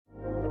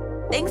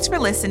Thanks for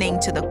listening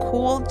to the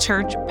Cool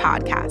Church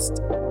Podcast.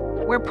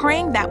 We're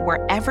praying that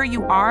wherever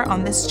you are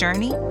on this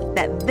journey,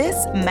 that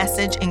this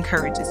message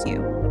encourages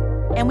you.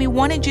 And we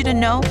wanted you to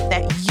know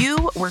that you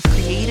were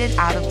created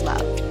out of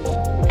love.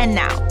 And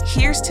now,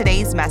 here's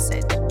today's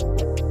message.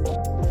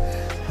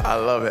 I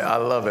love it. I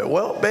love it.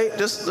 Well, babe,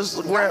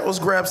 let's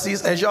grab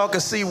seats. As y'all can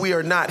see, we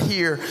are not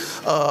here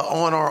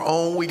on our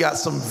own. We got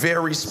some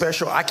very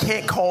special, I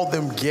can't call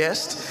them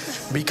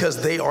guests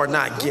because they are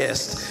not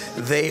guests.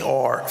 They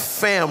are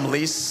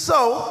family.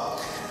 So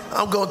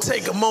I'm going to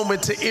take a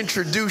moment to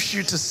introduce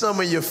you to some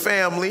of your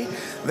family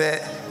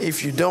that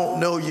if you don't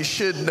know, you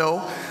should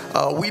know.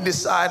 We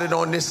decided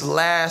on this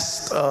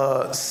last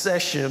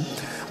session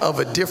of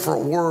A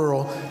Different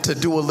World to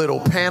do a little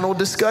panel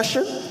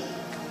discussion.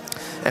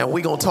 And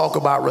we're going to talk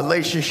about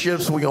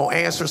relationships. We're going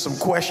to answer some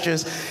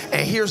questions.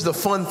 And here's the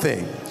fun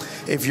thing.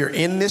 If you're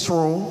in this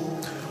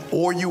room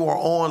or you are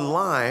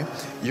online,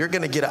 you're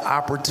going to get an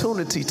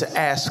opportunity to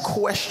ask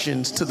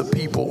questions to the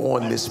people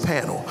on this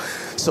panel.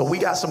 So we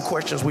got some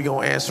questions we're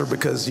going to answer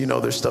because, you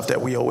know, there's stuff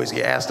that we always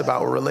get asked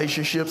about with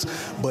relationships.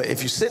 But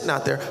if you're sitting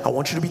out there, I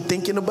want you to be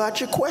thinking about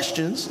your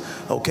questions,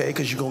 okay?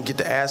 Because you're going to get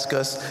to ask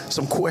us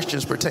some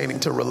questions pertaining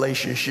to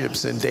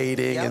relationships and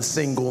dating and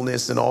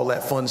singleness and all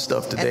that fun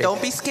stuff today. And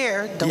don't be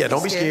scared.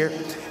 Don't be scared.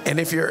 And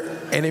if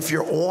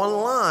you're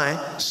online,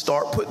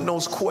 start putting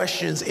those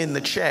questions in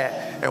the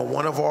chat, and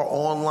one of our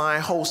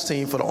online host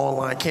team for the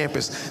online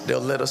campus, they'll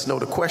let us know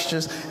the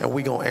questions, and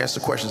we're going to answer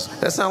questions.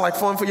 That sound like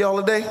fun for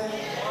y'all today?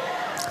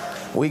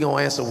 We're going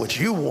to answer what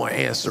you want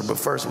answered, but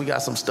first we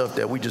got some stuff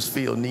that we just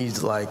feel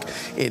needs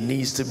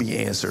to be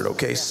answered,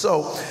 okay?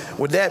 So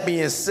with that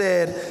being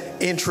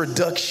said,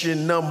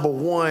 introduction number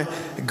one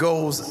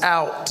goes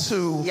out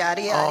to...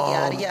 Yada, yada,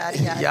 yada, yada,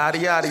 yada. Yada,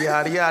 yada,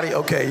 yada, yada.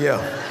 Okay,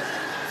 yeah.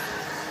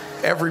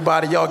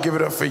 Everybody, y'all give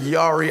it up for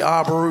Yari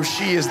Abaru.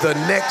 She is the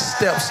Next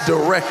Steps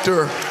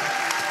Director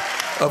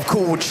of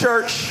Cool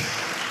Church.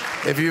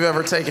 If you've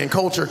ever taken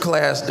culture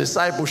class,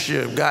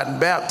 discipleship, gotten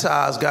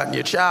baptized, gotten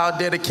your child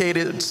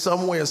dedicated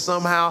somewhere,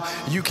 somehow,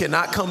 you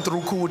cannot come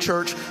through Cool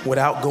Church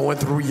without going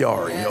through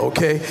Yari,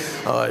 okay?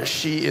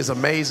 She is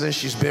amazing.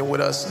 She's been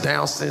with us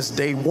down since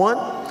day one.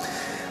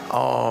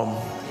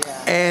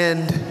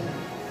 And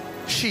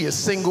she is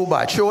single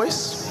by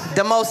choice.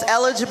 The most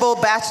eligible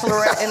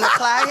bachelorette in the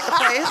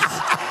place.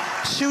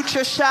 Shoot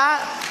your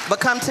shot, but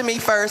come to me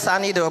first.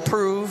 I need to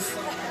approve.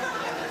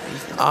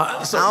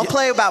 I don't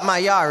play about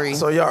my Yari.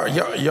 So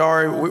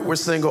Yari, we're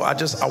single. I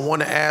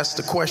want to ask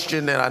the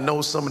question that I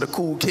know some of the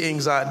cool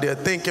kings out there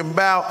thinking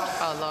about.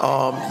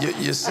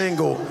 You're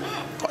single.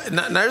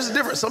 Now there's a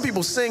difference. Some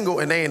people single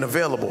and they ain't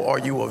available. Are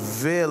you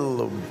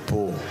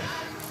available?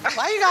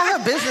 Why you got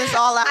her business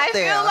all out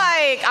there? I feel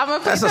like I'm a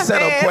piece That's a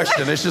setup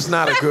question. It's just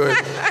not a good...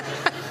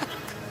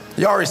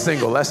 Yari's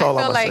single. That's all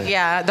I'm saying.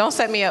 Yeah, don't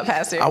set me up,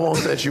 Pastor. I won't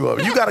set you up.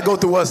 You got to go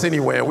through us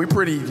anyway. We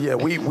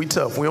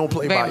tough. We don't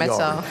play Very by much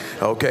Yari.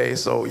 so. Okay,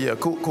 so yeah,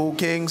 cool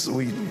kings.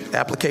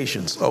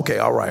 Applications. Okay,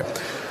 all right.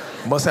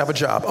 Must have a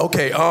job.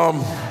 Okay.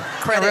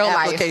 Credit real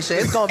application.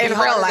 Life. It's gonna be In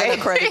harder real than a life.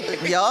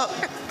 credit. Yup.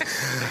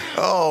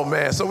 Oh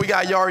man. So we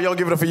got Yari. Y'all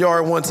give it up for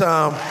Yari one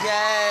time.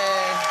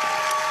 Yay.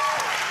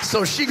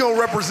 So she gonna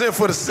represent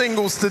for the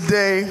singles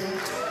today,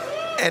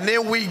 and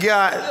then we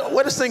got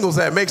where the singles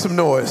at? Make some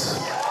noise.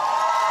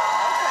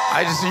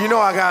 I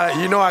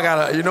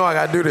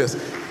gotta do this.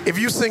 If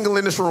you single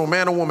in this room,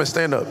 man or woman,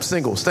 stand up.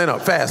 Single, stand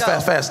up. Fast.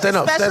 Stand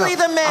up. Especially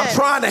the men. I'm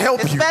trying to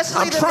help you.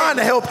 I'm trying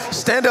to help.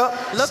 Stand up.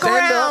 Look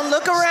around.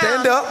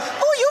 Stand up.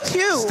 Oh, you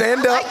cute.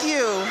 Stand up. Like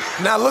you.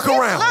 Now look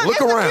around. Look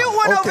there's around. a cute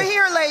one Okay. over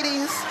here,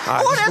 ladies.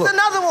 right, Oh, just there's look.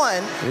 another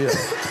one. Yeah.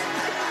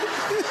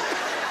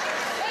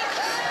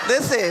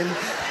 Listen.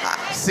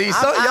 See,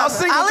 y'all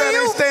singles that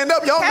ain't stand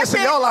up, y'all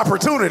missing y'all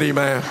opportunity,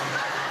 man.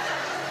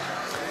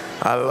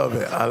 I love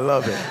it.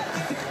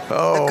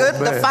 Oh,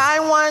 the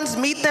fine ones,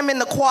 meet them in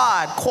the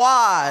quad,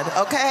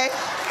 okay?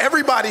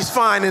 Everybody's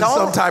fine in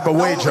some type of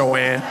way,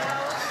 Joanne.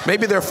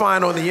 Maybe they're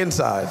fine on the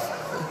inside.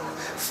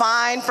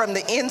 Fine from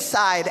the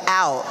inside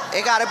out.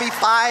 It gotta be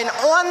fine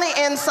on the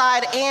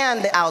inside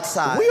and the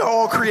outside. We are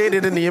all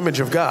created in the image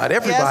of God.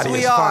 Everybody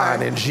is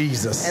fine in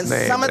Jesus' and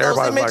name. some of those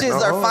everybody's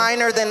images like, are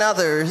finer than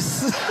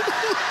others.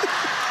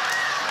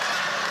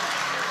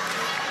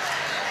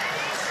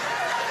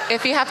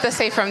 If you have to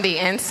say from the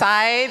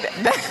inside,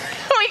 then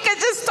we could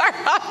just start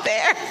off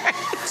there.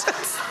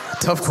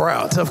 Tough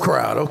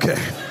crowd. Okay.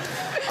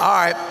 All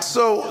right.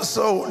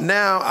 So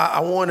now I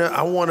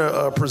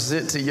wanna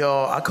present to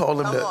y'all. I call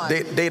them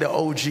they the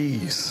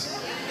OGs.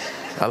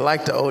 I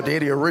like they're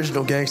the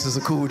original gangsters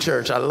of Cool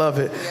Church. I love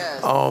it.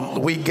 Yes.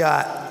 We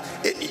got.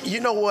 You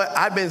know what?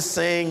 I've been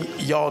saying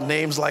y'all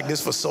names like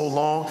this for so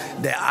long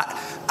that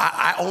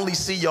I only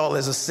see y'all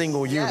as a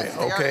single unit.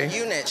 Yes, okay.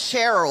 Unit.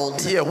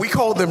 Sherald. Yeah, we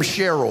call them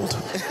Sherald.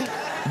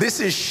 This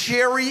is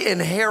Sherry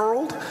and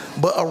Harold,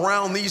 but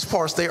around these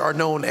parts, they are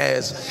known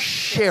as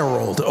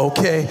Sherald,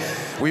 okay?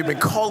 We've been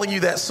calling you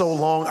that so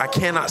long, I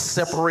cannot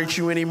separate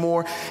you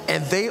anymore.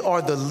 And they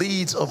are the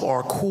leads of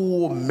our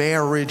Cool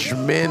Marriage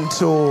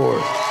Mentor.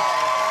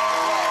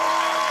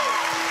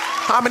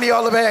 How many of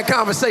y'all have had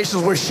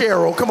conversations with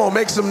Cheryl? Come on,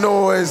 make some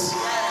noise.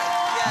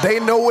 They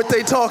know what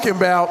they talking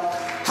about.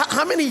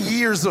 How many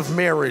years of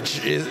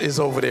marriage is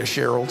over there,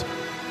 Cheryl?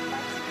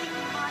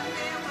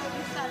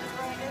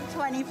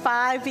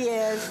 25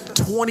 years.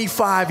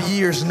 25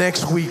 years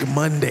next week,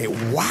 Monday.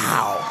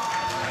 Wow.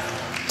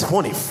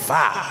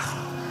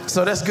 25.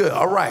 So that's good.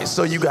 All right.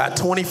 So you got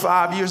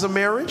 25 years of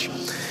marriage.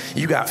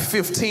 You got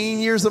 15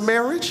 years of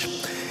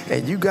marriage.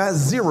 And you got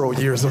 0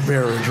 years of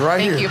marriage here.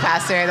 Thank you,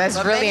 Pastor. That's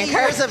really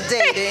encouraging. Years of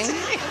dating.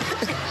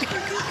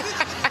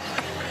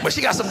 But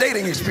she got some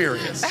dating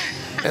experience.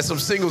 And some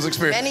singles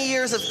experience. Many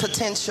years of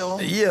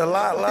potential. Yeah, a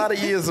lot of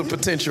years of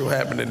potential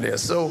happening there.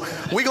 So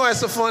we're going to have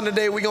some fun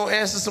today. We're going to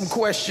answer some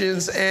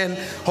questions. And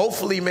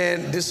hopefully,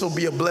 man, this will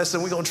be a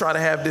blessing. We're going to try to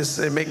have this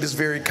and make this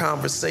very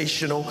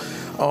conversational.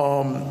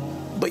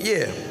 But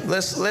yeah,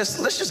 let's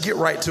just get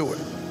right to it.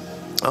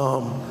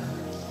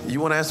 You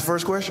want to ask the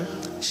first question?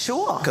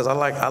 Sure. Because I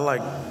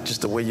like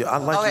just the way you, I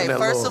like you in that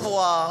first of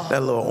all,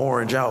 that little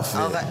orange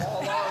outfit. Okay.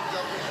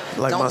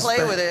 Like Don't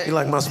play with it. You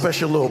like my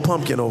special little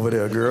pumpkin over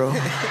there, girl.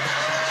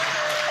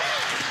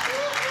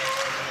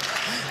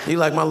 You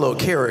like my little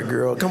carrot,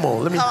 girl. Come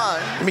on, let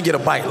me get a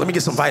bite. Let me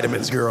get some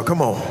vitamins, girl.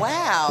 Come on.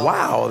 Wow.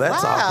 Wow,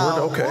 that's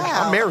awkward. Okay.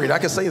 Wow. I'm married. I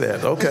can say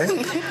that.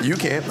 Okay. You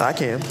can. I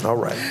can. All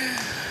right.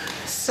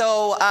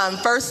 So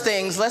first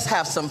things, let's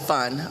have some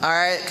fun. All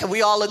right. Can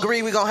we all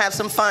agree we're going to have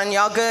some fun?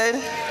 Y'all good?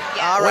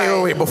 Yeah. All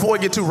right. Wait. Before we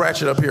get too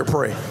ratchet up here,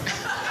 pray.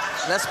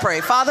 Let's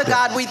pray. Father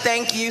God, we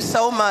thank you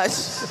so much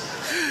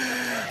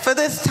for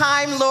this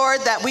time,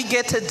 Lord, that we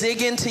get to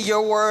dig into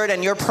your word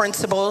and your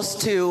principles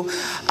to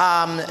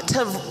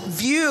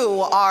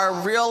view our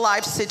real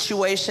life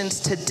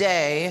situations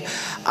today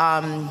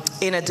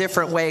in a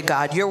different way,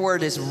 God. Your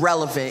word is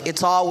relevant.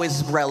 It's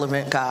always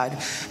relevant, God.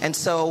 And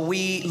so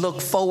we look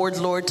forward,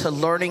 Lord, to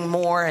learning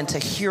more and to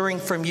hearing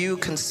from you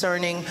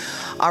concerning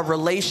our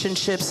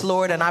relationships,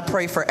 Lord. And I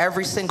pray for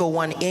every single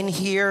one in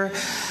here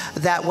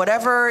that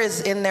whatever is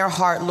in their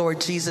heart,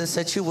 Lord Jesus,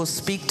 that you will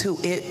speak to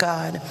it,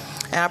 God.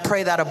 And I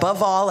pray that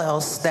above all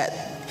else,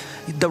 that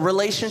the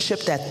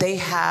relationship that they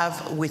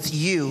have with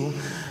you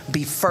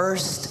be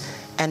first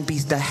and be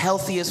the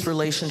healthiest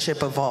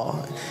relationship of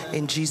all.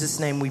 In Jesus'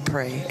 name we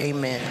pray.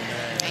 Amen.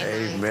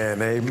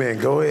 Amen. Amen.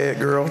 Go ahead,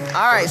 girl.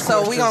 All right,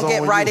 so we're going to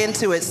get right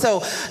into it. So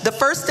the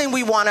first thing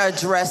we want to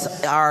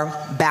address are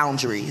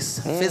boundaries,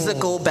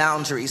 physical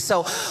boundaries.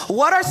 So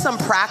what are some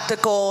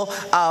practical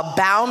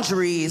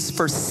boundaries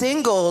for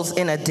singles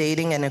in a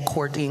dating and a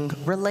courting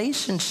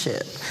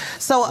relationship?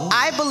 So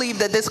I believe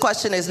that this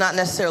question is not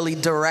necessarily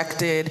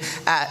directed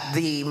at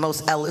the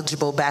most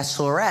eligible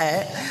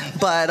bachelorette,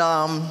 but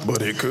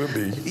it could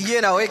be.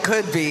 You know, it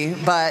could be.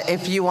 But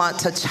if you want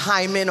to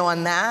chime in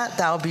on that,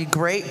 that would be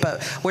great.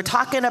 But we're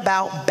talking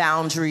about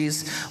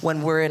boundaries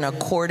when we're in a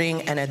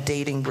courting and a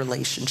dating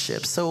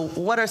relationship. So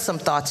what are some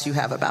thoughts you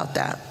have about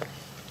that?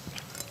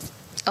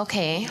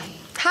 Okay.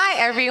 Hi,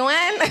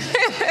 everyone.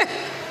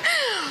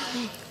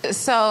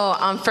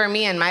 So for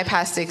me and my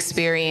past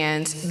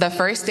experience, the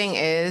first thing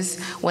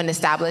is when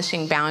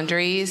establishing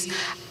boundaries,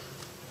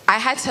 I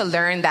had to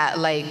learn that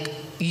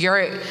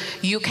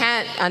you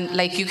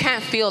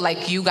can't feel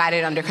like you got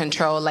it under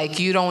control. Like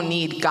you don't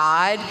need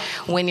God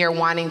when you're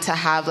wanting to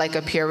have like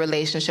a pure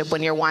relationship,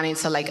 when you're wanting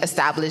to like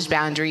establish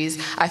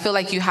boundaries. I feel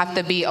like you have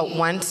to be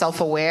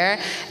self-aware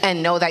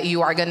and know that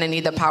you are going to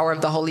need the power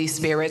of the Holy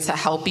Spirit to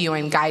help you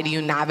and guide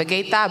you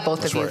navigate that,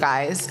 both of you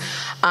guys.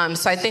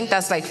 So I think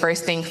that's like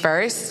first thing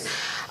first.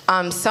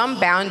 Some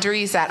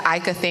boundaries that I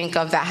could think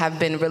of that have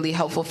been really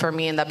helpful for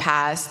me in the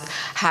past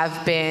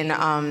have been,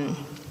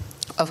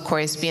 of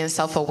course, being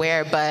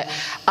self-aware, but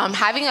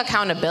having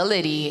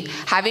accountability,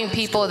 having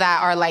people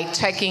that are like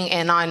checking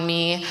in on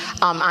me.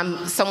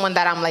 I'm someone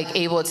that I'm like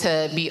able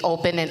to be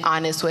open and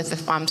honest with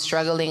if I'm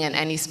struggling in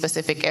any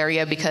specific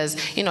area, because,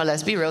 you know,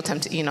 let's be real,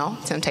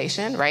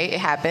 temptation, right? It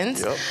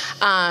happens. Yep.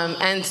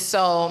 And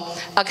so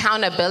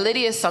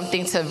accountability is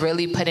something to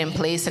really put in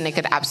place, and it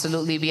could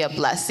absolutely be a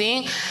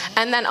blessing.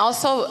 And then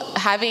also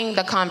having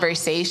the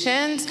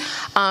conversations.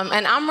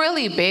 And I'm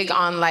really big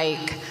on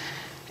like,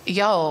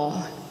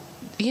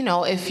 you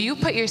know, if you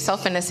put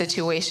yourself in a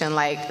situation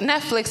like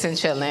Netflix and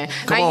chilling,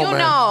 you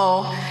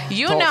know.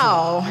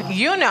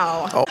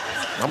 Oh,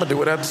 I'm gonna do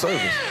it at the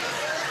service.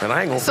 And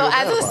I ain't gonna So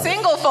as a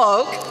single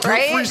folk,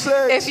 right?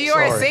 If you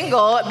are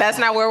single, that's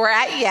not where we're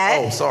at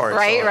yet. Oh, sorry.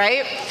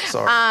 Right?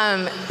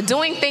 Sorry.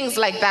 Doing things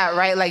like that,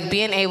 right? Like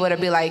being able to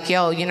be like,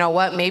 yo, you know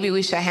what? Maybe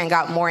we should hang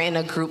out more in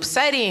a group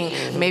setting.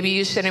 Mm-hmm. Maybe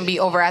you shouldn't be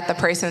over at the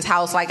person's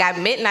house like at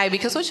midnight,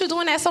 because what you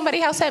doing at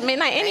somebody's house at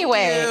midnight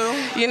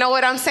anyway? You know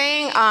what I'm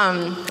saying?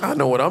 I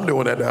know what I'm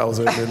doing at the house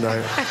at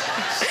midnight.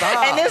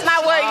 Stop. And it's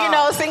not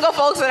what, single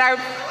folks that are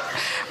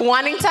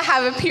wanting to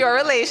have a pure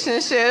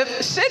relationship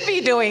should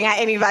be doing at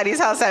anybody's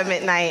house at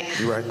midnight.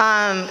 You're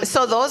right.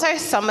 So those are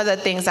some of the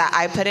things that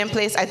I put in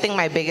place. I think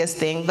my biggest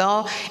thing,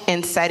 though,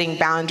 in setting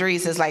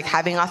boundaries is like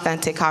having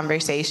authentic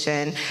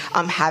conversation,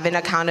 having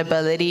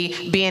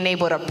accountability, being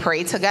able to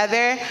pray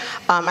together.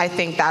 I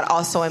think that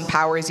also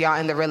empowers y'all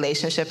in the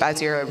relationship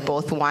as you're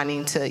both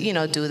wanting to,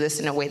 do this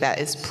in a way that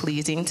is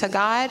pleasing to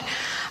God.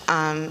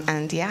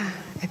 And yeah,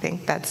 I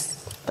think that's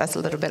a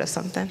little bit of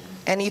something.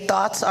 Any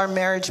thoughts, our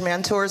marriage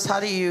mentors?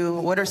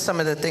 What are some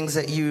of the things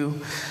that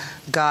you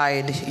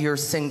guide your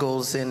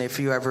singles in, if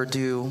you ever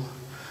do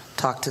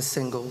talk to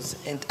singles,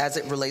 and as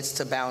it relates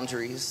to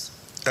boundaries?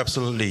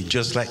 Absolutely.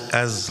 Just like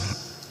as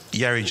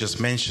Yari just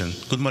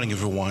mentioned. Good morning,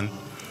 everyone.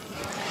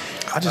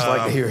 I just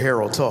like to hear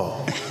Harold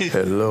talk.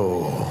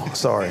 Hello.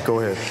 Sorry, go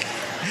ahead.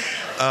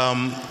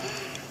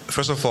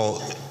 First of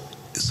all,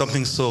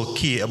 something so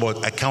key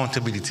about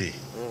accountability.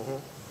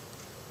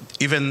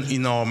 Even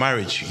in our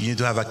marriage, you need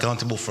to have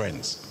accountable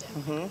friends,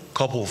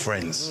 couple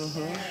friends,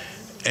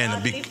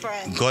 and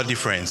godly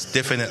friends,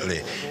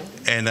 definitely.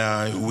 And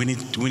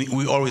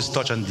we always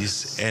touch on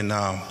this. And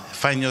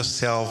find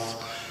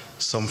yourself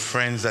some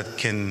friends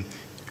that you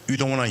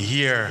don't want to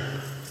hear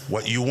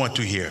what you want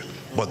to hear,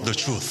 but the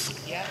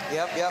truth. Yep.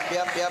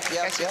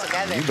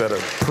 You better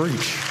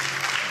preach.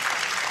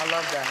 I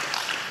love that.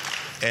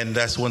 And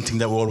that's one thing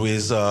that we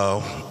always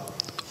tell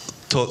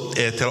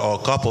our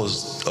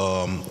couples.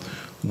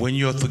 When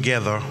you're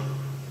together,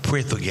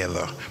 pray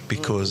together,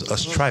 because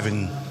us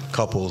striving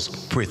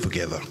couples pray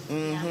together.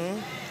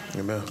 Amen.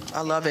 I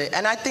love it.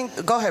 And I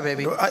think, go ahead,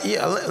 baby.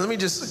 Let me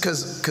just,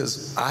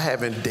 because I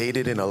haven't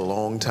dated in a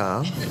long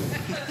time.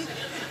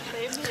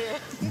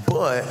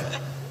 But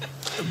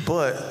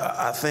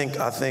I think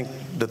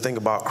the thing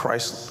about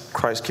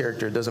Christ's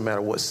character, it doesn't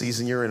matter what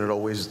season you're in, it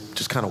always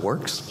just kind of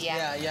works.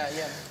 Yeah.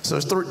 So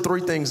there's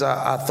three things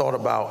I thought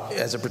about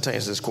as it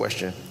pertains to this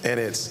question, and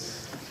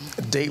it's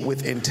date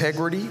with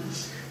integrity,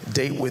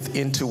 date with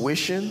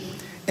intuition,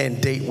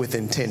 and date with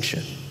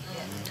intention.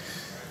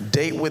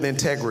 Date with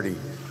integrity.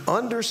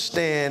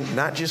 Understand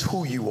not just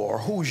who you are,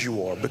 whose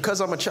you are.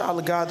 Because I'm a child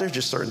of God, there's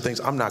just certain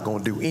things I'm not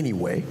going to do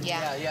anyway.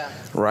 Yeah.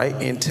 Right?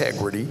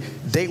 Integrity.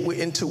 Date with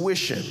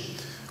intuition.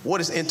 What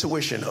is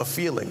intuition? A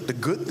feeling. The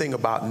good thing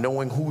about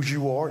knowing who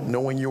you are,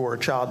 knowing you're a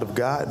child of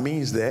God,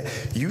 means that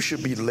you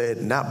should be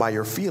led not by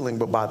your feeling,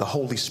 but by the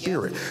Holy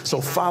Spirit.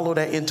 So follow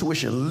that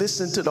intuition.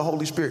 Listen to the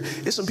Holy Spirit.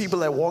 There's some people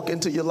that walk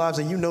into your lives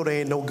and you know they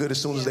ain't no good as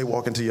soon as they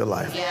walk into your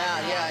life.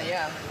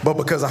 Yeah. But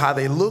because of how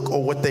they look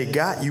or what they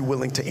got, you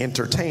willing to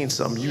entertain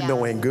something you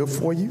know ain't good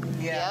for you.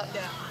 Yeah.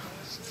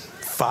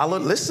 Follow,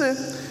 listen.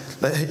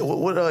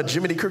 What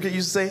Jiminy Cricket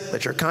used to say,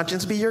 let your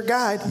conscience be your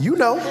guide. You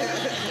know.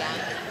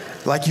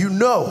 Like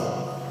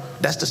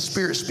that's the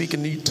Spirit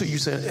speaking to you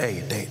saying,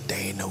 hey, they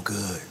ain't no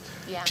good.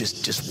 Yeah.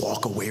 Just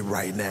walk away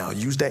right now.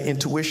 Use that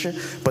intuition.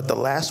 But the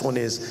last one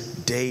is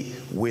date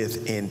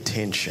with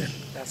intention.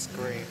 That's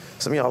great.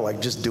 Some of y'all like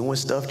just doing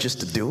stuff just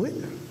to do it.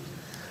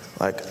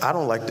 Like, I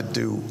don't like to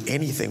do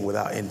anything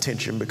without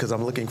intention because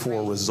I'm looking for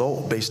a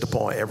result based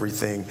upon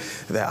everything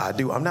that I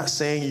do. I'm not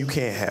saying you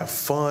can't have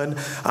fun.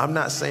 I'm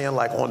not saying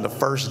like on the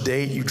first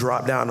date you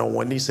drop down on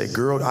one knee and say,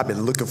 girl, I've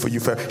been looking for you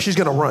forever. She's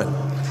going to run.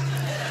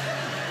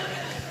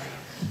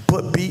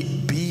 But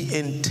be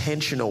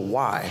intentional.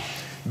 Why?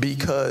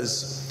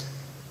 Because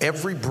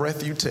every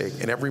breath you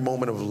take and every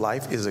moment of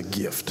life is a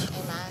gift.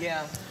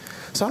 Yeah.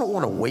 So I don't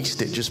want to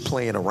waste it just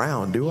playing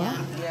around, do I?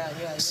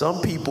 Yeah.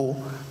 Some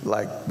people,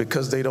 like,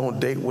 because they don't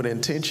date with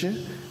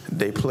intention,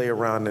 they play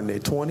around in their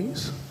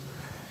 20s.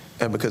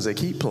 And because they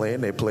keep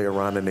playing, they play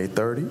around in their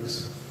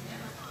 30s.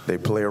 They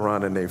play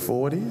around in their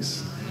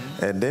 40s.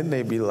 And then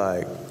they be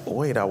like,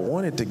 wait, I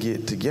wanted to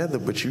get together,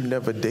 but you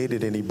never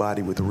dated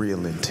anybody with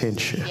real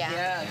intention.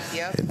 Yeah.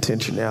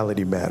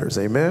 Intentionality matters.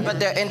 Amen? But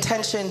their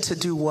intention to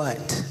do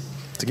what?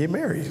 To get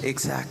married.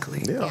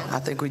 Exactly. Yeah. I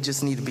think we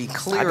just need to be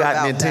clear I got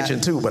about an intention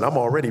that. too, but I'm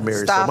already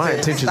married, Stop so my it.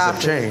 intentions Stop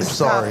have it. changed.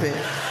 Stop Sorry. it.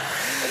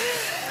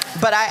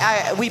 But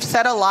we've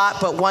said a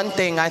lot, but one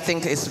thing I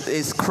think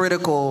is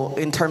critical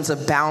in terms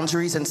of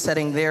boundaries and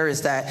setting there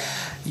is that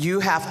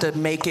you have to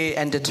make it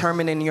and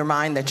determine in your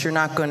mind that you're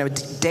not going to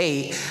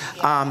date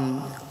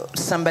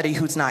somebody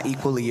who's not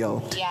equally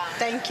yoked. Yeah.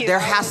 Thank you. There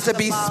has to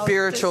be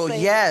spiritual,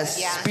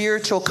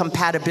 spiritual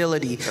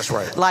compatibility. That's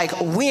right. Like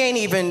we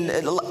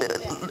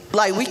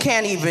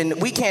can't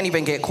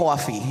even get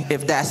coffee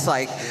if that's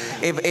like,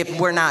 if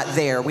we're not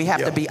there. We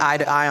have to be eye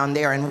to eye on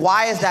there. And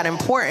why is that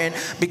important?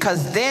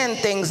 Because then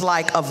things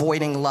like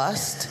avoiding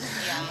lust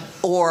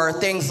or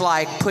things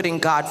like putting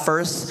God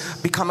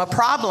first become a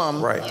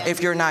problem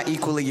if you're not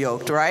equally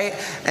yoked, right?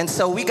 And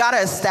so we got to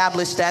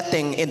establish that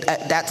thing,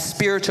 that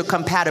spiritual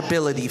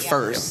compatibility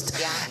first.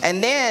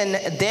 And then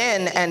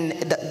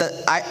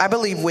I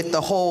believe with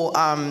the whole,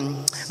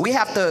 we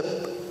have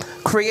to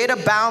create a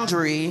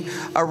boundary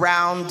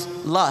around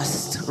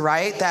lust,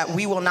 right? That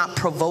we will not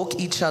provoke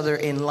each other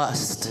in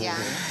lust. Yeah.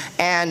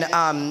 And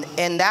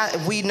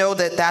that we know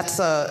that's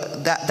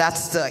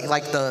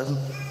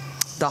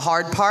the the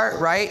hard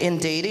part, right, in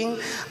dating.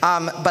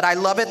 But I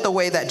love it the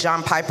way that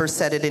John Piper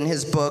said it in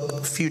his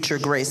book, Future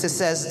Grace. It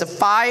says, the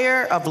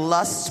fire of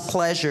lust's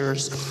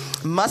pleasures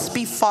must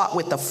be fought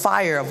with the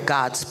fire of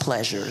God's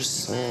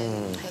pleasures.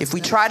 If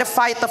we try to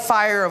fight the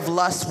fire of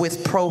lust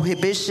with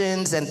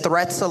prohibitions and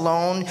threats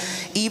alone,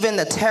 even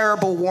the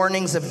terrible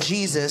warnings of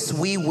Jesus,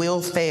 we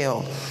will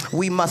fail.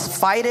 We must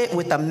fight it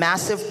with a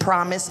massive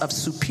promise of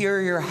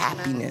superior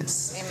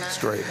happiness. That's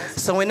great.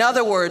 So in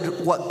other words,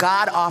 what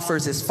God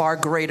offers is far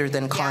greater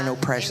than carnal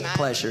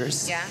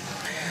pleasures. Yeah.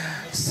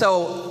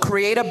 So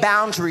create a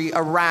boundary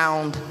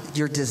around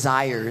your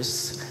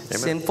desires. Amen.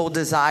 Sinful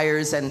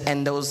desires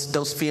and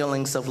those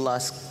feelings of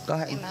lust. Go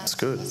ahead. Amen. That's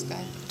good. That's good.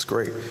 It's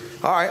great.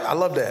 All right, I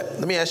love that.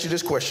 Let me ask you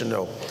this question,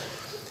 though.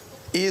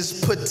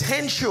 Is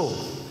potential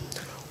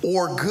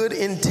or good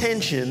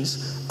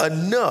intentions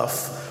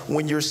enough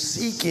when you're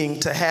seeking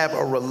to have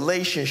a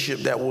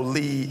relationship that will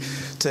lead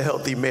to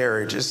healthy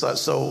marriage? It's like,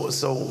 so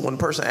when a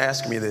person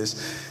asks me this,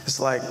 it's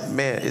like,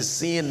 man, is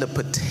seeing the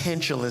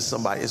potential in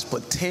somebody, is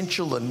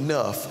potential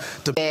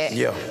enough to,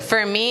 yeah.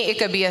 For me, it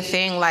could be a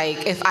thing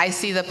like if I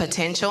see the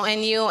potential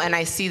in you and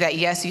I see that,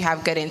 yes, you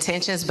have good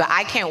intentions, but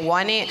I can't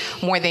want it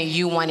more than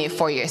you want it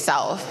for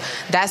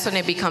yourself. That's when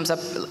it becomes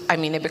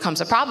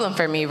a problem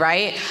for me,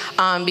 right?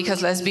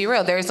 Because let's be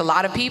real, there's a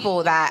lot of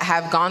people that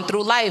have gone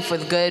through life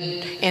with good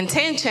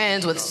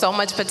intentions, with so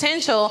much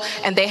potential,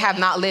 and they have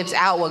not lived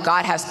out what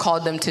God has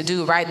called them to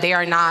do, right? They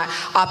are not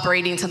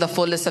operating to the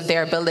fullest of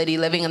their ability,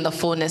 living in the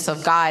fullness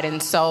of God.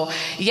 And so,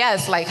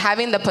 yes, like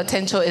having the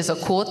potential is a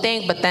cool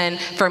thing, but then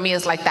for me,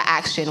 it's like the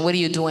action. What are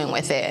you doing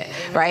with it,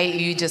 right?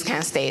 You just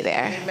can't stay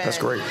there. Amen. That's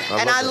great.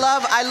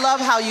 I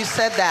love how you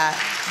said that.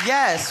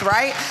 Yes,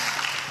 right?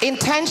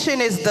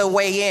 Intention is the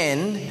way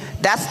in.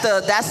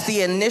 That's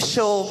the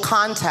initial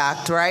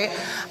contact, right?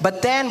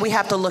 But then we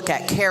have to look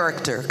at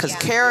character, because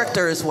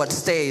character is what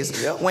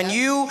stays. Yep. When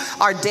you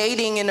are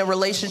dating in a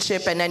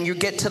relationship and then you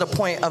get to the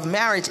point of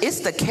marriage, it's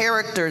the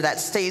character that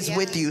stays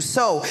with you.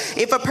 So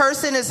if a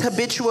person is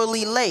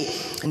habitually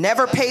late,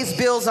 never pays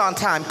bills on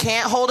time,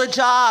 can't hold a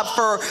job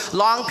for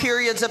long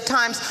periods of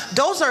times,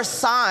 those are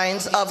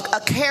signs of a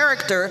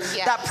character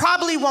that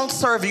probably won't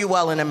serve you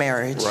well in a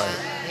marriage. Right.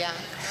 Yeah.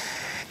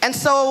 And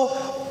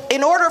so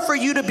in order for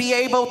you to be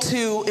able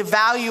to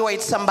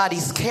evaluate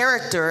somebody's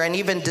character and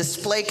even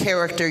display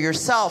character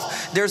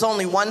yourself, there's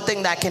only one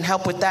thing that can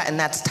help with that, and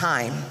that's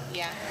time.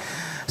 Yeah.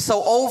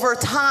 So over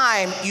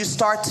time, you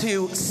start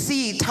to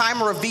see,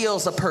 time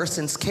reveals a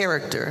person's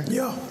character.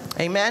 Yeah.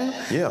 Amen?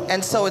 Yeah.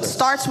 And so it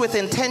starts with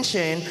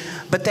intention,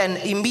 but then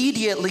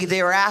immediately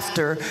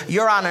thereafter,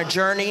 you're on a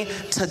journey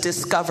to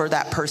discover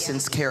that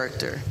person's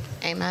character.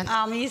 Amen.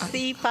 You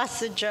see,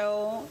 Pastor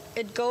Joe,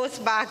 it goes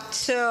back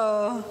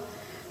to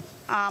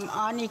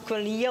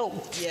unequally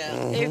yoked.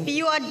 Yeah. If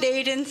you are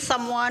dating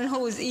someone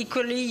who is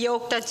equally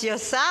yoked as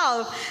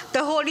yourself,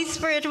 the Holy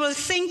Spirit will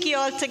sync you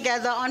all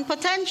together on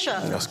potential.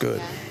 That's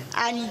good.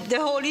 And the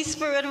Holy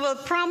Spirit will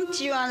prompt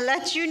you and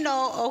let you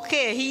know,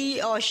 okay,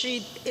 he or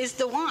she is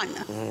the one.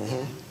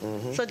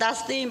 So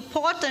that's the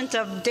importance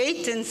of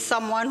dating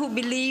someone who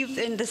believes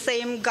in the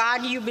same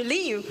God you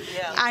believe,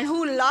 and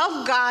who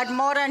loves God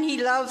more than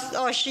he loves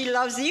or she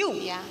loves you.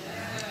 Yeah.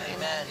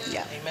 Amen.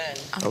 Yeah. Amen.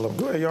 I love.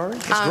 Go ahead, Yari.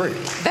 That's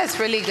great. That's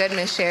really good,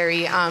 Miss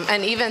Sherry.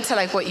 And even to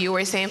like what you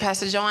were saying,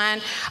 Pastor Joanne,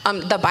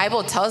 the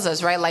Bible tells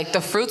us, right, like the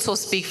fruits will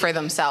speak for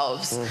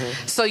themselves.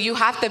 So you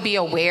have to be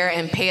aware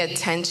and pay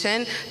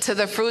attention to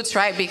the fruits,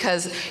 right?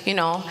 Because, you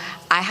know,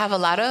 I have a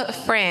lot of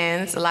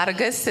friends, a lot of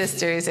good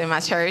sisters in my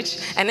church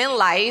and in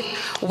life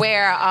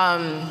where,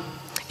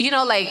 you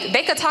know, like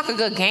they could talk a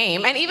good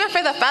game. And even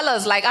for the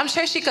fellas, like I'm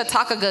sure she could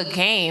talk a good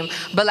game,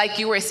 but like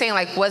you were saying,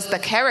 like what's the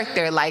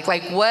character like?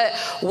 Like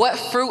what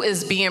fruit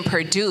is being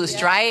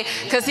produced, right?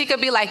 Because he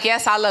could be like,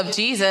 yes, I love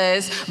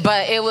Jesus,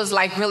 but it was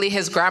like really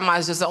his grandma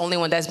is just the only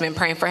one that's been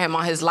praying for him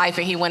all his life,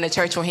 and he went to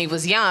church when he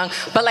was young.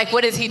 But like,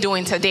 what is he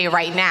doing today,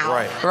 right now?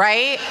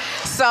 Right?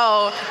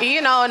 So,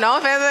 you know, no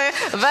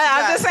offense, but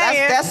I'm just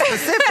saying. That's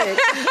specific.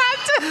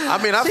 I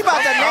mean, I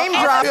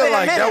feel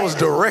like that was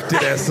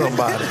directed at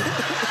somebody.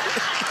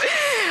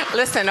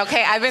 Listen,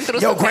 okay, I've been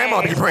through Yo, some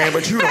grandma things. be praying,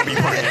 but you don't be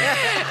praying.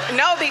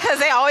 No, because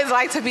they always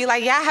like to be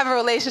like, yeah, I have a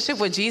relationship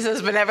with Jesus,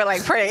 but never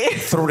like pray.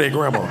 Through their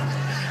grandma.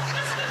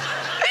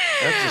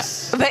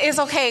 But it's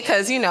okay,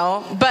 because, you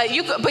know, but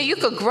you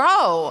could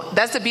grow.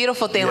 That's the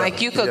beautiful thing. Like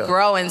you could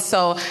grow. And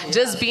so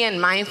just being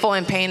mindful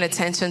and paying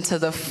attention to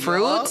the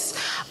fruits,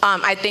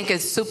 I think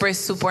is super,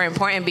 super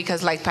important,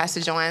 because like Pastor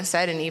Joanne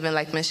said, and even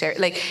like Ms. Sherry,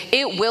 like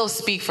it will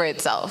speak for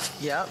itself.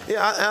 Yeah.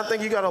 Yeah, I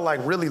think you got to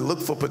like really look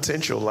for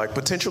potential. Like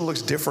potential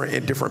looks different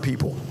in different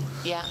people.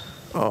 Yeah.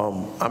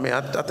 I mean,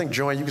 I think,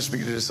 Joanne, you can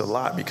speak to this a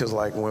lot, because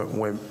like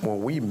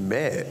when we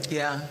met,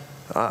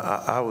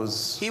 I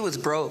was... He was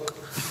broke.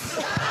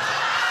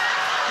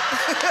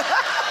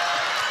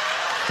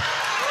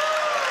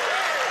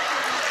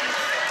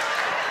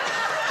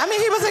 I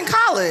mean, he was in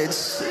college.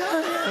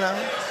 You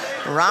know,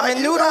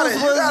 ramen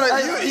noodles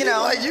was, you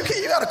know. Like you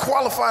got to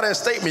qualify that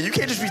statement. You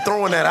can't just be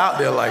throwing that out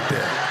there like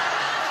that.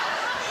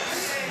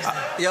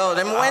 Yo,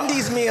 them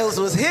Wendy's meals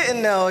was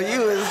hitting though.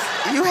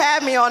 You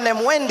had me on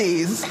them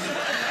Wendy's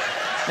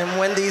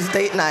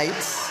date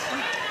nights.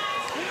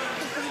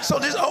 So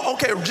this,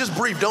 okay, just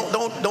brief.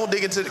 Don't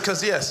dig into it,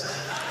 because yes,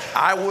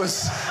 I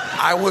was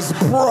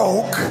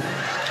broke.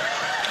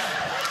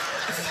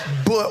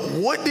 But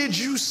what did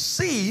you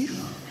see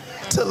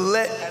to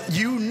let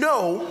you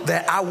know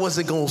that I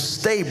wasn't gonna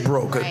stay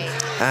broke? Right.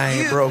 I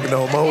ain't broke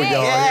no more,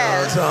 y'all.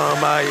 Yes. You know what I'm talking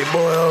about, your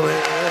boy.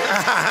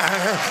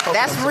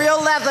 That's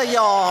real leather,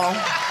 y'all.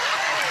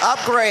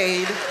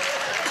 Upgrade.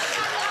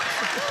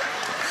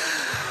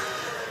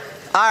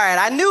 All right,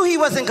 I knew he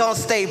wasn't gonna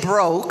stay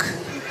broke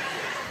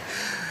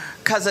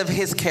because of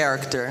his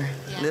character.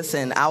 Yeah.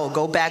 Listen, I will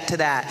go back to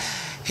that.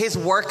 His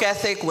work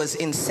ethic was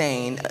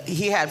insane.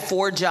 He had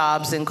 4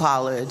 jobs in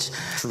college.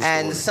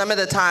 And some of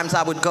the times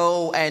I would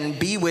go and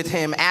be with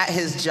him at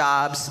his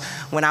jobs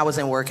when I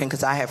wasn't working,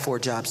 because I had 4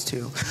 jobs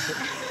too.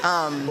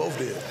 Both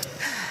did.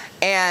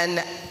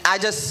 And I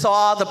just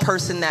saw the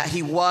person that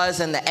he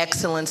was and the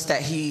excellence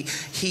that he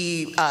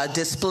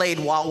displayed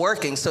while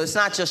working. So it's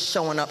not just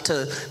showing up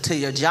to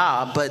your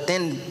job, but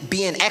then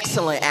being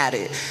excellent at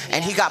it.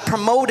 And he got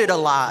promoted a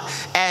lot.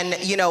 And,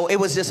 you know, it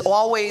was just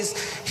always,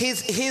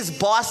 his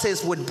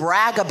bosses would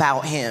brag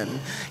about him.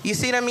 You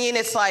see what I mean?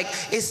 It's like,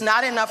 it's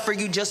not enough for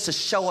you just to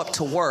show up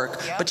to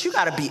work, but you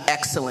got to be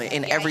excellent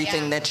in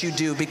everything that you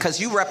do, because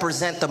you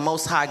represent the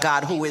Most High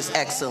God, who is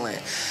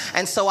excellent.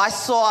 And so I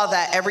saw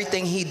that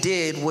everything he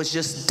did was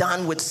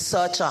done with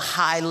such a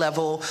high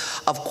level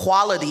of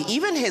quality.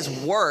 Even his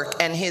work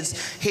and his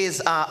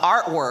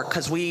artwork,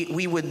 because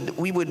we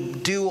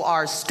would do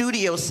our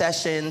studio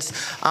sessions.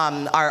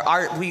 Our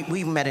art,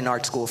 we met in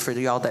art school, for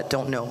y'all that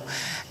don't know.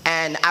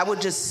 And I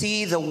would just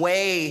see the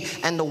way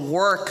and the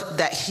work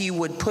that he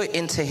would put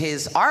into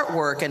his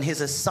artwork and his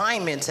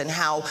assignments, and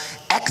how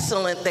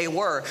excellent they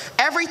were.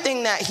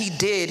 Everything that he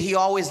did, he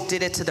always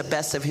did it to the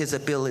best of his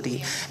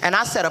ability. And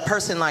I said, a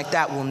person like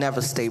that will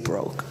never stay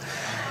broke.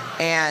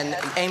 And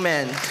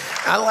amen.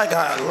 I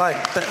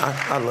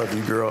love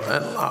you, girl.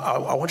 And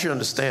I want you to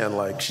understand,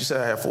 like, she said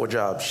I had 4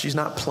 jobs. She's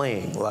not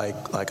playing.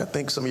 Like I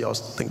think some of y'all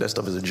think that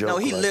stuff is a joke. No,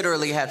 he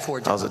literally had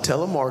 4 jobs. I was a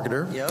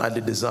telemarketer. Yep. I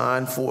did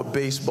design for a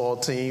baseball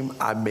team.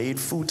 I made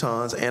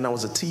futons, and I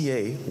was a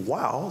TA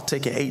while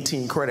taking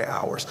 18 credit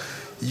hours.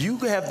 You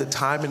have the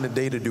time in the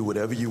day to do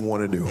whatever you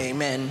want to do.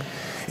 Amen.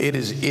 It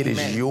is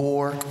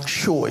your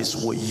choice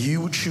what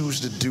you choose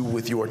to do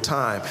with your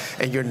time.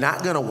 And you're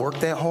not going to work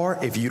that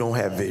hard if you don't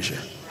have vision.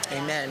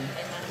 Amen.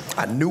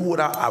 I knew what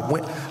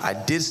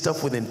I did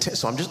stuff with intent.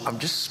 So I'm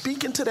just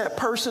speaking to that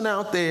person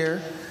out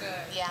there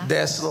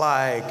that's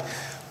like,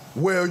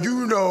 well,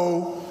 you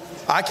know,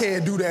 I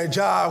can't do that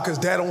job because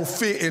that don't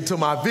fit into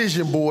my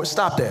vision board.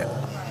 Stop that.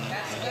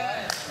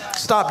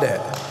 Stop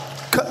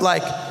that.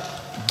 Like,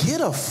 get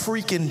a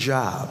freaking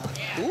job.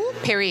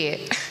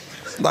 Period.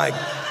 Like,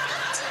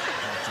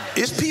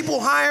 it's people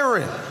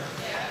hiring.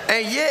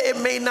 And yeah, it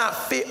may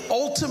not fit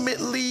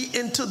ultimately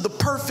into the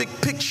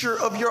perfect picture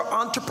of your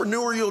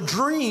entrepreneurial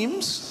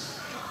dreams,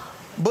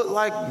 but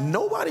like,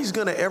 nobody's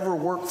gonna ever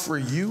work for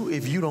you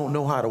if you don't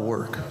know how to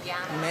work. Yeah.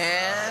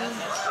 Man.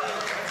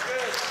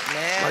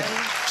 Like,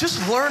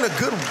 just learn a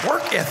good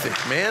work ethic,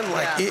 man.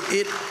 Like,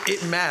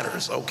 it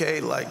matters,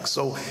 okay? Like,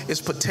 so it's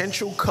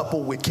potential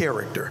coupled with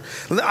character.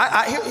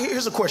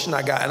 Here's a question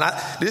I got, and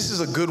this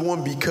is a good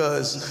one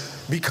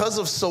because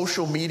of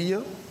social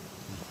media.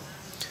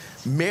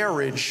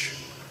 Marriage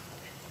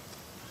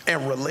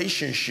and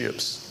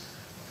relationships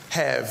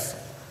have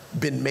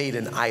been made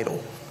an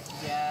idol.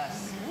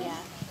 Yes. Yeah.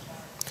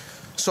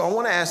 So I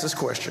want to ask this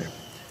question: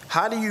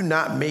 how do you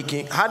not make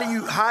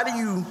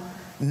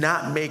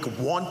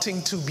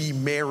wanting to be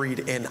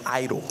married an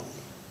idol?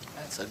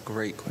 That's a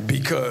great question.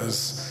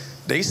 Because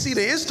they see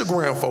the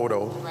Instagram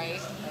photo,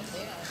 Right.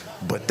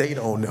 but they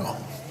don't know.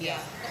 Yeah.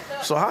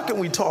 So how can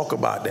we talk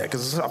about that?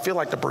 Because I feel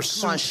like the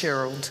pursuit. Come on,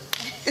 Cheryl.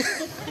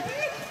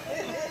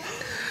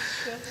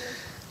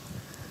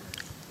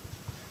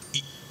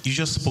 You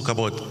just spoke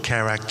about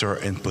character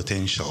and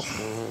potential.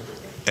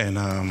 And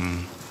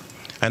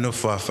I know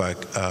for a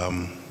fact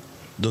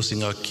those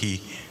things are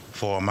key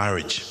for a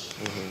marriage.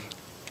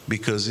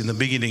 Because in the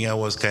beginning I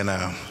was kind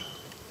of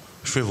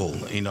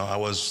frivol, you know, I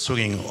was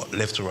swinging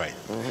left to right.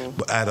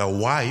 But I had a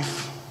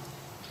wife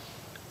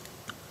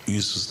who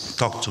used to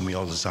talk to me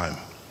all the time.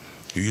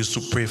 You used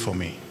to pray for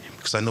me,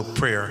 because I know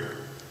prayer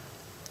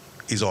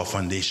is our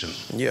foundation.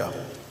 Yeah.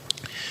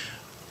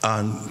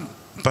 And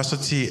Pastor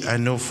T, I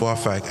know for a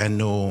fact, I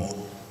know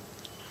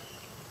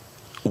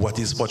what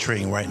is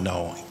portraying right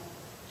now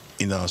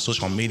in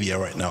social media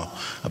right now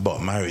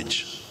about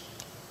marriage.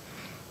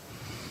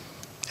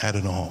 I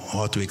don't know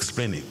how to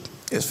explain it.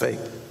 It's fake.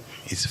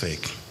 It's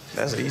fake.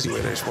 That's an easy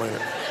way to explain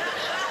it.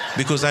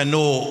 Because I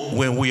know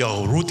when we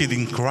are rooted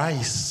in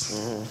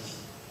Christ,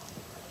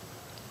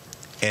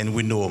 and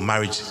we know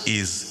marriage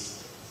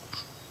is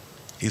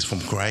from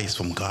Christ,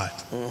 from God,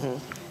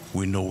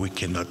 we know we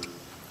cannot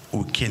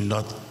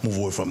move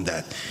away from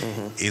that.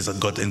 It's a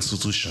God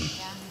institution.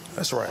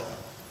 That's right.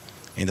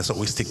 And that's why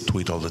we stick to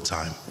it all the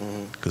time.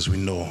 Because we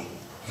know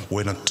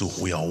We're not two,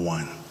 we are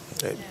one.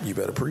 Hey, you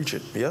better preach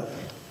it. Yep.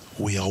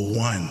 We are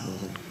one.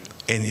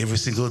 And every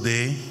single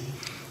day,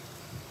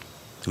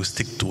 we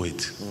stick to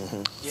it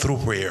through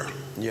prayer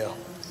Yeah.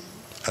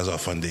 as our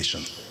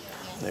foundation.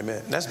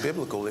 Amen. That's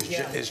biblical.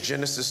 It's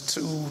Genesis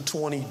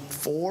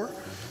 2:24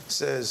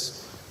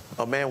 says,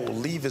 a man will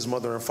leave his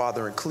mother and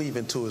father and cleave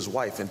into his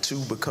wife, and two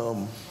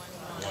become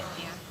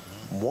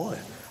one.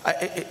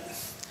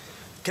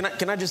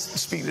 Can I just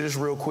speak to this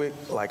real quick?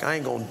 Like, I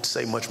ain't gonna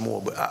say much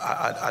more, but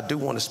I do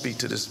want to speak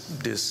to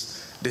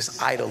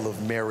this idol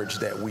of marriage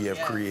that we have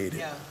created.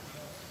 Yeah.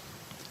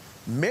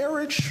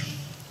 Marriage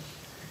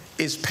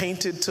is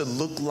painted to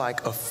look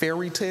like a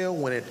fairy tale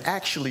when it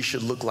actually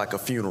should look like a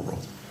funeral.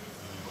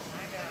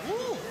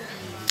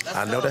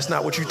 I know that's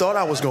not what you thought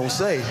I was gonna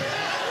say.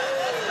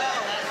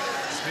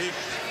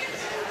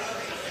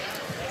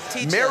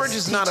 Marriage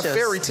is not a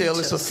fairy tale,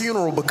 it's a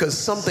funeral, because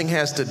something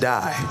has to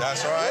die.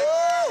 That's right.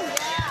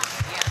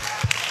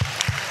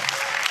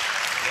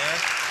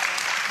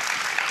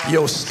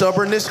 Your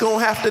stubbornness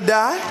gonna have to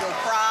die.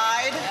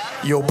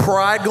 Your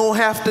pride gonna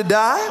have to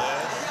die.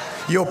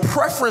 Your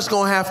preference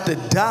gonna have to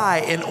die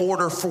in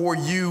order for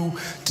you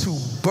to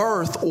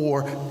birth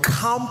or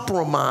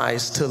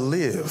compromise to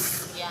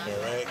live.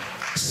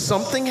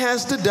 Something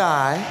has to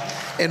die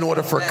in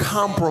order for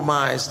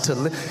compromise to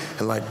live.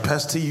 And like,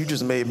 Pastor T, you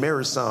just made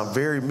marriage sound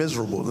very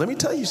miserable. Let me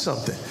tell you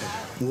something.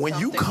 When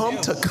you come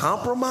to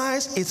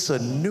compromise, it's a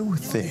new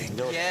thing.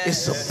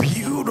 It's a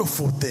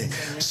beautiful thing.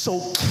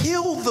 So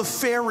kill the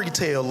fairy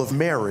tale of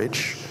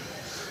marriage,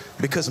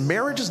 because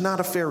marriage is not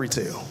a fairy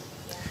tale.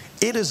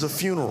 It is a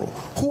funeral.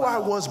 Who I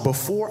was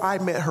before I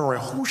met her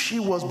and who she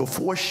was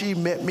before she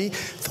met me,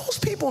 those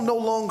people no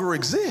longer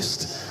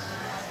exist.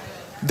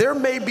 There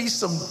may be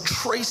some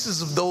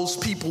traces of those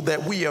people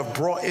that we have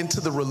brought into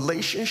the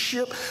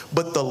relationship,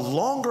 but the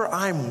longer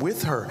I'm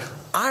with her,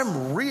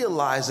 I'm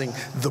realizing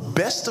the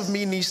best of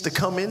me needs to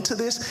come into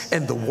this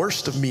and the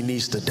worst of me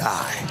needs to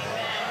die.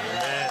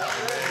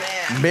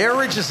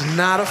 Marriage is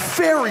not a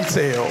fairy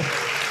tale.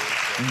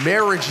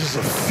 Marriage is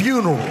a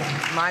funeral.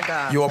 My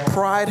God. Your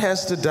pride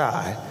has to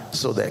die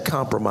so that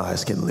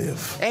compromise can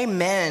live.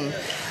 Amen.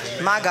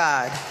 My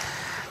God.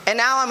 And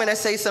now I'm going to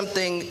say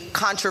something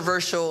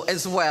controversial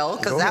as well,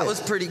 because that was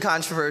pretty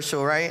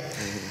controversial, right?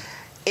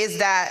 Is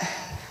that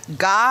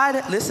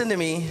God, listen to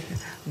me,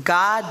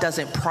 God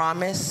doesn't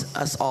promise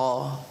us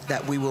all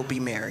that we will be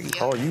married.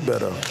 Oh, you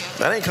better.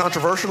 That ain't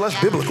controversial, that's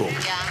biblical.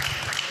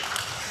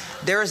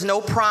 There is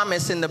no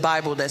promise in the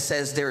Bible that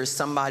says there is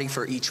somebody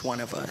for each one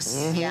of us.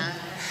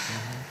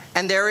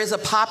 And there is a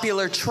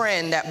popular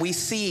trend that we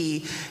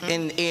see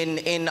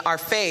in our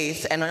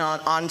faith and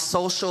on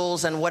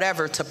socials and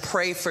whatever, to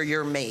pray for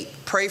your mate,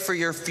 pray for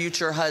your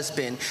future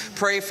husband,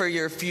 pray for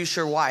your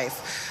future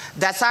wife.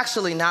 That's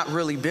actually not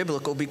really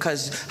biblical,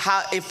 because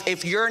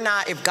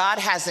if God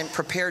hasn't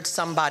prepared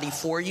somebody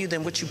for you,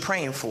 then what you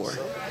praying for?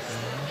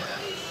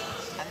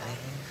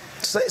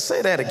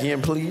 Say that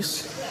again,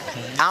 please.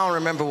 I don't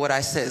remember what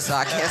I said, so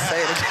I can't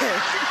say it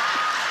again.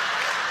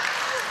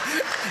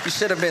 You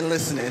should have been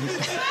listening.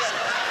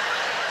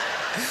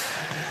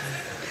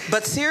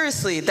 But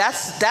seriously,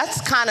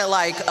 that's kind of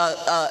like,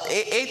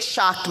 it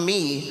shocked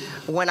me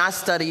when I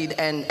studied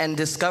and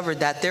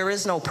discovered that there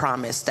is no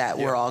promise that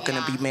we're all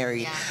going to be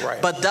married.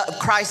 Right. But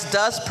Christ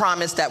does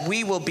promise that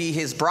we will be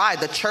his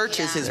bride. The church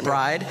is his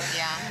bride.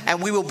 And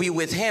we will be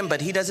with him.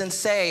 But he doesn't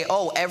say,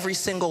 oh, every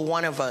single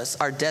one of us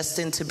are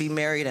destined to be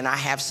married and I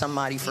have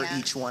somebody for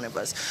each one of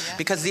us.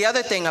 Because the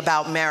other thing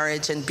about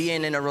marriage and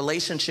being in a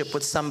relationship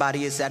with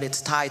somebody is that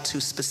it's tied to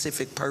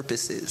specific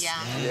purposes.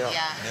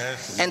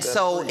 And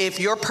so if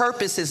your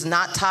purpose is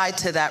not tied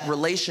to that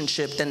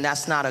relationship, then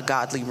that's not a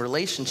godly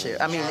relationship.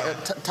 I mean,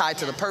 tied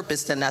to the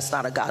purpose, then that's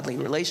not a godly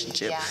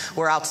relationship.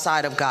 We're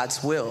outside of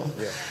God's will.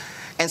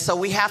 And so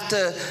we have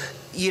to,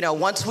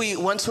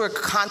 once we're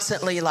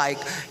constantly like,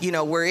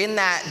 we're in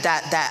that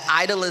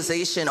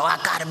idolization. Oh, I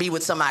gotta be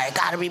with somebody. I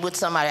gotta be with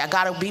somebody. I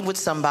gotta be with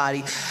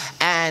somebody.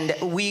 And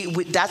we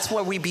that's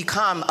where we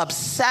become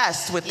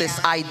obsessed with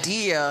this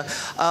idea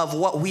of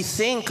what we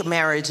think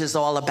marriage is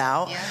all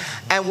about.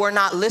 And we're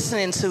not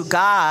listening to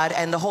God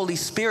and the Holy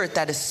Spirit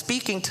that is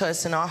speaking to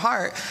us in our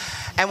heart.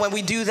 And when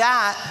we do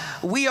that,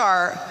 we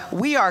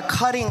are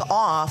cutting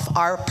off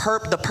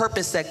the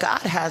purpose that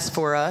God has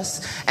for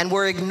us, and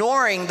we're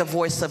ignoring the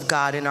voice of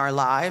God in our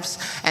lives.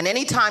 And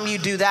anytime you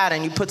do that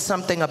and you put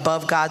something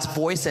above God's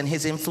voice and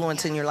his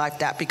influence in your life,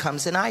 that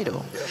becomes an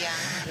idol.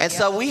 And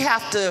so we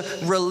have to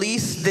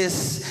release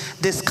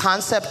this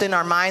concept in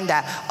our mind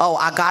that, oh,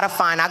 I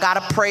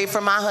gotta pray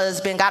for my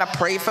husband, gotta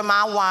pray for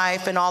my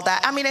wife and all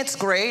that. I mean, it's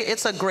great.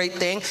 It's a great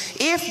thing.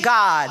 If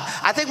God,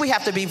 I think we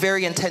have to be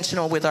very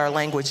intentional with our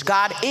language.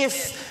 God,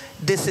 if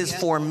this is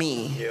for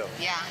me,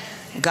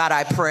 God,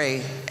 I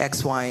pray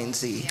X, Y, and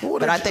Z.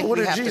 What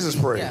did Jesus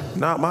pray?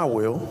 Not my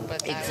will.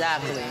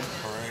 Exactly.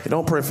 You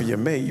don't pray for your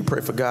mate, you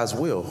pray for God's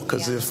will.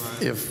 Because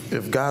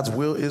if God's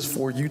will is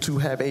for you to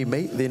have a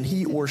mate, then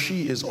he or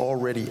she is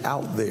already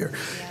out there.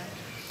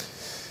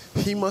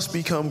 he must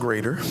become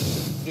greater.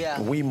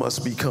 Yeah. We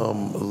must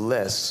become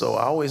less. So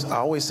I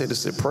always say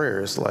this in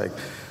prayer. It's like,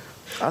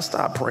 I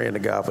stopped praying to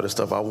God for the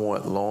stuff I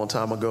want a long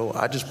time ago.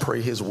 I just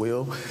pray his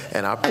will,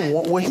 and I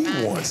want what he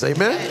wants.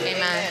 Amen?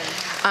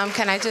 Amen.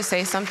 Can I just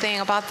say something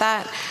about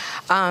that?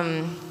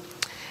 And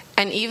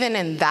even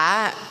in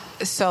that,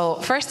 so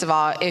first of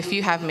all, if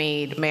you have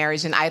made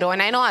marriage an idol,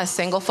 and I know as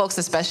single folks,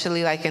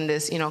 especially like in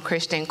this,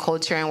 Christian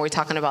culture, and we're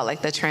talking about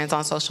like the trends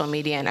on social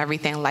media and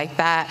everything like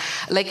that,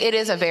 like it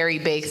is a very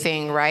big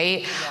thing,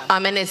 right?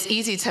 And it's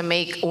easy to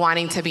make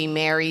wanting to be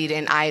married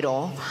an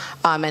idol,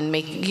 and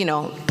make,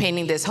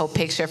 painting this whole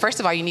picture. First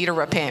of all, you need to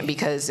repent,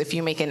 because if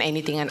you're making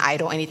anything an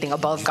idol, anything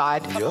above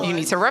God, you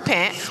need to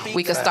repent.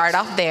 We could start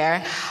off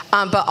there.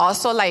 But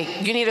also,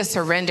 like, you need to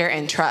surrender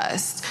and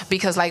trust,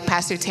 because like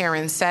Pastor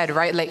Terrence said,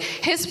 right, like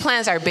his plans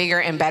are bigger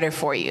and better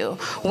for you.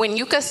 When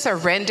you can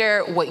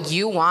surrender what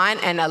you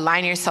want and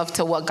align yourself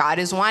to what God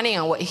is wanting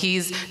and what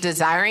he's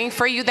desiring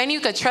for you, then you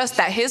could trust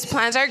that his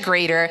plans are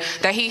greater,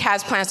 that he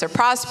has plans to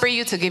prosper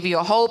you, to give you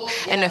a hope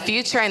in the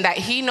future, and that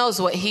he knows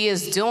what he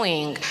is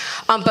doing.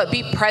 But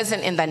be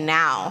present in the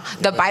now.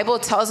 The Bible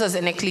tells us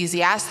in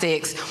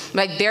Ecclesiastics,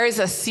 like, there is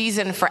a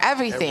season for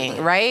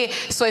everything, right?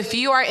 So if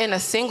you are in a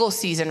single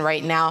season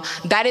right now,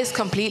 that is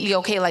completely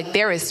okay. Like,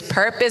 there is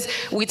purpose.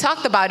 We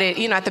talked about it,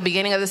 at the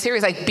beginning of the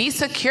series, like, be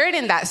secured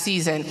in that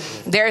season.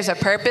 There is a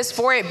purpose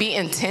for it. Be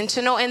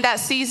intentional in that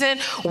season.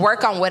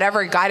 Work on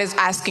whatever God is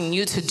asking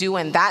you to do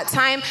in that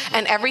time,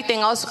 and everything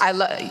else. I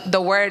love the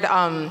word,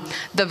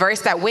 the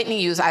verse that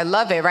Whitney used. I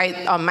love it,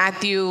 right?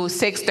 Matthew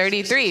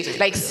 6:33.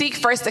 Like, seek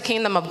first the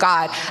kingdom of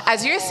God.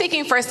 As you're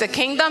seeking first the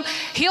kingdom,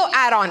 he'll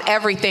add on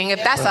everything.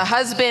 If that's a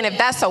husband, if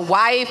that's a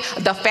wife,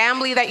 the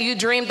family that you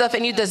dreamed of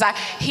and you desire,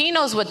 he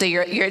knows what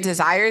your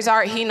desires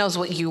are. He knows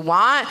what you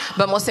want,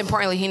 but most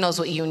importantly, he knows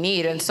what you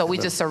need. And so we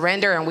just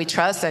surrender and we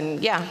trust,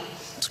 and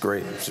it's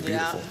great. It's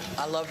beautiful.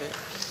 Yeah, I love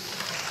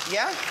it.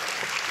 Yeah.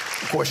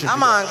 Question.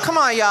 Come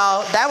on,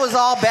 y'all. That was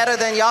all better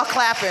than y'all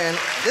clapping.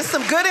 This is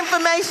some good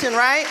information,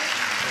 right?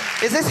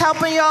 Is this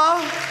helping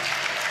y'all?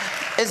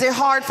 Is it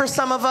hard for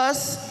some of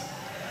us?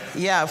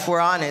 Yeah, if we're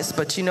honest.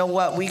 But you know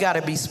what? We got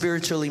to be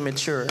spiritually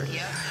mature.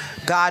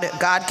 God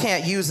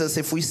can't use us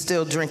if we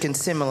still drinking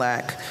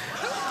Similac.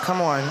 Come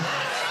on.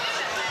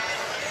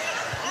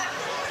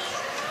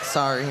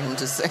 Sorry, I'm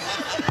just saying.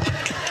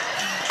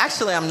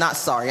 Actually, I'm not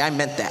sorry. I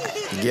meant that.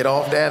 Get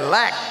off that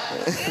lack.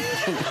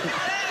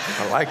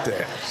 I like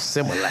that.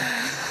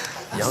 Similac.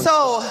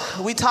 So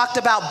we talked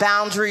about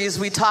boundaries.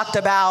 We talked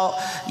about,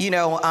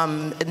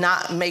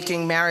 not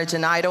making marriage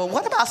an idol.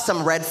 What about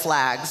some red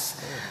flags?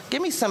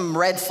 Give me some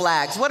red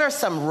flags. What are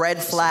some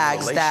red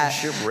flags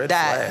that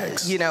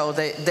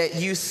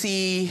you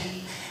see,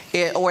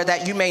 or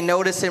that you may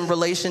notice in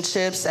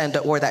relationships,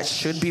 or that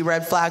should be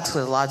red flags?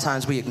 Because a lot of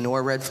times we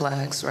ignore red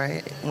flags,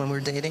 right, when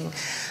we're dating.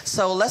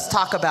 So let's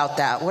talk about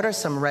that. What are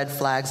some red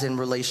flags in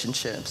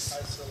relationships?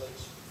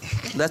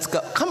 Let's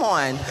go. Come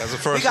on. That's the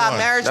first we got one.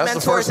 marriage That's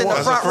mentors in the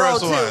front row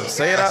too.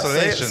 Say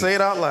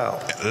it out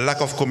loud.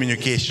 Lack of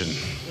communication.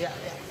 Yeah.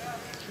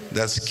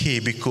 That's key,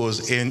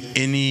 because in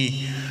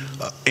any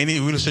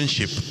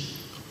relationship,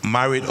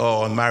 married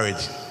or unmarried,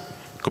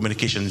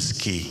 communication is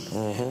key.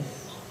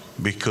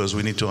 Mm-hmm. Because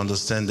we need to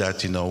understand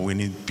that,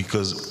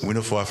 because we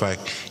know for a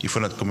fact, if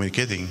we're not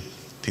communicating,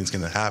 things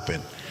can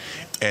happen.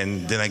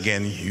 And then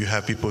again, you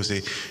have people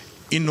say,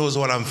 he knows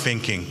what I'm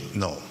thinking.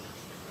 No.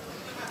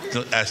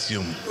 Don't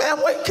assume.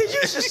 Man, wait, can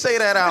you just say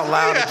that out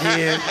loud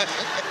again?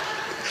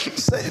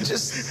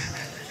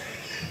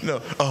 No.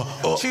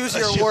 Choose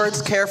your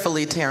words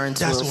carefully, Terrence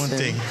That's Wilson. one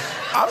thing.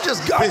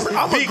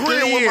 I'm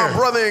agreeing with my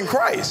brother in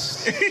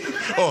Christ.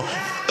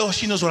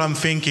 She knows what I'm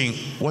thinking.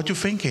 What you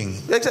thinking?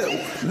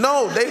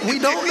 No, we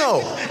don't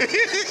know.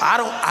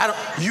 I don't.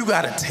 You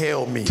gotta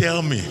tell me.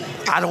 Tell me.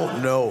 I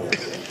don't know.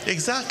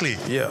 Exactly.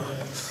 Yeah.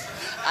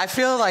 I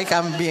feel like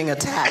I'm being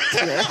attacked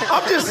here.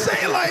 I'm just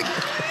saying, like,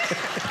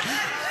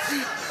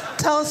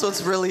 tell us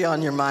what's really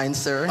on your mind,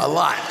 sir. a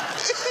lot.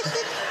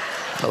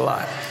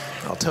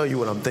 I'll tell you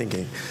what I'm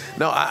thinking.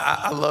 No,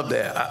 I love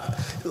that.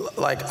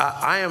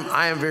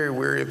 I am very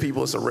wary of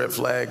people. It's a red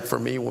flag for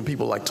me when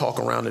people like talk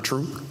around the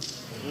truth.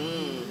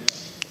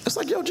 It's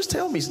like, yo, just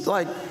tell me.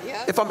 Like,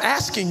 if I'm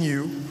asking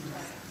you,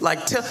 like,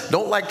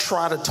 don't like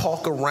try to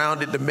talk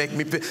around it to make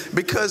me feel,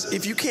 because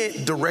if you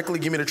can't directly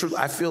give me the truth,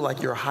 I feel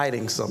like you're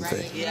hiding something.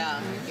 Right.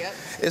 Yeah. Yep.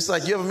 It's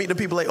like, you ever meet the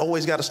people that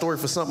always got a story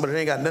for something, but it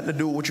ain't got nothing to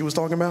do with what you was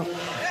talking about?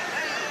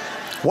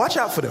 Watch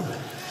out for them.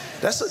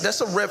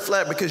 That's a red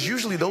flag, because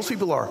usually those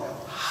people are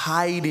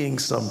hiding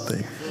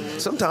something.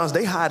 Sometimes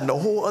they hiding the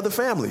whole other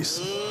families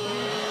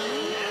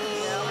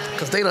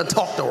because they done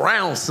talked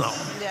around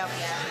something.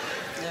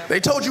 They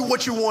told you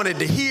what you wanted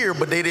to hear,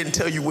 but they didn't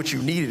tell you what you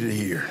needed to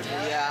hear.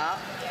 Yeah.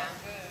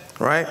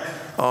 Right?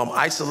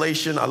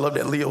 Isolation. I love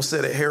that Leo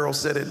said it. Harold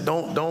said it.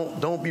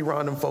 Don't be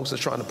around them folks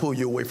that's trying to pull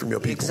you away from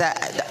your people.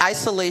 Exactly.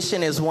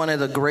 Isolation is one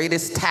of the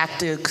greatest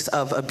tactics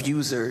of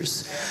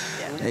abusers.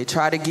 They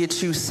try to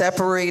get you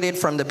separated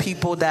from the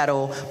people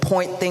that'll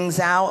point things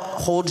out,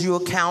 hold you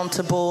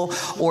accountable,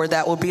 or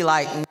that will be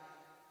like,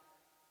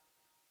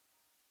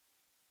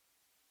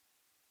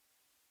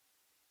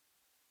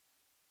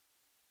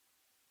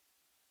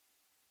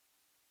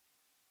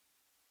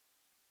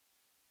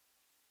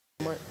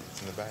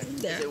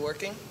 Is it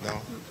working?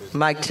 No.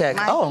 Mic check.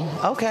 Mic.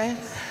 Oh, okay.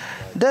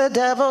 The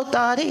devil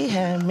thought he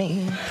had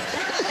me.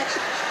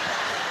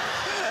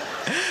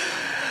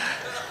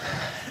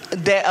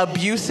 That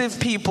abusive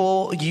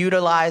people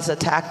utilize a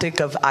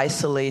tactic of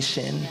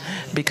isolation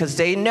because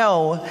they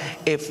know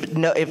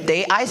if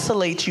they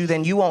isolate you,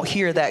 then you won't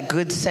hear that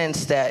good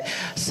sense that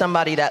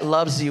somebody that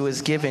loves you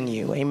is giving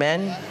you.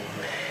 Amen?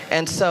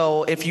 And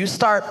so if you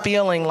start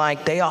feeling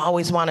like they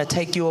always want to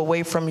take you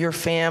away from your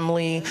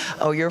family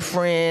or your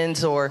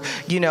friends, or,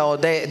 you know,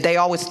 they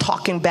always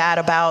talking bad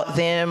about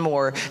them,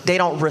 or they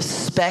don't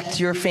respect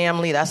your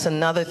family, that's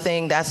another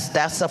thing.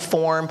 That's a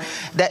form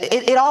that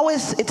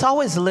it's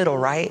always little,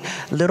 right?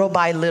 Little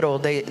by little,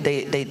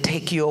 they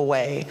take you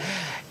away.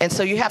 And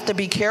so you have to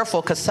be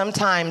careful, because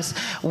sometimes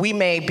we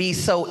may be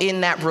so in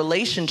that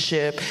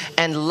relationship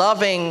and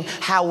loving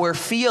how we're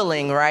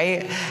feeling,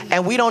 right?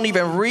 And we don't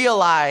even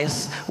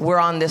realize we're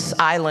on this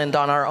island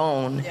on our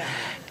own. Yeah.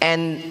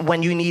 And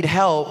when you need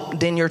help,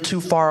 then you're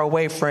too far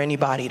away for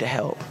anybody to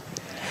help.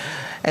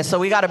 And so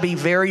we got to be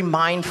very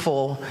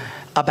mindful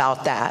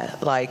about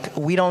that. Like,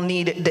 we don't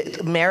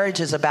need,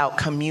 marriage is about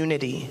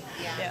community.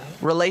 Yeah.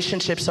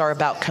 Relationships are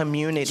about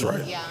community. That's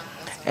right. Yeah.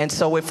 And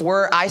so if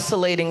we're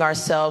isolating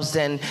ourselves,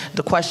 then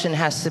the question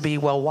has to be,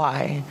 well,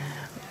 why?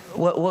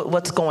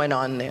 What's going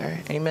on there?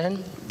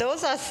 Amen?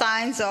 Those are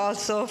signs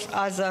also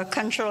as a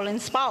controlling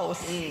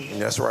spouse.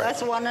 That's right.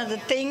 That's one of the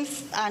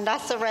things, and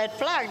that's a red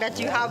flag, that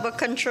you have a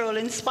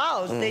controlling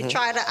spouse. They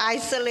try to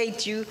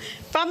isolate you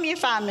from your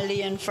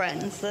family and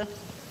friends.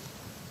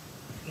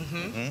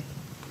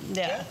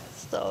 Yeah.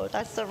 So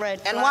that's the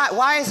red flag. And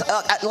why is,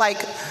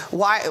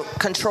 why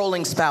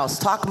controlling spouse?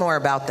 Talk more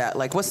about that.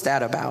 Like, what's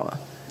that about?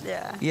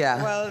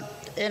 Yeah. Well,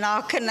 in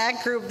our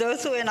Connect group,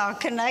 those who are in our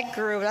Connect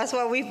group, that's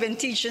what we've been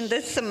teaching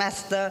this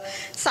semester,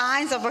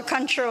 signs of a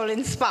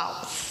controlling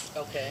spouse.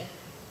 Okay.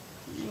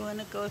 You want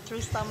to go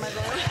through some of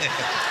those?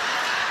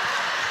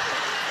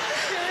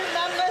 She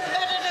remembers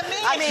better than me.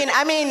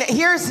 I mean,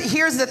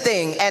 here's the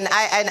thing, and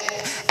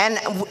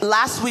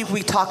last week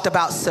we talked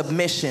about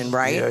submission,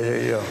 right?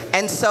 Yeah.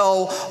 And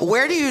so,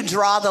 where do you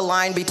draw the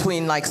line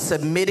between like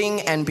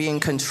submitting and being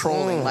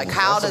controlling? Like,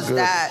 how does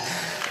that?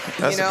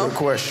 That's a good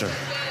question.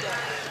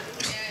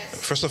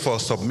 First of all,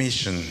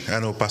 submission. I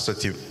know Pastor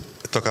T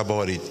talk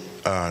about it.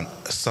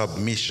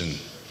 Submission.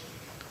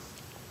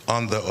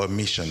 Under or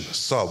mission.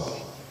 Sub.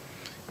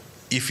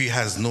 If he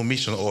has no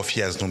mission, or if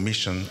he has no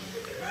mission,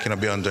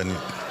 cannot be under any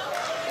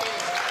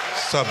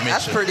submission.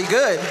 That's pretty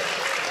good.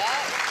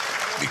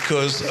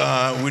 Because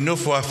we know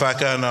for a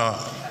fact,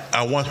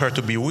 I want her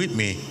to be with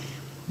me,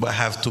 but I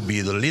have to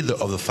be the leader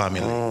of the family.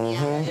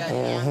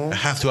 I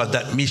have to have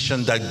that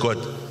mission that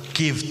God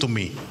gave to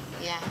me.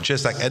 Yeah.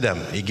 Just like Adam,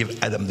 he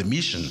gave Adam the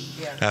mission.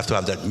 I have to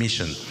have that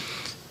mission.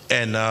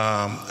 And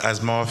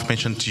as Marv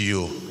mentioned to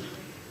you,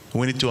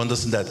 we need to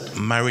understand that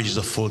marriage is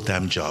a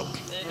full-time job.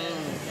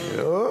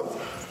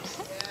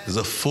 It's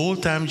a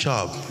full-time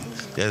job.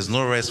 There's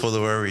no rest for the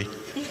weary.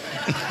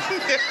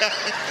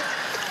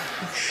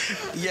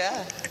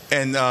 Yeah.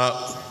 And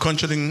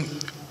controlling,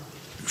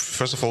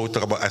 first of all, we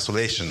talk about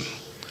isolation,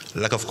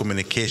 lack of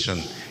communication,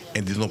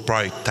 and they don't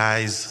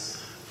prioritize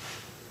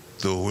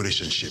the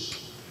relationship.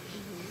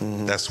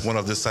 That's one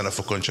of the signs of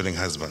a controlling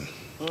husband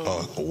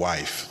or a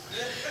wife.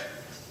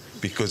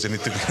 Because they need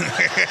to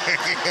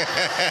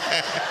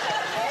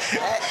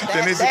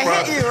they need to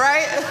hit you,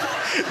 right?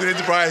 They need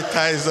to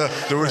prioritize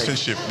the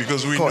relationship,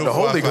 because we know the for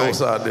Holy a fact,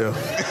 Ghost out there.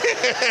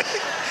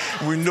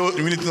 we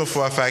need to know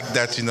for a fact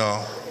that, you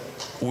know,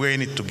 we're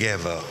in it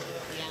together.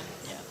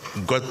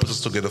 God put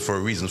us together for a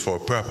reason, for a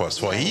purpose,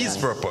 for His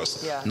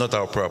purpose, not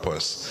our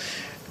purpose.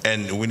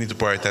 And we need to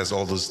prioritize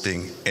all those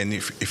things. And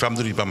if I'm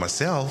doing it by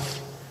myself,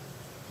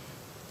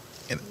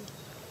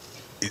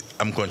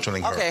 I'm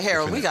controlling her. Okay,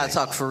 Harold, we gotta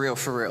talk for real.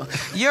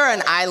 You're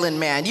an island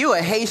man. You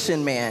a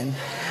Haitian man.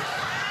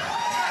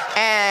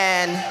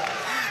 And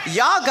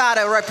y'all got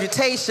a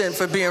reputation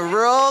for being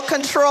real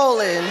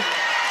controlling.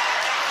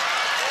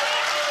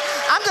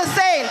 I'm just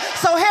saying.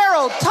 So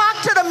Harold,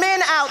 talk to the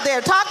men out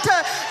there. Talk to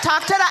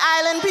the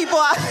island people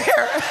out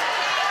there.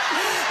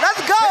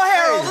 Let's go,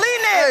 Harold. Lean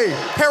in. Hey,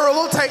 Harold,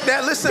 we'll take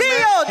that. Listen,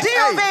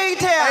 Dio, very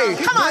tell.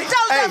 Come on,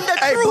 tell them the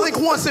truth. Blink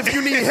once if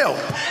you need help.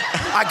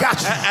 I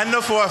got you. I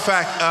know for a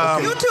fact.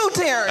 You too,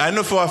 Terrence. I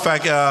know for a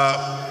fact.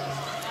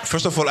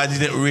 First of all, I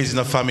didn't raise in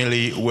a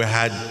family where I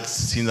had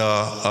seen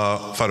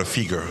a father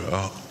figure.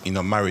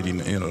 Married in.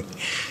 You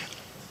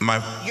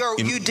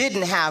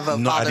didn't have a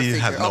no, father I didn't figure.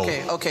 Have no.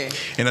 Okay.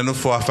 And I know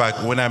for a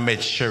fact when I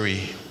met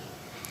Sherry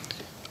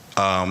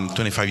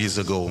 25 years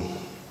ago,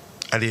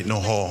 I didn't know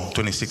her.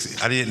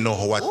 26. I didn't know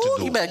what to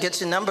do. You better get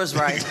your numbers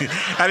right.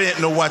 I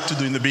didn't know what to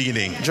do in the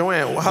beginning.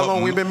 Joanne, how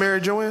long we been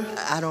married, Joanne?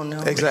 I don't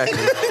know. Exactly.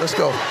 Let's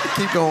go.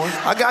 Keep going.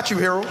 I got you,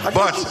 Harold.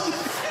 But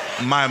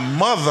my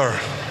mother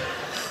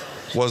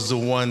was the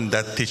one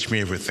that taught me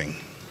everything.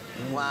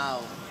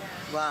 Wow.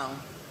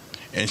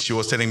 And she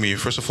was telling me,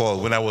 first of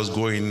all, when I was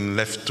going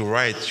left to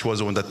right, she was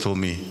the one that told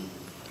me,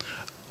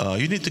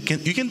 you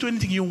can do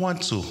anything you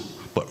want to,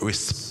 but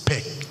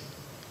respect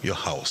your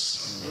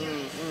house.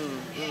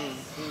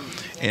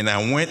 And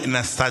I went and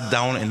I sat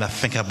down and I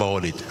think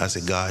about it. I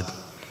said, God,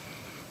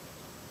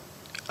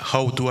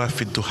 how do I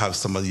feel to have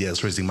somebody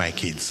else raising my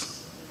kids?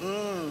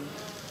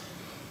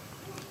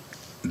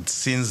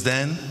 Since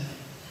then,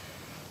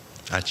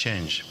 I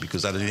changed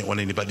because I didn't want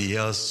anybody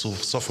else to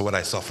suffer what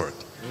I suffered.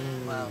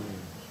 Wow.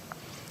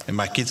 And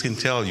my kids can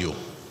tell you,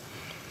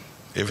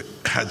 if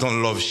I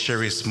don't love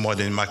Cherise more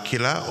than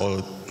Makila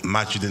or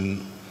Matthew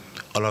than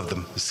all of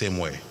them the same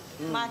way.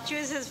 Matthew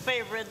is his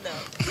favorite, though.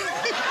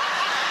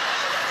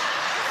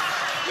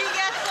 He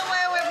gets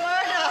away with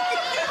murder.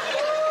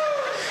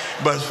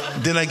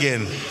 But then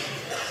again,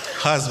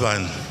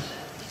 husband,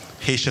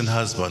 Haitian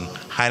husband,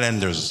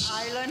 Highlanders,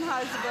 Island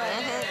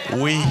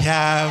husband. we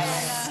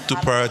have to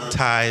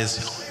prioritize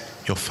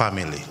your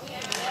family.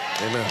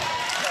 Amen.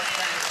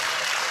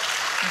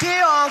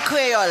 Dear en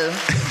Creole.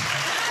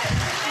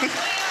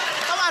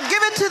 Come on,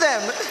 give it to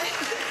them.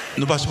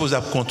 Nous pas supposés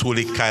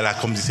contrôler Kayla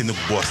comme si c'est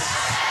notre boss.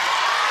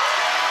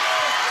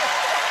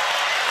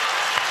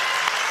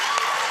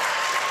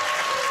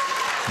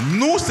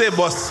 Nous c'est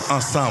boss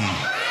ensemble.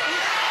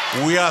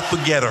 We are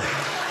together.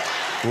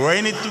 We're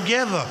in it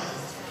together.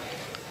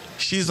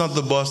 She's not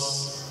the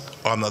boss.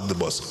 I'm not the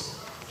boss.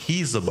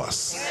 He's the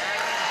boss.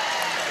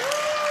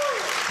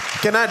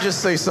 Can I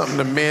just say something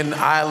to men,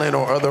 island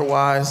or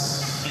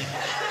otherwise?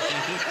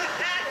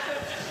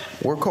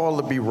 We're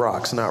called to be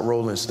rocks, not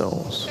Rolling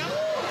Stones.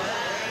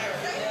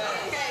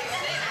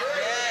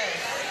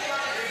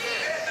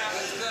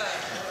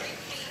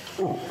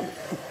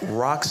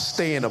 Rocks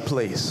stay in a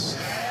place.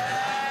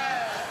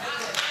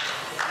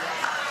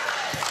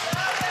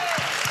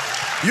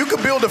 You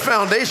could build a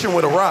foundation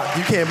with a rock.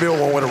 You can't build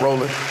one with a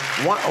roller.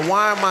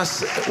 Why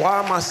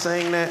am I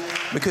saying that?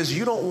 Because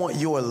you don't want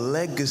your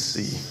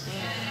legacy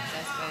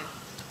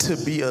to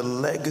be a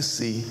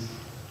legacy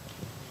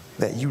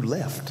that you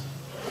left.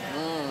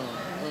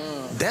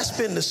 That's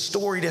been the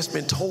story that's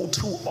been told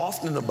too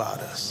often about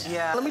us.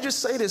 Yeah. Let me just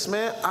say this,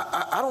 man.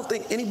 I don't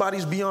think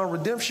anybody's beyond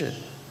redemption.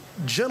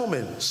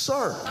 Gentlemen,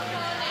 sir.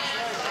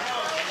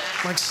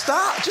 Like,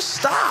 stop. Just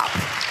stop.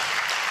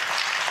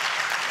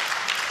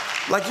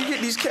 Like, you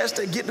get these cats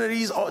that get into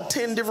these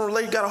 10 different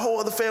relationships, got a whole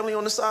other family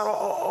on the side,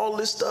 all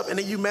this stuff, and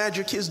then you mad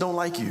your kids don't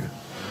like you.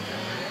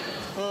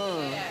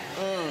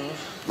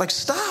 Like,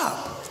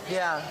 stop.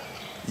 Yeah.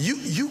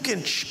 You can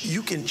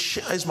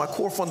it's my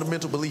core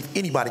fundamental belief,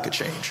 anybody could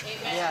change.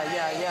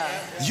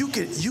 Yeah. You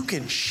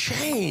can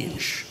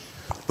change,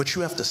 but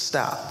you have to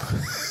stop.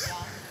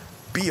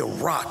 Be a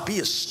rock, be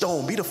a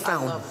stone, be the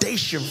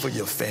foundation for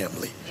your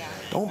family. Yeah.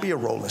 Don't be a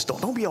rolling stone.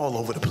 Don't be all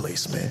over the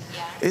place, man.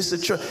 Yeah. It's the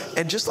truth.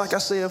 And just like I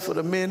said for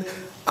the men,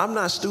 I'm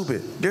not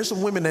stupid. There's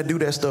some women that do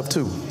that stuff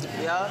too.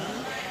 Yeah.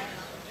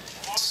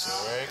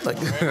 Like,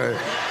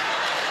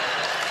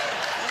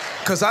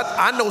 because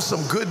I know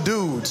some good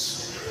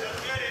dudes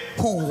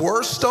who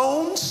were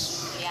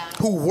stones,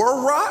 who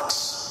were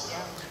rocks,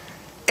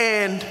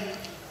 and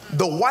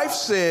the wife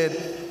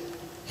said,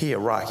 he a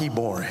rock, he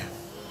boring.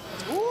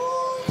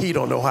 He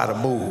don't know how to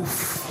move.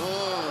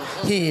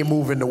 He ain't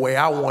moving the way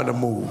I want to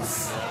move.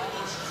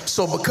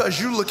 So because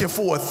you're looking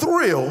for a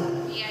thrill,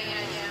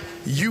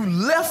 you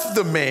left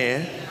the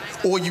man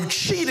or you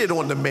cheated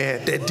on the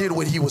man that did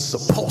what he was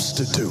supposed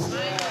to do.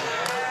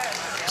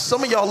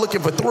 Some of y'all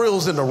looking for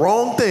thrills in the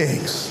wrong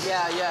things.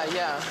 Yeah.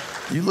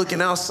 You're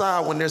looking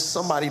outside when there's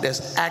somebody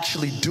that's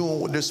actually doing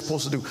what they're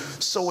supposed to do.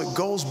 So it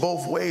goes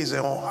both ways.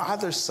 And on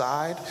either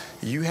side,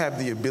 you have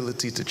the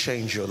ability to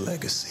change your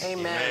legacy.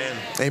 Amen.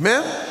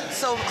 Amen?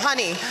 So,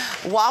 honey,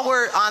 while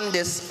we're on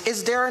this,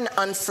 is there an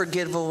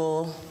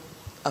unforgivable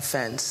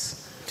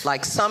offense?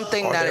 Like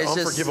something Are that there is just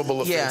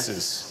unforgivable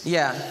offenses?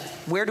 Yeah.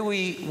 Where do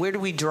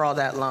we draw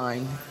that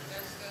line?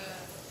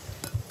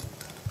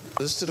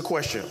 Listen to the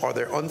question. Are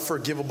there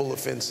unforgivable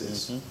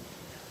offenses?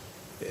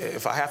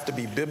 If I have to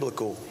be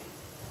biblical,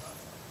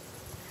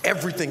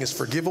 everything is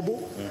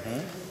forgivable.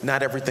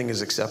 Not everything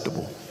is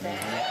acceptable. All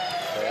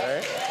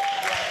right.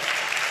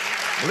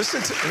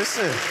 Listen.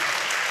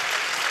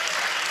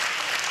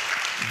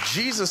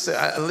 Jesus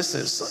said,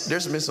 listen,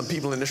 there's been some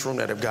people in this room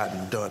that have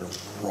gotten done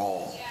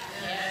wrong.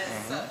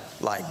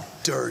 Like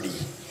dirty.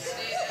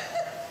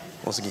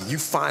 Once again, you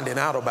finding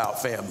out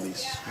about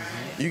families.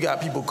 You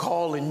got people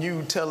calling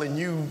you, telling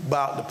you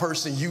about the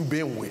person you've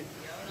been with.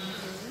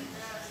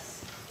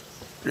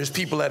 There's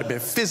people that have been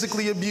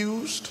physically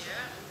abused,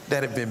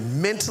 that have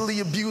been mentally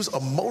abused,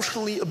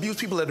 emotionally abused,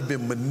 people that have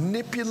been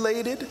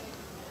manipulated.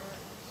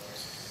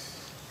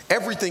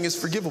 Everything is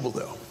forgivable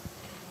though,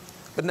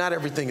 but not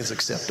everything is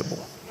acceptable.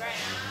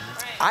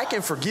 I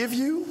can forgive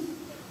you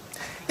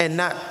and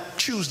not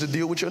choose to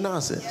deal with your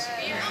nonsense.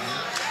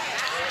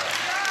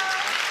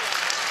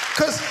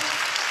 Because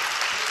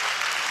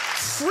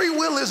free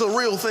will is a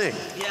real thing.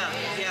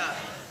 Yeah.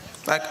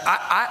 Like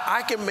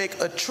I can make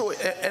a choice,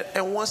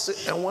 and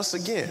once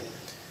again,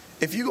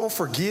 if you're gonna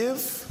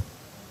forgive,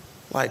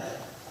 like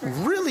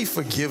really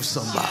forgive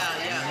somebody,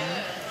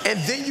 and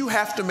then you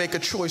have to make a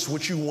choice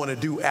what you want to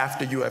do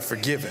after you have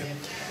forgiven.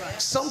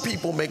 Some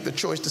people make the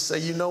choice to say,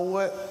 you know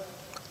what,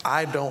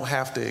 I don't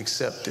have to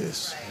accept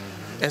this.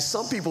 And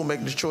some people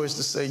make the choice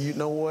to say, you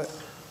know what?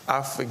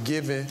 I've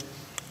forgiven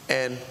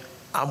and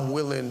I'm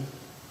willing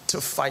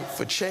to fight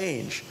for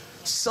change.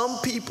 Some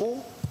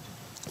people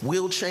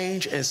will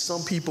change and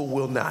some people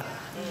will not.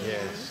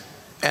 Yes.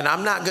 And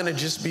I'm not going to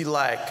just be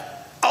like,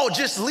 oh,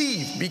 just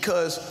leave,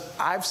 because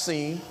I've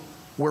seen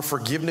where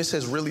forgiveness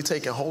has really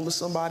taken hold of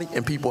somebody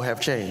and people have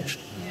changed.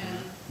 Yeah.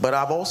 But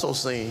I've also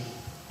seen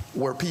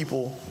where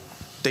people,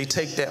 they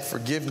take that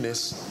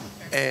forgiveness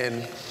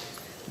and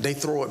they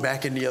throw it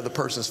back in the other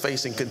person's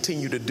face and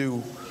continue to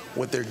do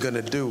what they're going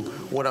to do.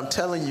 What I'm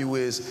telling you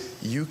is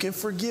you can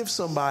forgive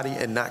somebody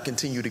and not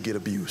continue to get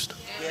abused.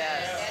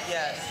 Yes,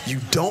 yes. You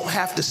don't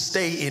have to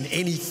stay in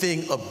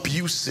anything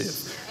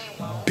abusive.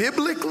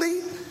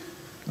 Biblically,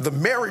 the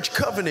marriage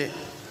covenant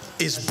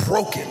is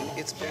broken.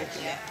 It's broken.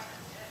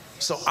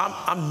 So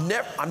I'm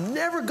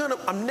never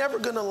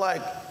gonna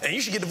like, and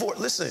you should get divorced.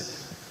 Listen,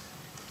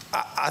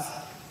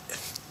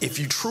 if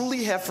you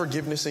truly have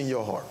forgiveness in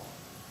your heart,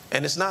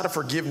 and it's not a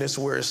forgiveness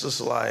where it's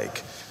just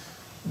like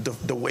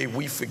the way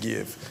we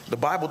forgive. The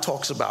Bible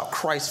talks about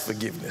Christ's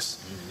forgiveness.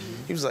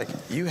 Mm-hmm. He was like,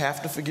 you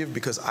have to forgive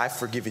because I've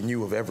forgiven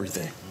you of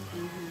everything.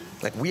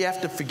 Mm-hmm. Like, we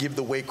have to forgive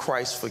the way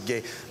Christ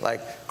forgave.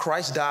 Like,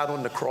 Christ died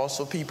on the cross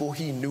for people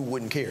he knew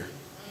wouldn't care.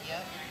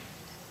 Yep.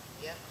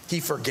 Yep. He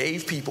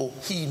forgave people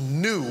he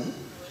knew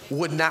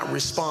would not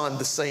respond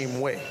the same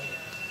way.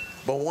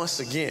 But once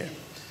again,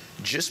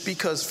 just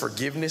because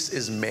forgiveness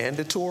is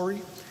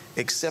mandatory,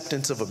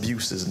 acceptance of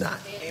abuse is not.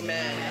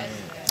 Amen.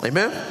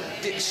 Amen?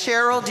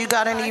 Cheryl, do you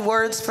got any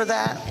words for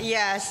that?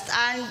 Yes,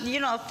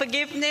 and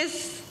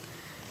forgiveness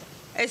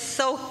is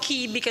so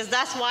key, because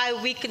that's why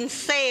we can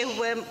say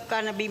we're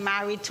going to be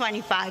married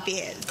 25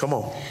 years. Come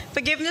on.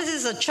 Forgiveness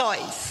is a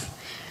choice.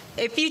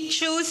 If you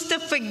choose to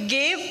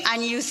forgive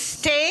and you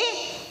stay,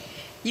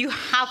 you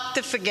have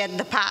to forget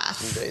the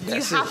past.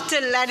 You have to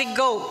let it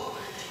go,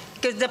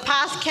 because the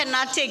past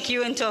cannot take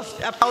you into a...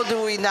 How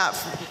do we not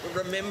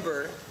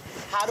remember?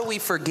 How do we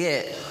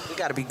forget? We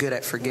got to be good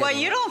at forgetting. Well,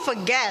 you don't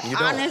forget,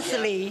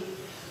 honestly.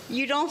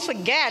 You don't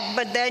forget,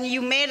 but then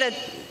you made a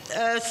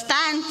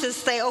stand to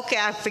say, okay,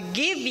 I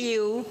forgive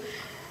you.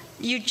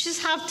 You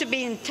just have to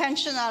be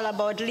intentional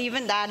about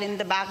leaving that in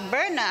the back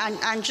burner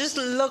and just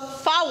look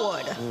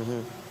forward,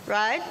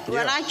 right? Yeah.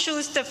 When I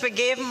choose to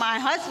forgive my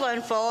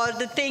husband for all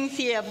the things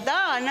he have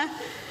done.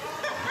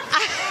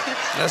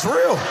 That's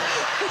real.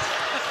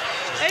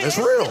 It's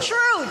real. The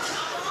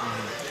truth.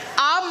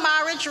 Our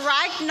marriage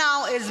right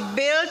now is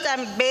built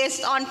and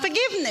based on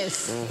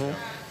forgiveness,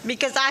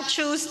 because I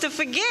choose to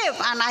forgive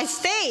and I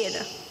stayed.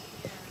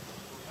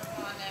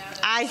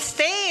 I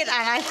stayed and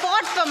I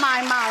fought for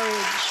my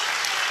marriage.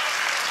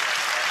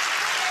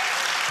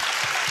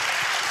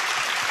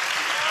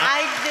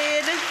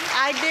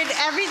 I did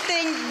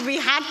everything we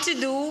had to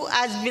do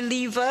as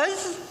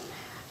believers.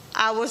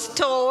 I was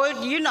told,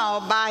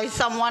 by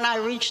someone I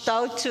reached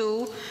out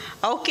to,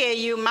 okay,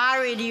 you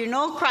married, you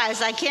know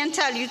Christ. I can't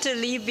tell you to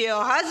leave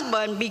your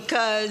husband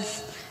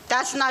because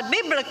that's not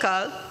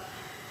biblical.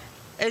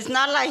 It's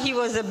not like he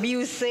was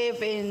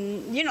abusive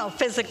in,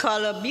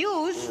 physical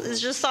abuse. It's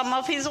just some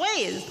of his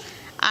ways.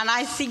 And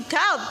I seeked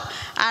help.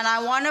 And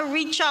I want to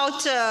reach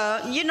out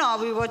to,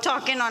 we were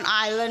talking on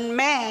Island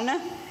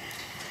Men.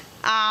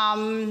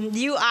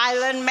 You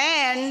Island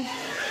Men,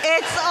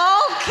 it's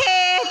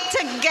okay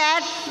to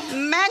get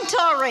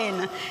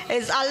mentoring.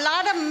 It's a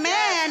lot of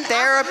men.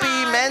 Therapy,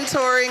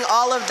 mentoring,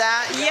 all of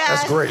that.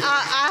 Yes, that's great.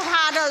 I've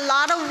had a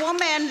lot of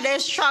women, they're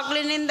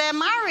struggling in their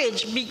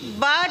marriage,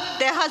 but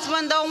their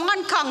husband don't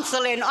want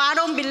counseling. I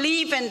don't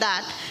believe in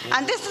that.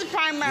 And this is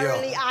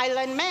primarily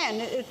Island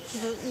Men.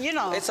 It's,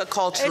 It's a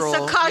cultural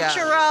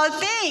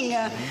thing.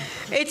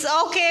 It's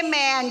okay,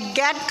 man,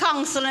 get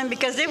counseling,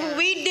 because if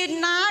we did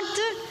not,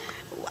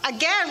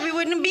 again, we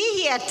wouldn't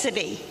be here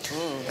today.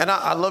 And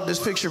I love this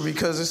picture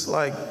because it's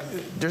like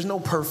there's no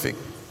perfect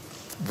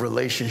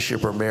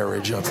relationship or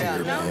marriage up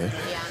here, man.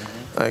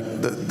 Like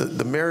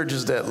the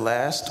marriages that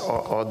last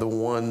are the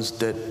ones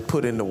that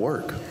put in the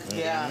work.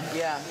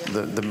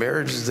 The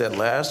marriages that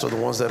last are the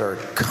ones that are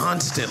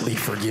constantly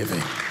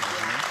forgiving.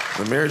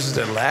 The marriages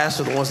that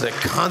last are the ones that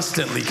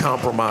constantly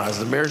compromise.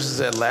 The marriages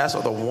that last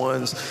are the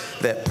ones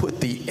that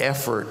put the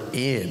effort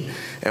in.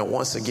 And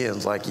once again,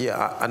 it's like,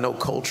 I know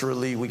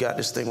culturally we got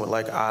this thing with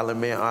like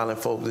island men, island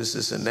folk,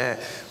 this and that.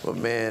 But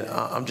man,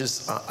 I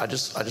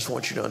just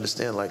want you to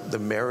understand, like, the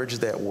marriage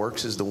that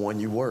works is the one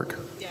you work.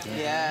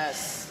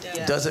 Yes.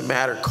 It doesn't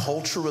matter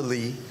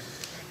culturally.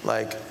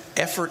 Like,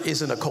 effort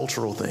isn't a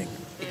cultural thing.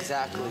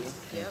 Exactly.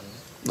 Yep.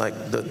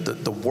 Like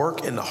the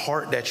work and the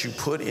heart that you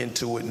put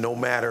into it, no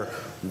matter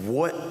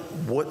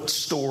what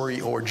story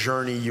or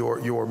journey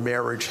your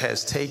marriage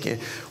has taken,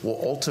 will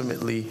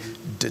ultimately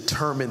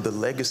determine the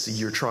legacy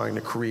you're trying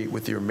to create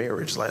with your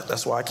marriage. Like,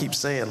 that's why I keep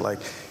saying, like,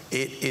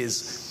 it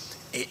is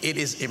it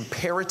is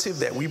imperative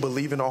that we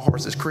believe in our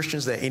hearts as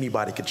Christians that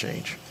anybody could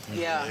change.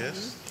 Yeah.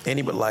 Yes.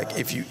 Anybody, like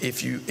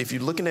if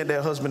you're looking at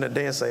that husband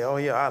today and say, oh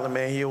yeah, Island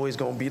man, he always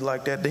gonna be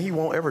like that, then he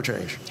won't ever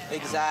change.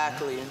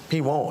 Exactly.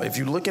 He won't. If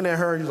you're looking at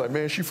her, you're like,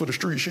 man, she for the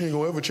street, she ain't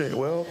gonna ever change.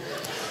 Well,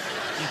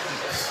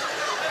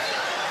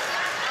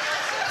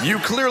 you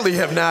clearly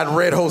have not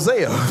read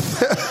Hosea.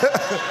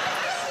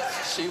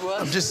 She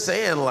was. I'm just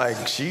saying,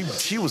 like,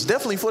 she was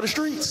definitely for the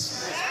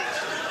streets.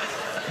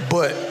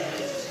 But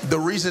the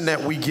reason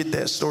that we get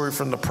that story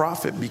from the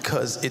prophet,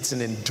 because it's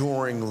an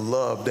enduring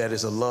love that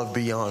is a love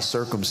beyond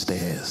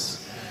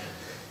circumstance.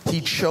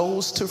 He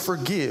chose to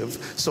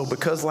forgive. So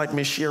because, like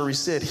Miss Sherry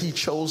said, he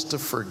chose to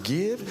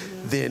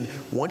forgive, then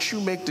once you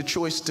make the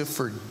choice to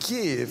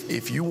forgive,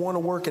 if you want to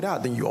work it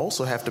out, then you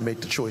also have to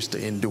make the choice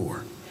to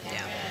endure.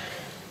 Yeah.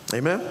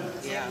 Amen?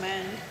 Yeah.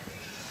 Amen.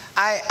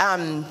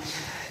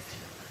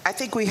 I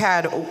think we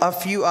had a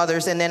few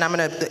others, and then I'm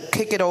going to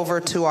kick it over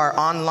to our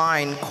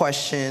online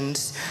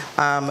questions,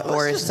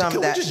 Let's jump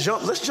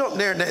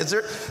there. Is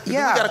there? We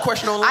got a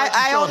question online.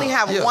 I only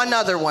have one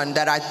other one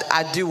that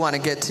I do want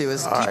to get to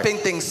is keeping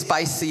things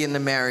spicy in the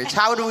marriage.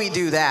 How do we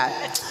do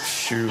that?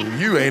 Shoot,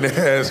 you ain't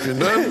asking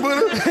nothing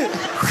but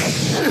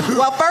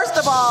Well, first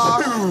of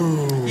all,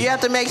 you have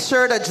to make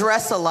sure to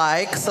dress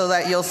alike so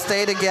that you'll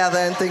stay together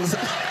and things.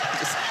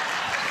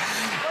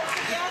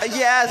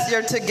 Yes,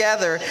 you're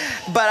together.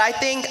 But I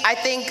think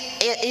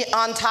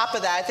on top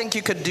of that, I think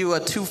you could do a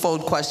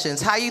twofold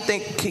questions. How you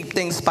think keep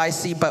things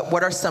spicy, but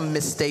what are some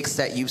mistakes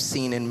that you've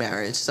seen in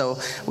marriage? So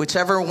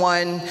whichever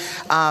one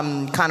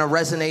kind of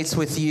resonates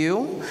with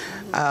you,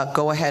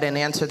 go ahead and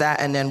answer that,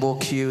 and then we'll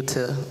cue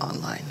to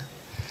online.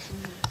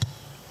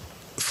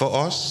 For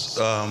us,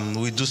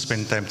 we do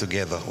spend time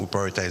together. We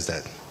prioritize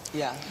that.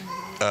 Yeah.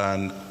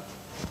 And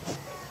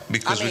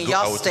because we go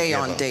y'all out stay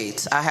together. on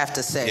dates, I have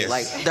to say. Yes.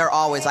 Like, they're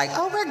always like,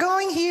 oh, we're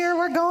going here,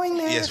 we're going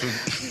there.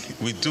 Yes,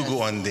 we do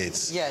go on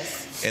dates.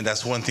 Yes. And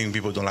that's one thing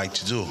people don't like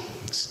to do.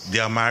 They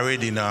are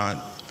married and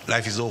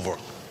life is over.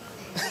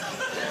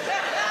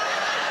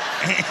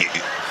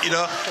 You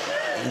know,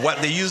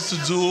 what they used to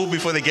do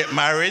before they get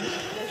married,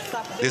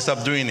 they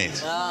stop doing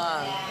it.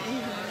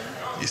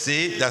 You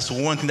see, that's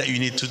one thing that you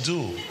need to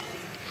do.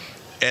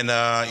 And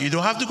you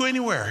don't have to go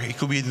anywhere. It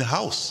could be in the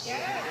house.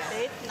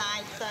 Date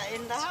nights are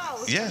in the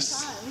house. Yes.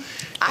 sometimes.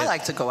 I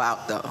like to go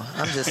out, though.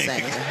 I'm just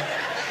saying.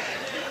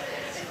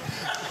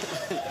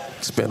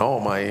 Spend all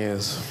my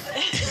ends.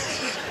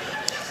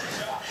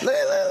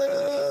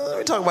 Let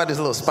me talk about this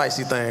little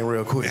spicy thing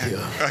real quick here.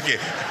 Okay.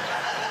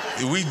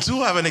 We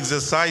do have an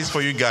exercise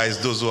for you guys,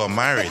 those who are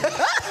married.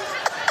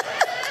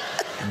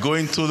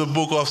 Going through the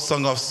book of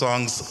Song of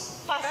Songs.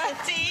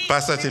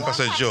 Pastor T and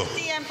Pastor Joe. Pastor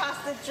T and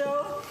Pastor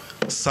Joe.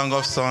 Song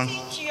of Songs.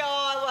 Teach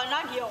y'all, well,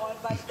 not y'all,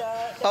 but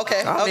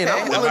Okay. I mean,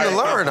 I'm willing to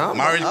learn.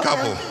 Married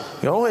couple.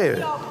 Go ahead.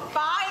 your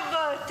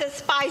Bible to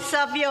spice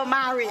up your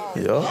marriage.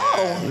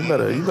 Yeah. You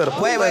better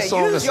put that Wait,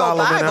 Song of use your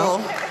Solomon Bible. out.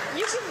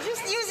 You can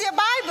just use your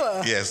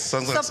Bible. Yes,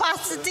 Songs So of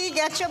Pastor T,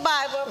 get your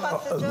Bible.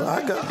 Pastor Joe, I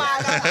get your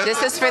got- Bible.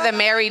 This is for the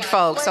married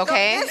folks,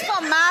 okay? This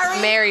for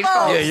married, Married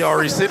folks. Yeah, you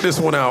already sit this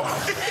one out.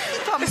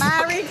 For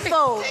married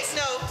folks.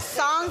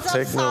 Songs of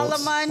Take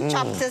notes. Solomon,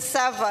 chapter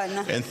 7.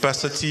 And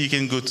Pastor T, you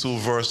can go to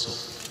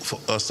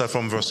start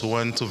from verse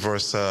 1 to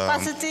verse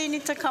Pastor T, you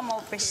need to come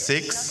over here.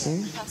 6.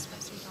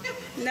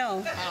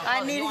 No,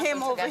 I need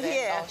him over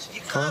here.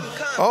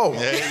 Oh,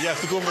 Yeah, you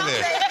have to go over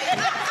there.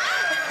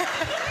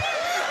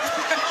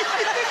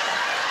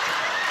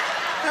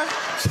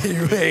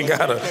 you ain't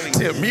gotta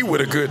tempt me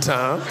with a good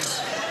time.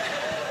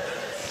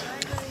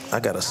 I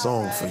got a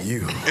song for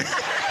you.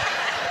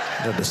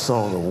 Got the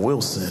song of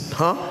Wilson,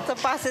 huh? So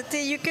Pastor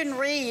T, you can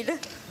read.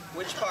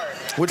 Which part?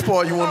 Which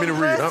part you want me to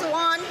read? Verse Huh?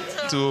 1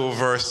 To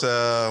verse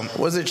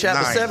Was it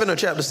chapter 9. 7 or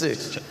chapter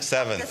 6?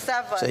 7. to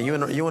 7. Say you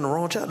in the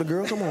wrong chapter,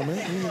 girl. Come on,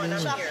 man.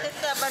 Chapter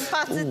 7.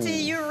 Pastor T,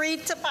 you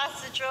read to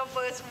Pastor Joe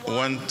verse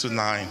 1 to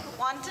 9.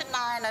 1 to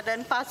 9, and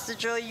then Pastor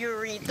Joe, you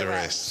read The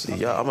rest. See,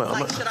 yeah,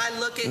 Should I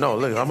look at no,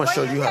 look, I'm gonna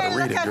show Well, you how can't to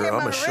read look it, at girl. him I'm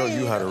gonna and show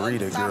you how to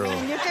read it, I girl.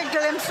 mean, you can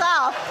glimpse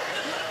out.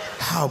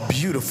 How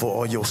beautiful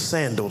are your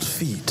sandaled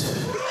feet.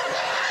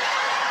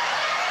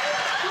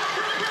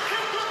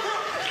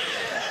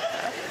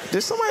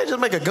 Did somebody just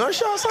make a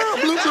gunshot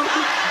sound? Bloop, bloop,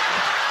 bloop.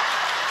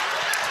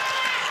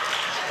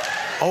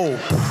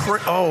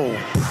 Oh,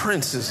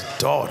 Prince's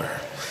daughter.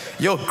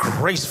 Your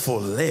graceful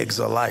legs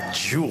are like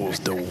jewels,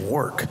 the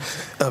work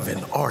of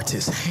an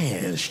artist's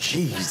hands.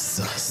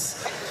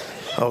 Jesus.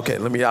 Okay, I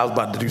was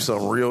about to do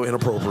something real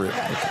inappropriate.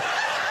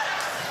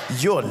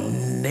 Your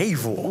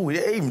navel,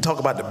 they even talk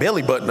about the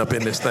belly button up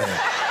in this thing,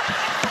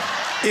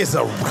 is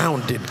a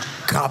rounded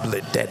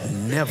goblet that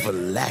never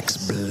lacks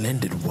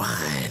blended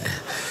wine.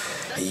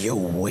 Your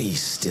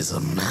waist is a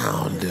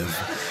mound of...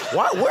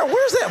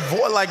 Where's that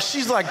voice? Like,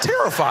 she's like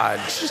terrified.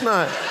 She's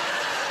not...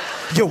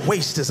 Your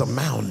waist is a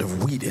mound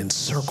of wheat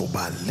encircled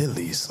by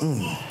lilies.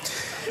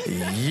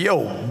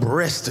 Your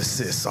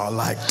breastises are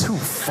like two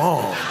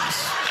fawns,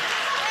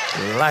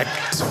 like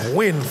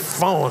twin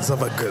fawns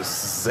of a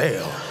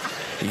gazelle.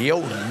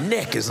 Your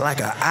neck is like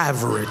an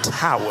ivory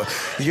tower.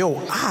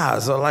 Your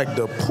eyes are like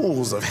the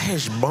pools of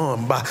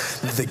Heshbon by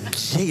the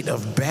gate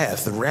of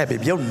Bath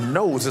Rabbit. Your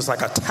nose is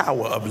like a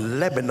tower of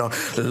Lebanon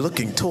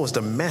looking towards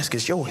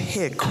Damascus. Your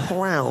head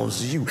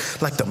crowns you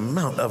like the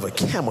mount of a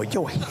camel.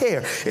 Your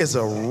hair is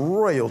a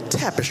royal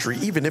tapestry.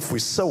 Even if we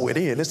sew it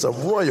in, it's a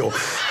royal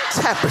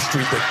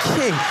tapestry. The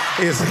king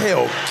is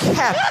held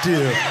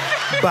captive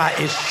by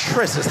its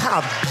tresses.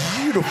 How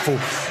beautiful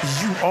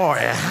you are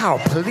and how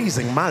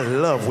pleasing my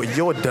love with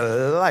your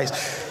delights.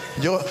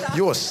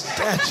 Your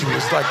statue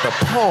is like the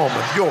palm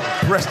of your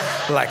breast,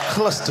 like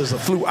clusters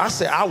of fruit. I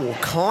say, I will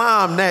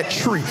climb that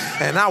tree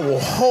and I will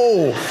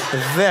hold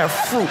that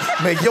fruit.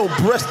 May your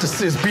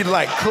breastises be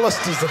like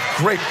clusters of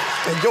grape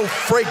and your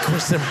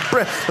fragrance and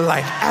breath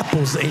like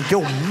apples, and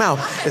your mouth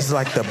is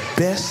like the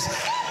best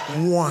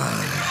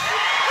wine.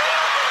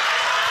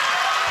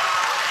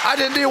 I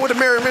just did what the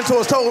Mary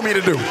Mentors told me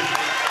to do.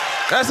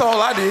 That's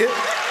all I did. Listen,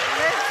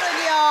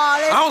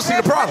 y'all. I don't see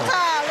the problem.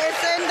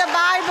 It's in the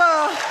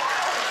Bible.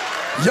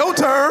 Your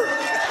turn.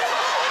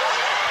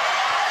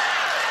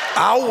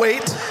 I'll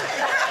wait.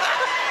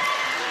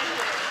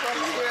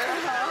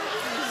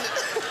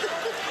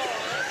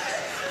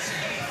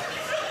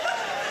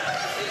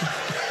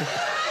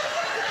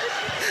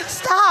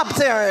 Stop,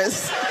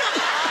 Terrence.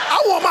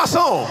 I want my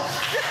song.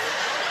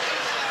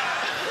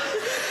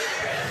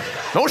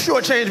 Don't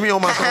shortchange me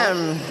on my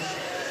song.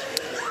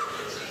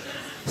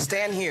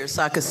 Stand here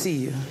so I can see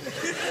you.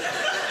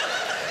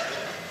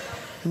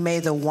 May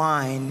the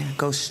wine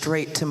go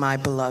straight to my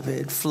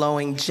beloved,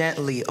 flowing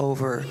gently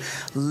over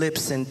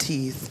lips and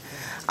teeth.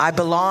 I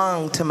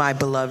belong to my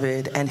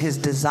beloved, and his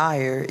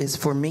desire is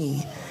for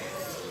me.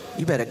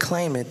 You better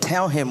claim it.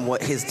 Tell him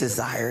what his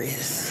desire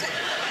is.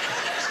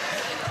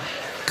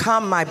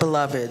 Come, my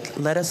beloved,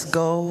 let us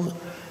go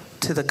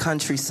to the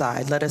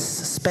countryside. Let us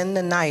spend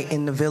the night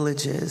in the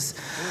villages.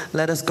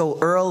 Let us go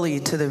early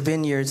to the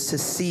vineyards to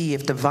see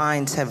if the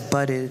vines have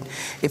budded,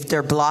 if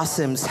their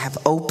blossoms have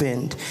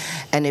opened,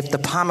 and if the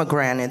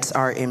pomegranates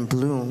are in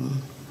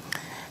bloom.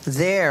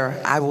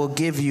 There I will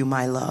give you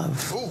my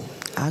love.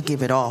 I'll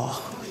give it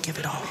all. Give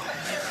it all.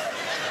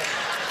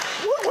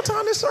 What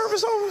time is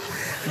service over?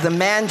 The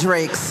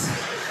mandrakes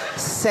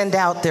send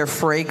out their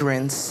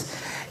fragrance,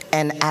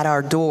 and at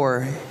our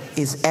door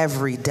is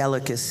every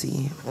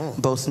delicacy,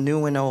 both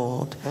new and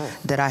old,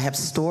 that I have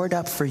stored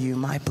up for you,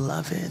 my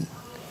beloved.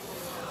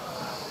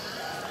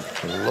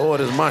 The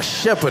Lord is my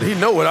shepherd. He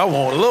know what I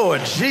want.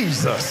 Lord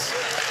Jesus.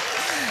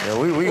 Yeah,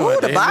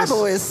 Ooh, the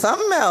Bible is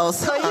something else.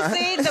 So you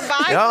see, the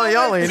Bible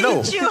Y'all will ain't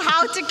know. teach you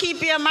how to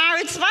keep your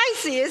marriage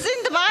spicy. It's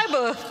in the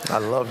Bible. I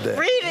love that.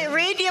 Read it.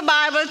 Read your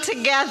Bible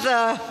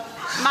together,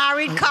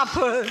 married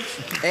couples.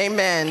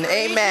 Amen.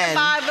 Read Amen. your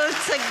Bible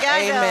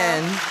together.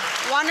 Amen.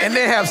 And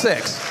then have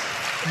sex.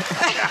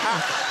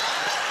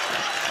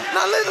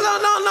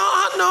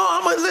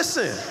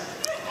 Listen.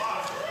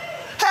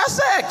 Have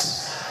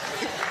sex.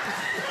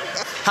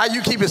 How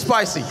you keep it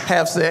spicy?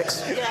 Have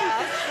sex. Yeah,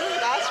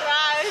 that's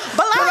right.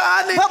 But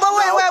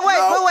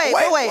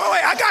wait.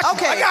 I got you.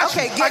 Okay,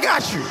 I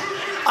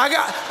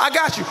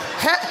got you.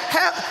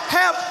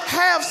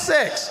 Have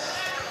sex.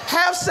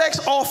 Have sex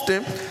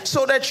often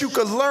so that you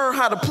can learn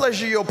how to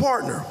pleasure your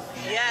partner.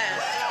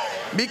 Yes.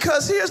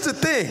 Because here's the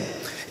thing.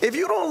 If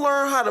you don't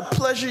learn how to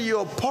pleasure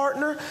your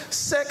partner,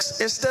 sex,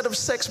 instead of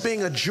sex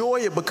being a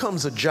joy, it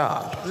becomes a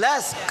job.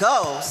 Let's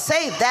go.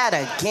 Say that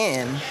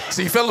again.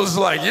 See, fellas is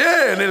like,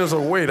 yeah, and then it's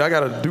like, wait, I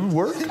gotta do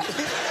work?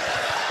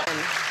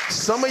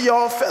 Some of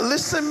y'all,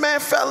 listen,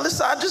 man,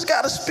 fellas, I just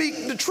gotta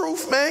speak the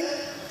truth, man.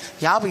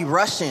 Y'all be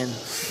rushing.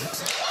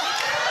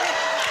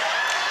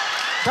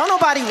 Don't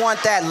nobody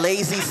want that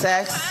lazy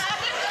sex.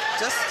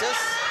 Just.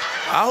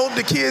 I hope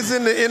the kids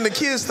in the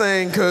kids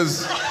thing,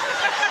 cause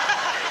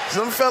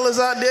some fellas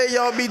out there,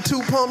 y'all be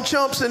too pump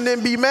chumps and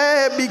then be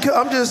mad because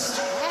I'm just.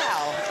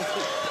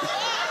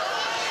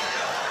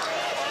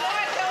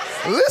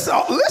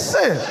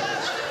 Listen.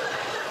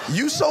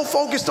 You so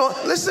focused on,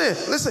 listen,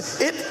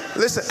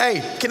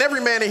 hey, can every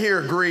man in here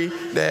agree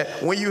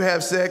that when you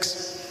have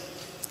sex,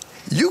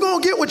 you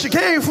gonna get what you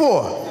came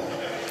for?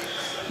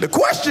 The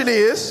question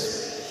is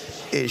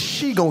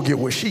she gonna get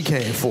what she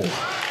came for?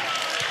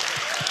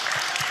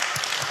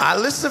 Y'all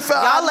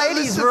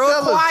ladies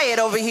real quiet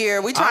over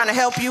here. We trying to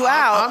help you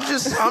out.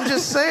 I'm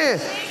just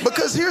saying,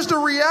 because here's the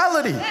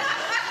reality.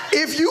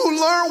 If you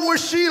learn what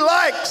she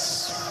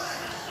likes,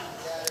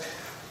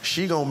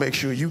 she gonna make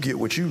sure you get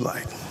what you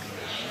like.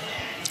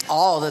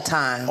 All the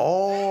time.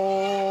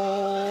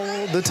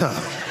 All the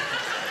time.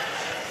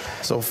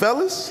 So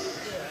fellas,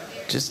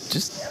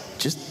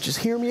 just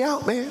hear me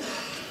out, man.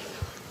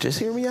 Just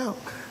hear me out.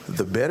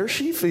 The better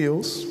she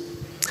feels,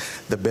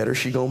 the better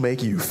she gonna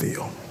make you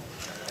feel.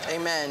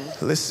 Amen.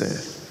 Listen,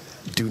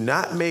 do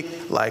not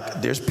make, like,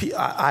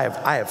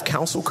 I have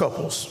counseled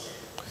couples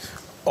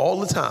all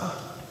the time,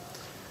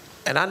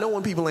 and I know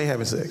when people ain't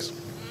having sex.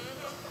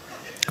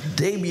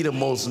 They be the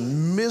most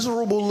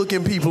miserable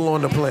looking people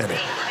on the planet.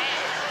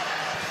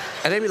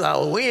 And they be like,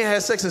 oh, we ain't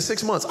had sex in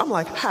 6 months. I'm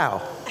like,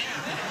 how?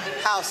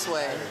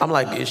 Houseway. I'm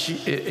like,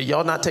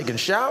 y'all not taking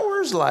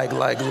showers? Like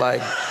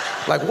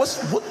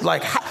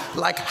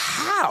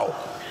how?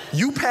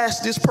 You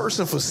passed this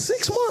person for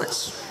 6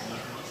 months.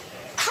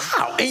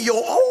 How? In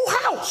your own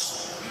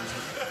house.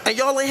 And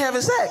y'all ain't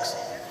having sex.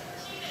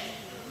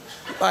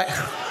 Like,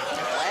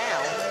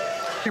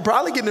 Wow. you're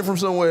probably getting it from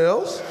somewhere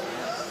else.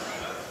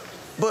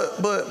 But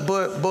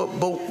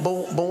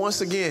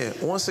once again,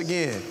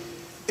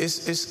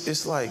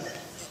 it's like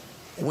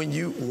when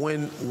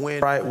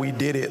right, we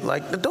did it,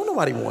 like, don't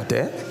nobody want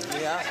that.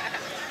 Yeah.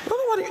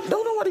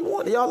 Don't nobody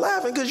want it. Y'all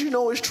laughing because you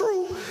know it's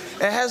true.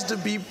 It has to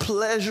be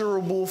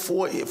pleasurable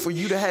for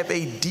you to have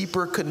a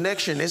deeper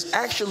connection. It's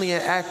actually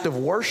an act of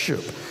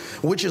worship,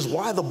 which is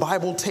why the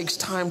Bible takes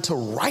time to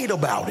write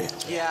about it.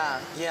 Yeah.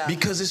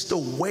 Because it's the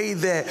way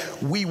that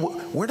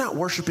we're not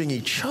worshiping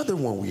each other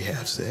when we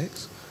have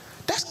sex.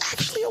 That's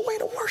actually a way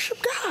to worship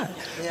God.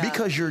 Yeah.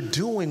 Because you're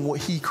doing what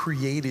he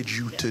created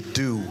you to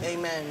do.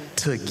 Amen.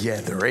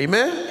 Together.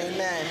 Amen?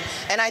 Amen.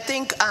 And I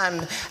think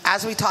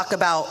as we talk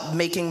about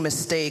making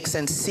mistakes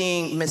and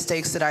seeing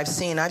mistakes that I've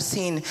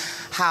seen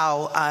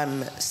how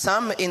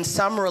in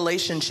some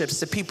relationships,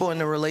 the people in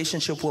the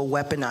relationship will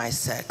weaponize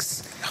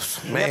sex.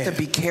 Man. We have to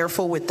be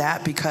careful with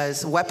that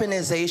because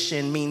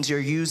weaponization means you're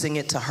using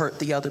it to hurt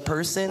the other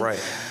person. Right.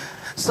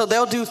 So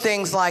they'll do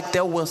things like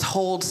they'll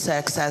withhold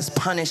sex as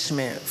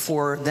punishment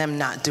for them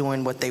not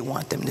doing what they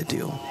want them to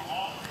do.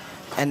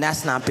 And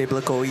that's not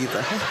biblical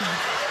either.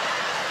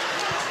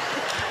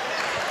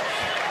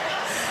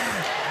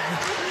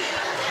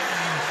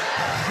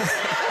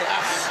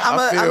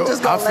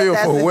 I feel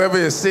for whoever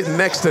is sitting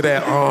next to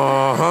that.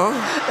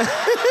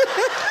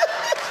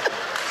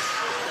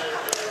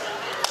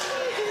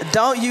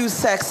 Don't use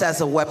sex as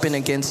a weapon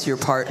against your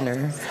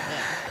partner.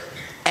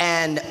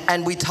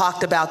 And we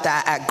talked about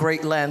that at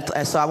great length,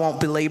 so I won't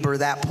belabor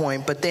that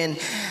point. But then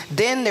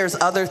there's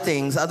other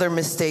things, other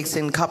mistakes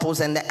in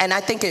couples, and I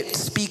think it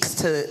speaks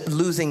to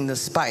losing the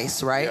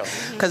spice, right?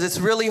 Because it's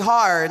really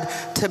hard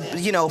to,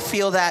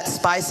 feel that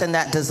spice and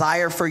that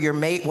desire for your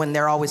mate when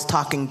they're always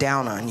talking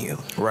down on you.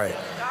 Right.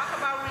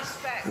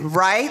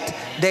 Right?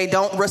 They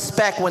don't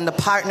respect when the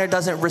partner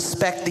doesn't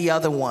respect the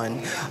other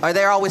one. Or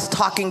they're always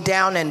talking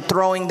down and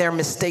throwing their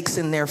mistakes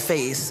in their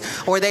face.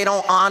 Or they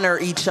don't honor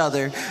each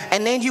other.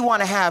 And then you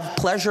want to have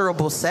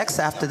pleasurable sex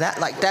after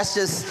that. Like, that's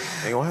just,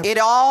 it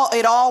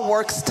all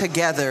works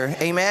together.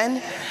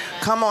 Amen?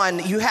 Come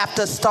on, you have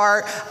to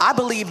start. I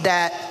believe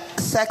that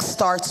sex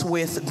starts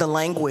with the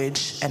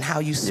language and how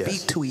you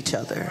speak to each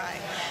other. Right.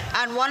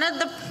 And one of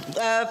the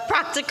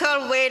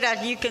practical way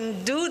that you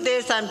can do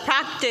this and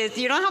practice,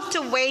 you don't have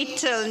to wait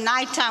till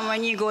nighttime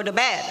when you go to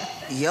bed.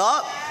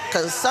 Yup,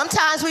 because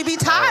sometimes we be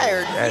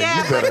tired. Hey,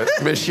 you better,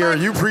 Miss Sherry,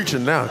 you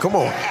preaching now. Come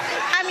on.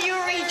 And you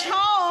reach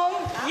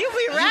home, you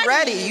be ready. You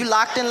ready, you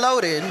locked and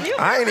loaded.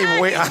 I ain't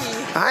even wait.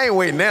 I ain't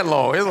waiting that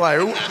long. It's like,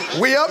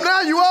 we up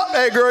now? You up?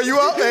 Hey, girl, you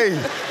up? Hey.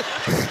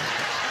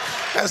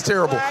 That's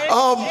terrible.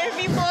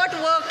 If you both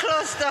work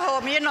close to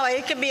home,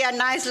 it could be a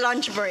nice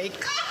lunch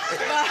break.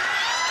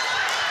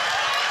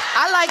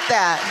 I like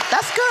that.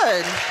 That's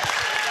good.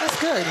 That's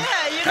good.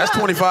 Yeah, that's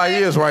 25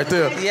 years right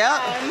there.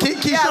 Yep. Can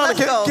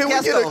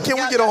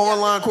we get an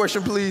online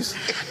question, please?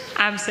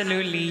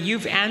 Absolutely.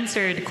 You've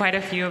answered quite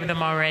a few of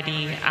them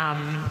already.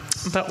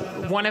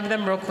 But one of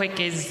them real quick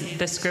is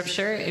the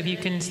scripture. If you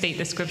can state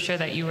the scripture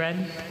that you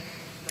read.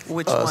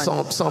 Which one? Song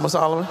of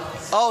Solomon?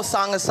 Oh,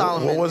 Song of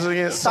Solomon. What was it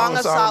again? Song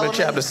of Solomon,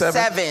 chapter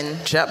 7.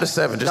 Chapter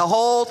 7. The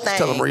whole thing.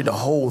 Tell them read the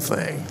whole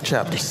thing.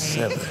 Chapter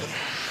 7.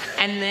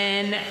 And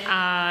then,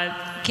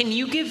 can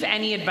you give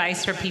any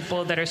advice for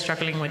people that are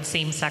struggling with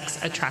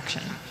same-sex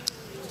attraction?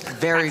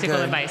 Very Practical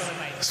good. advice.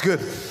 It's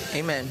good.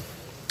 Amen.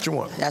 What you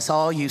want? That's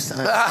all you,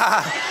 son.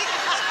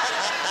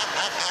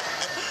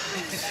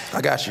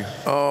 I got you.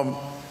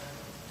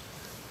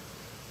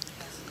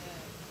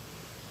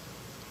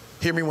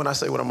 Hear me when I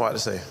say what I'm about to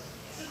say.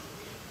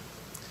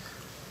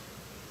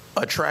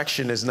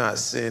 Attraction is not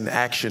sin.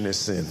 Action is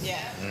sin. Yeah.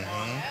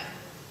 Mm-hmm.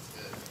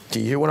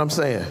 Can you hear what I'm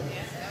saying?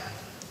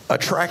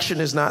 Attraction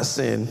is not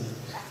sin.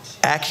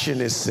 Action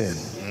is sin.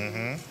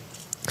 Mm-hmm.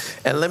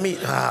 And let me,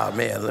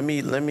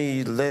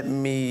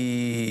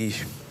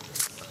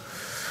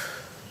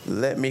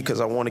 because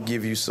I want to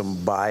give you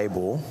some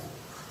Bible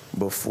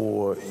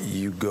before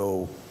you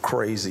go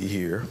crazy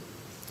here.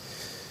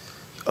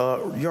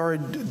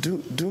 Yari,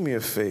 do me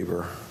a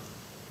favor.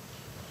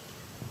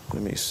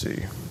 Let me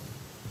see.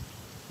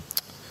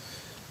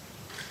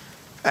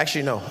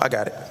 Actually, no, I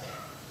got it.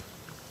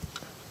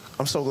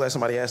 I'm so glad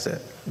somebody asked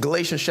that.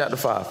 Galatians chapter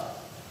 5,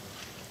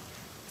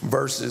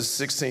 verses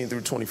 16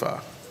 through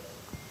 25.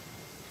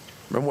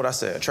 Remember what I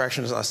said.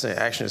 Attraction is not sin.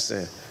 Action is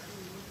sin.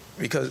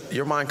 Because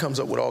your mind comes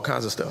up with all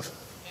kinds of stuff.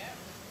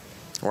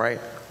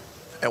 Right?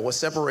 And what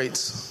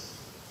separates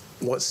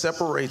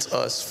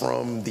us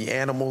from the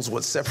animals,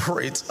 what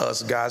separates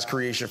us, God's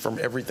creation, from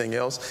everything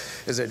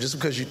else, is that just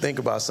because you think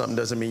about something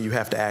doesn't mean you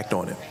have to act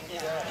on it.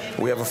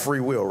 We have a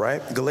free will,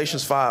 right?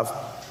 Galatians 5,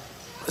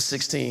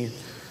 16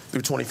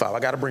 through 25. I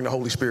got to bring the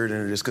Holy Spirit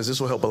into this because this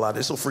will help a lot.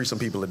 This will free some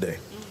people today.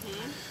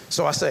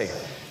 So I say,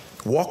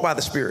 Walk by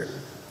the Spirit,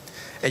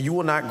 and you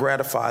will not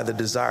gratify the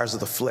desires of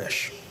the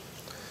flesh.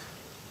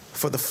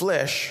 For the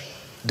flesh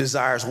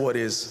desires what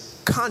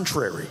is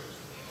contrary,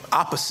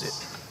 opposite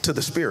to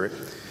the Spirit,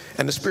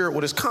 and the Spirit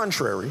what is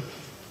contrary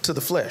to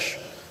the flesh.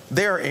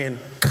 They're in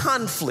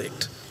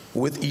conflict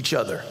with each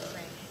other.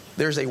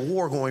 There's a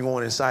war going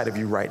on inside of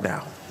you right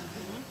now.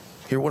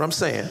 Hear what I'm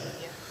saying?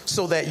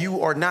 So that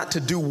you are not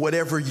to do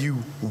whatever you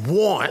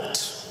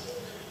want,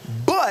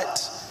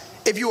 but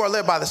if you are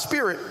led by the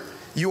Spirit,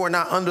 you are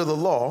not under the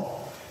law.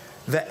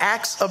 The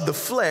acts of the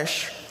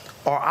flesh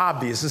are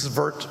obvious. This is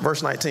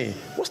verse 19.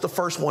 What's the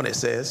first one it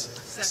says?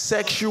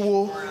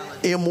 Sexual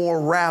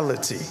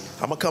immorality.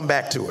 I'm going to come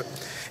back to it.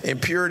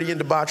 Impurity and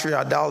debauchery,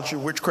 idolatry,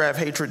 witchcraft,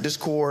 hatred,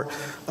 discord,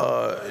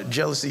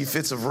 jealousy,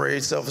 fits of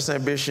rage, selfish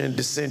ambition,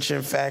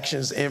 dissension,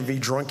 factions, envy,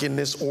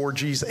 drunkenness,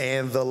 orgies,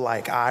 and the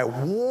like. I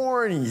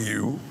warn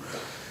you,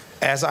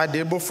 as I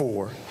did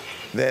before,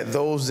 that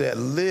those that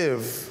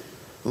live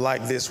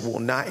like this will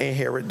not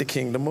inherit the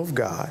kingdom of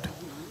God.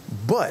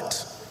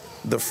 But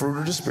the fruit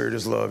of the Spirit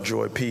is love,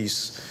 joy,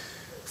 peace,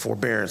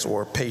 forbearance,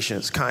 or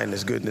patience,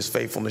 kindness, goodness,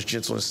 faithfulness,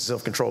 gentleness,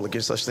 self-control.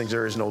 Against such things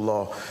there is no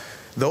law.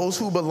 Those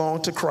who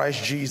belong to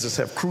Christ Jesus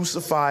have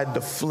crucified the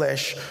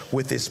flesh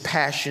with its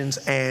passions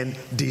and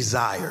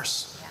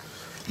desires.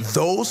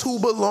 Those who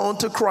belong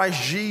to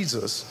Christ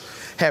Jesus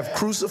have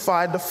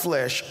crucified the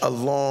flesh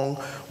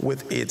along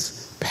with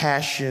its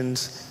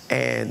passions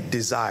and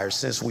desires.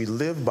 Since we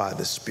live by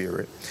the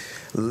Spirit,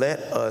 let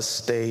us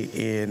stay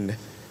in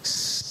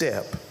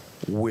step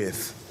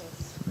with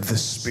the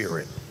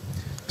Spirit.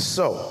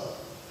 So,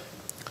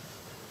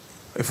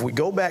 if we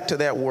go back to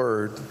that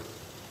word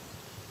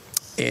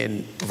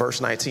in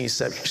verse 19,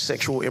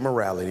 sexual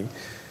immorality,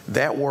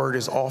 that word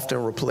is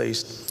often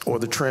replaced, or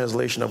the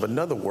translation of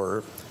another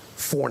word,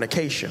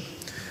 fornication.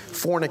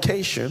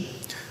 Fornication,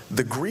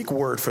 the Greek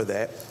word for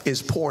that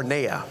is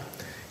porneia.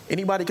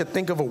 Anybody could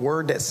think of a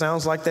word that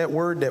sounds like that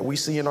word that we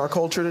see in our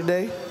culture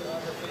today?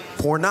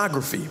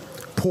 Pornography.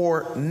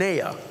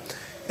 Porneia.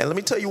 And let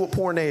me tell you what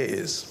porneia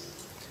is.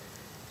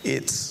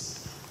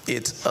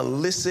 It's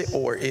illicit,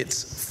 or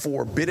it's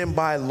forbidden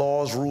by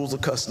laws, rules, or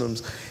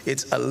customs.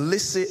 It's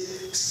illicit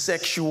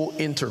sexual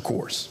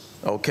intercourse.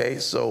 Okay,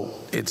 so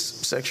it's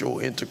sexual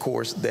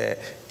intercourse that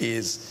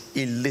is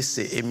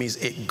illicit. It means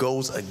it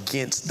goes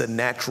against the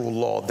natural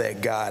law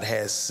that God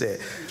has set.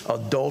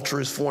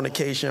 Adulterous,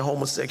 fornication,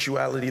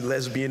 homosexuality,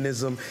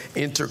 lesbianism,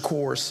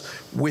 intercourse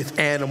with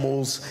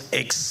animals,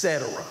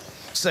 etc.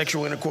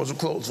 Sexual intercourse with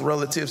close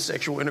relatives,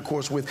 sexual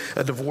intercourse with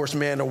a divorced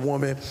man or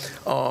woman.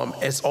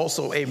 It's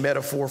also a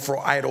metaphor for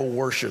idol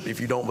worship. If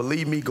you don't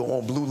believe me, go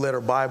on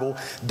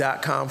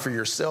blueletterbible.com for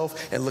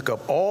yourself and look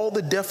up all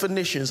the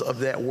definitions of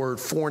that word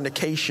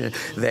fornication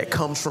that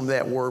comes from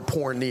that word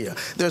porneia.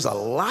 There's a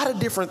lot of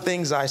different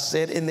things I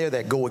said in there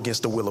that go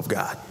against the will of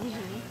God.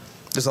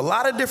 There's a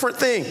lot of different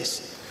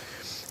things.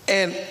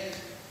 And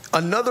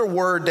another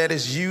word that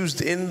is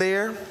used in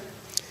there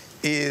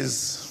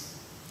is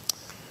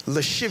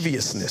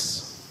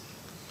lasciviousness,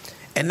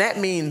 and that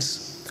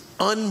means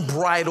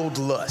unbridled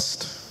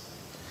lust.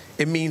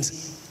 It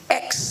means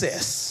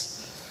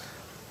excess.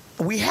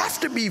 We have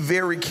to be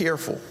very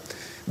careful,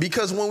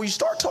 because when we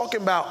start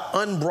talking about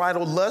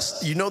unbridled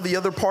lust, you know the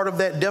other part of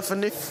that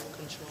definition?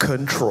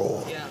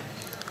 Control.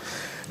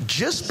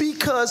 Just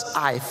because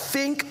I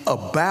think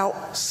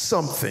about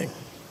something,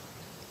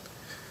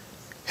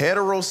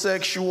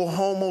 heterosexual,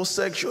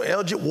 homosexual,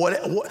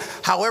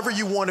 LGBT, however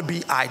you want to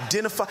be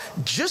identified,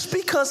 just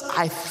because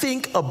I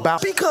think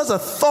about, because a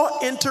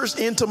thought enters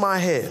into my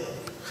head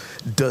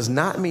does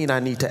not mean I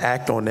need to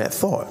act on that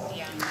thought.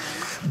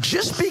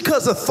 Just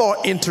because a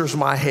thought enters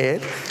my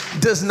head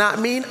does not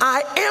mean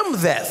I am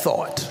that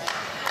thought.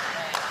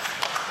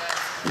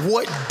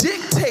 What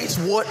dictates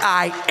what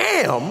I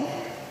am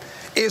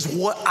is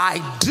what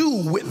I do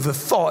with the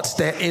thoughts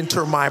that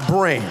enter my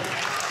brain.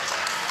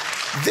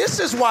 This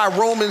is why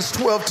Romans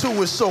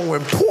 12:2 is so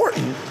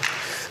important,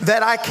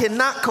 that I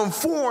cannot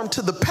conform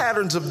to the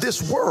patterns of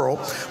this world,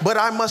 but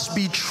I must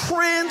be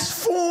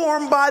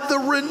transformed by the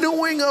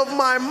renewing of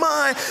my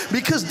mind,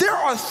 because there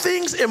are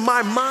things in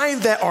my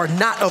mind that are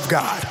not of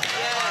God.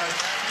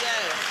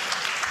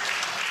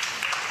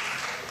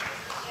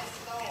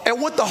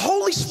 And what the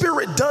Holy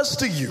Spirit does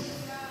to you,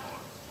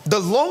 the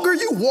longer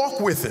you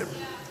walk with Him,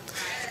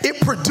 it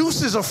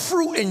produces a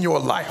fruit in your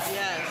life.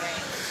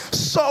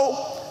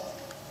 So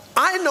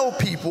I know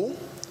people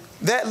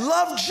that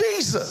love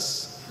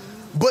Jesus,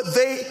 but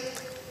they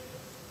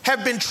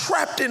have been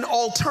trapped in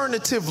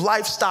alternative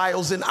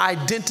lifestyles and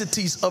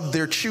identities of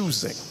their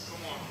choosing.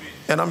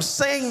 And I'm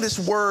saying this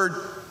word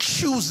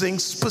choosing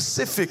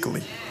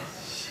specifically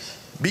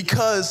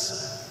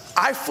because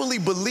I fully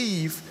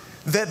believe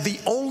that the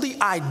only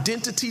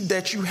identity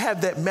that you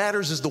have that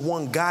matters is the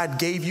one God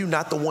gave you,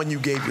 not the one you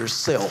gave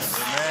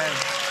yourself. Amen.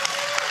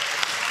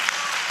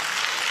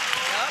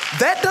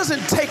 That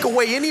doesn't take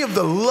away any of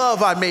the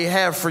love I may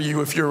have for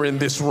you if you're in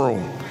this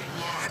room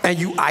and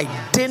you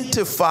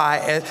identify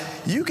as,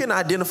 you can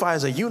identify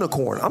as a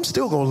unicorn. I'm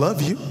still going to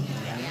love you.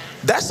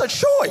 That's a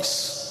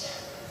choice.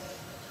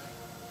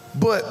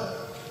 But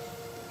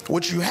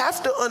what you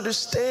have to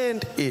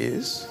understand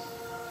is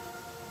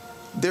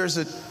there's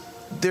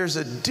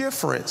a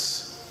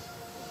difference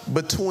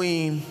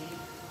between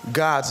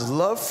God's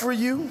love for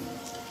you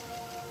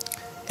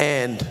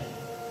and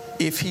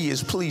if he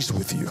is pleased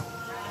with you.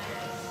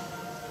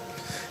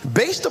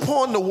 Based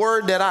upon the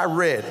word that I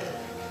read,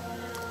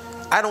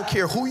 I don't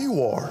care who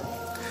you are,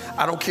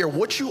 I don't care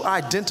what you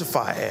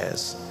identify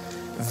as,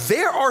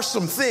 there are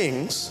some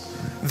things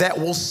that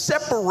will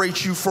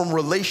separate you from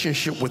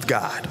relationship with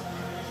God.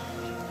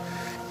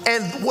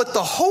 And what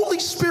the Holy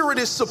Spirit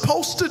is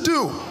supposed to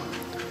do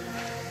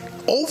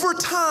over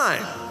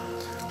time,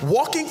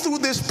 walking through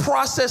this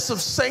process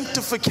of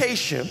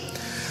sanctification,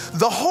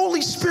 the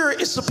Holy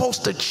Spirit is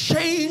supposed to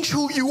change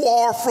who you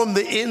are from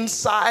the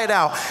inside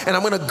out. And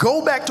I'm going to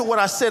go back to what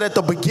I said at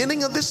the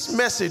beginning of this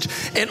message.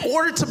 In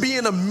order to be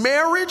in a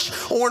marriage,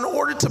 or in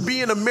order to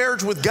be in a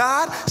marriage with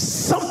God,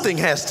 something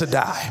has to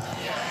die.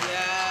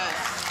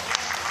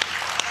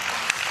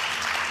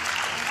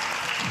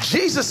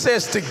 Jesus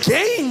says to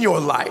gain your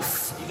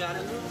life,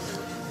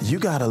 you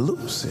got to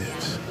lose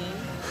it.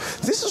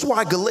 This is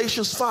why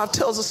Galatians 5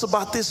 tells us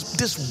about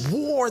this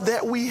war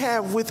that we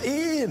have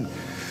within.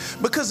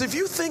 Because if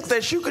you think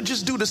that you could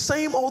just do the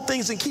same old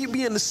things and keep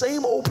being the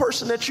same old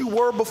person that you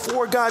were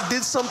before God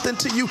did something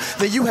to you,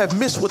 then you have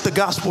missed what the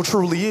gospel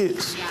truly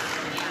is.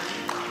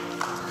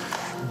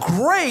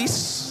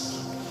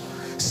 Grace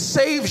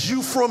saves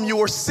you from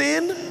your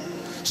sin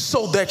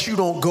so that you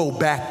don't go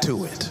back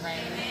to it.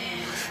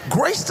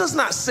 Grace does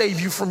not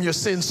save you from your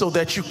sin so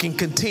that you can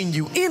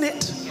continue in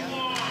it.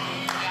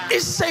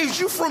 It saves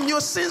you from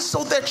your sin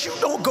so that you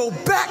don't go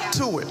back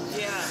to it.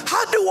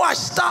 How do I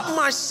stop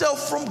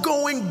myself from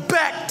going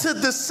back to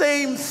the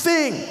same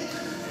thing?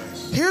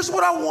 Here's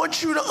what I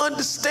want you to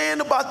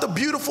understand about the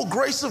beautiful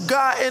grace of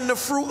God and the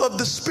fruit of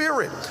the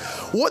Spirit.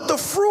 What the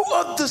fruit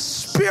of the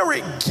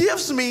Spirit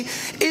gives me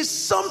is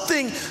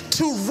something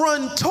to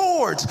run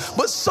towards.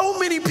 But so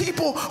many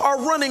people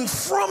are running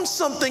from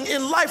something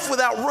in life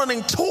without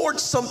running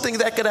towards something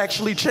that could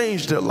actually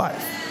change their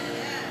life.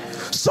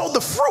 So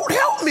the fruit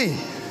helped me,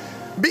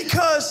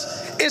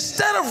 because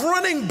instead of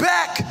running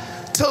back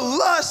to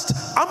lust,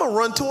 I'm going to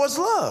run towards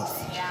love.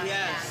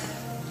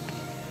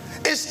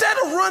 Instead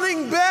of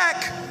running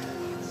back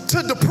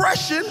to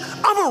depression,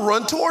 I'm going to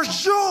run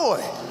towards joy.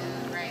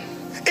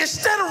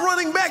 Instead of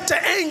running back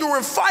to anger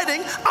and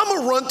fighting, I'm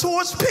going to run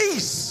towards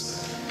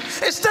peace.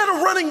 Instead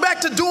of running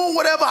back to doing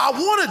whatever I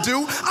want to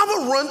do, I'm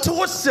going to run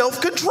towards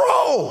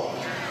self-control.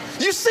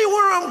 You see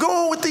where I'm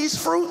going with these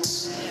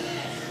fruits?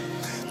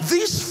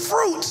 These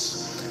fruits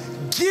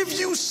give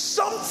you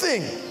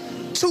something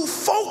to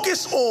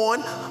focus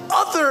on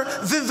other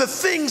than the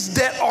things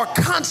that are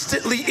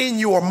constantly in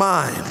your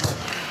mind.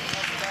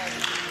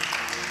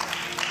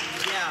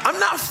 I'm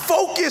not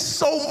focused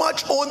so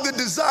much on the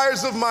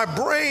desires of my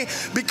brain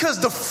because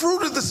the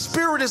fruit of the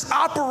Spirit is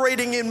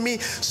operating in me.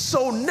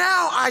 So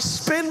now I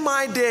spend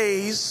my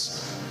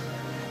days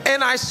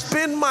and I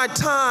spend my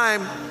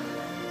time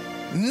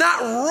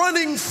not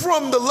running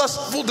from the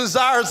lustful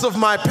desires of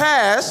my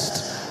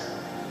past.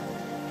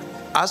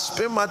 I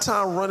spend my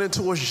time running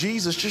towards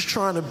Jesus, just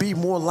trying to be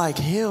more like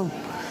him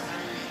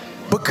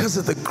because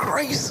of the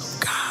grace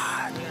of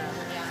God.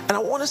 And I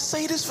want to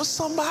say this for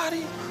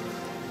somebody.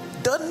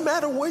 Doesn't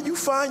matter where you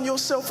find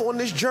yourself on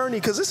this journey,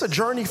 because it's a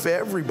journey for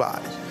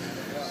everybody.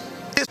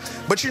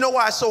 But you know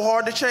why it's so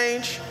hard to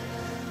change?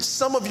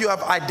 Some of you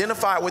have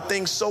identified with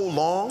things so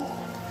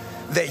long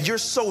that you're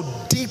so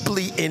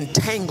deeply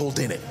entangled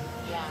in it.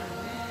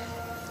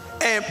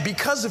 And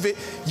because of it,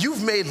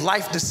 you've made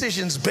life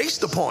decisions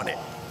based upon it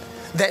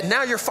that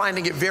now you're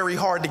finding it very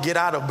hard to get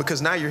out of,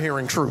 because now you're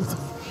hearing truth.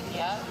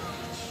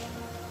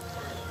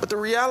 But the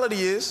reality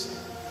is,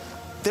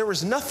 there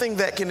is nothing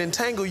that can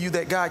entangle you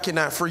that God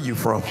cannot free you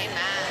from. Amen.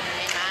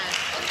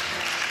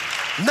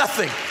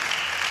 Nothing.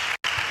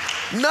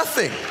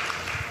 Nothing.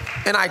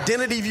 An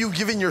identity you've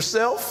given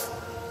yourself.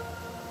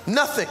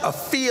 Nothing. A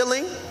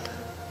feeling.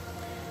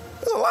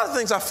 There's a lot of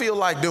things I feel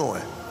like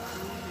doing.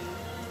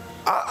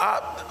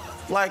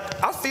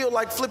 I feel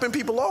like flipping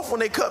people off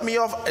when they cut me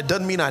off. It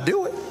doesn't mean I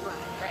do it.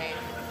 Right.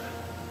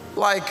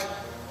 Like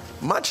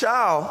my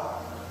child,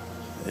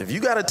 if you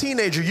got a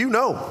teenager, you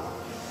know.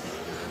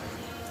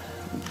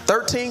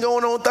 13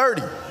 going on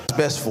 30. It's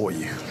best for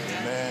you.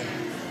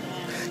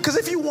 Because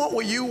if you want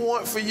what you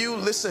want for you,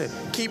 listen,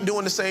 keep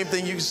doing the same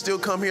thing. You can still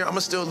come here. I'm going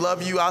to still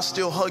love you. I'll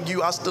still hug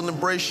you. I'll still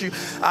embrace you.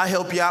 I'll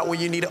help you out when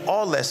you need it.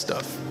 All that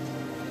stuff.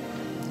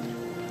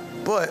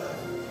 But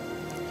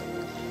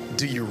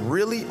do you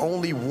really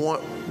only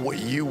want what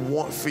you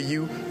want for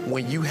you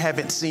when you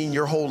haven't seen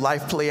your whole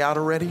life play out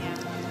already?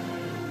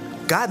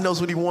 God knows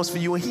what he wants for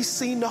you, and he's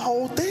seen the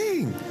whole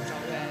thing.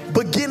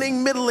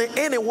 Beginning, middle, and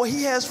end. And what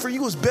he has for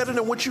you is better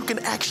than what you can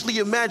actually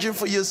imagine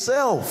for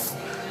yourself.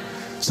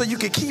 So you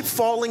can keep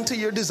falling to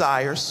your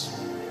desires,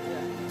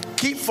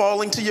 keep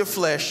falling to your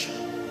flesh,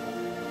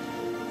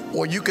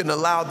 or you can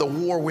allow the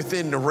war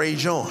within to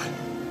rage on.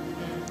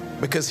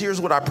 Because here's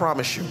what I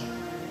promise you.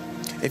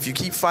 If you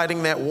keep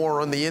fighting that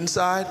war on the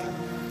inside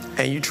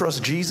and you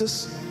trust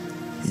Jesus,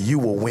 you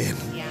will win.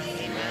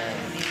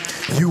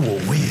 You will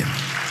win.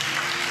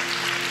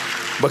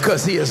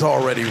 Because he has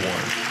already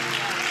won.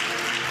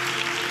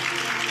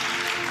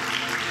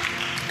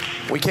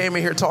 We came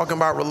in here talking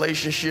about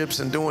relationships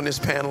and doing this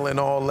panel and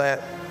all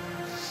that.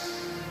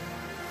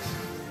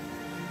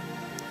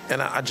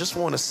 And I just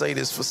want to say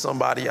this for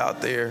somebody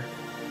out there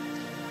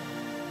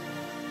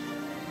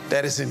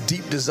that is in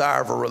deep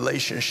desire of a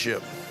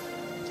relationship.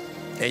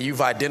 And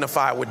you've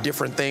identified with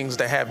different things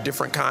that have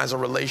different kinds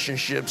of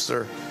relationships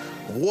or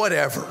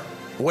whatever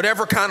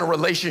kind of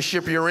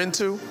relationship you're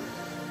into.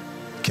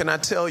 Can I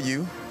tell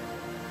you,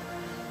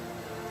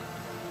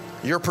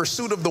 your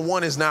pursuit of the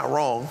one is not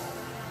wrong,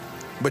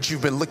 but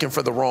you've been looking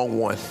for the wrong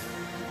one.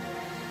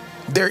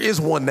 There is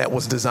one that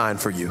was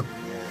designed for you.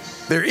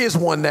 There is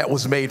one that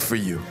was made for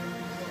you,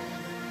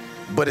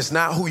 but it's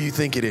not who you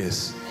think it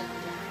is.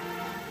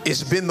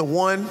 It's been the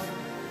one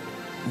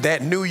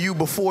that knew you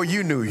before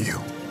you knew you.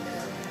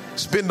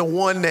 It's been the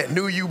one that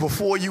knew you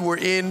before you were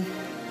in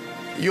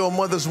your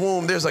mother's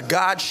womb. There's a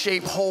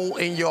God-shaped hole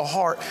in your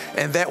heart,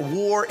 and that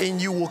war in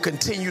you will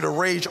continue to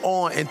rage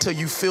on until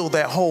you fill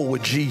that hole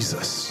with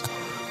Jesus.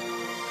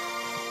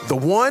 The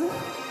one,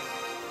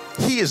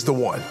 he is the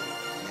one.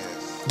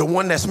 The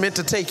one that's meant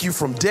to take you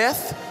from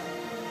death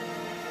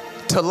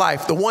to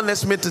life. The one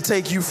that's meant to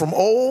take you from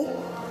old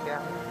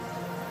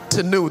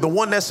to new. The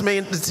one that's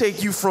meant to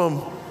take you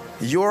from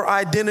your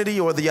identity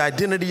or the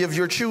identity of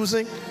your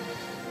choosing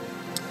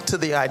to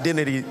the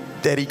identity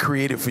that he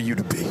created for you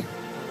to be.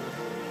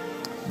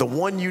 The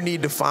one you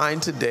need to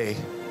find today,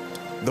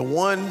 the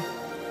one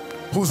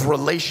whose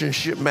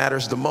relationship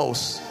matters the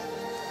most,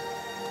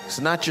 it's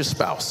not your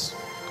spouse.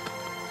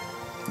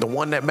 The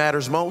one that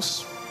matters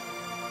most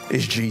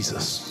is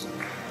Jesus.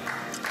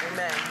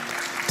 Amen.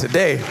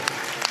 Today,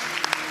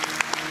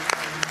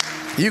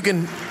 you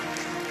can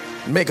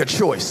make a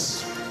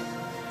choice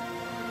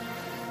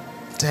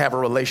to have a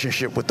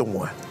relationship with the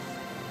one.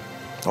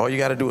 All you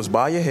got to do is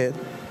bow your head,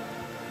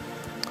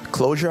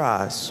 close your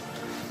eyes,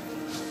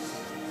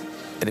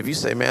 and if you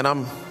say, man,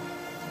 I'm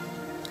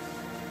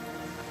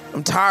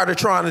tired of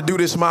trying to do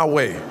this my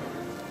way.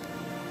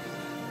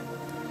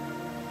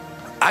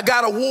 I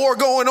got a war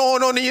going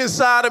on the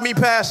inside of me,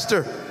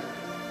 Pastor.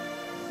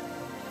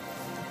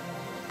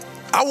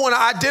 I want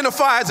to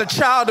identify as a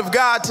child of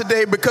God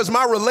today because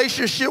my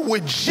relationship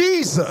with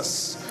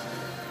Jesus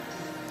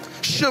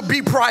should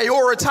be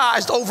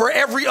prioritized over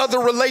every other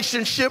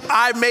relationship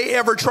I may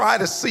ever try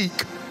to seek.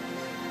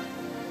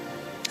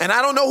 And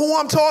I don't know who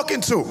I'm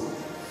talking to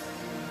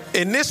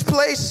in this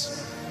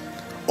place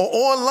or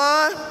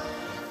online.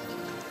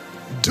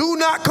 Do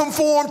not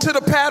conform to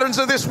the patterns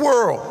of this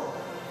world,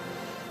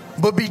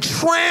 but be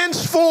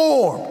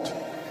transformed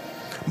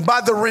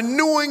by the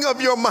renewing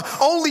of your mind.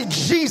 Only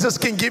Jesus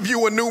can give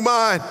you a new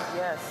mind.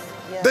 Yes.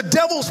 The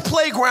devil's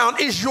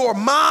playground is your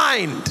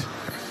mind.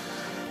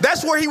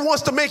 That's where he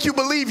wants to make you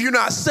believe you're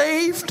not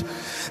saved.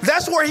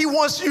 That's where he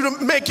wants you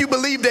to make you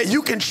believe that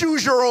you can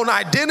choose your own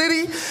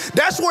identity.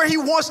 That's where he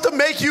wants to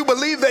make you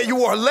believe that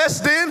you are less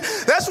than.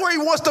 That's where he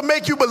wants to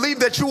make you believe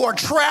that you are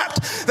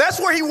trapped. That's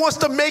where he wants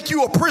to make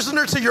you a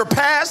prisoner to your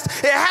past.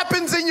 It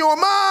happens in your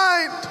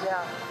mind.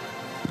 Yeah.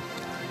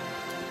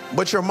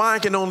 But your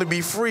mind can only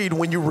be freed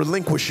when you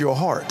relinquish your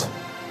heart.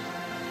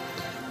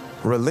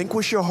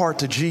 Relinquish your heart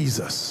to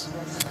Jesus,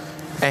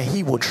 and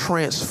he will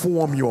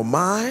transform your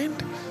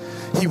mind.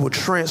 He will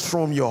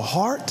transform your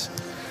heart,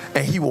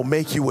 and he will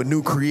make you a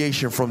new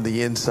creation from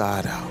the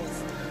inside out.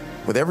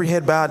 With every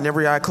head bowed and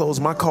every eye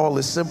closed, my call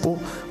is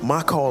simple.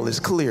 My call is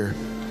clear.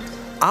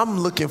 I'm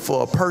looking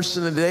for a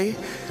person today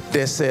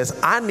that says,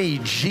 I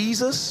need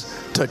Jesus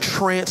to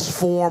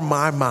transform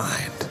my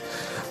mind.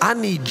 I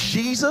need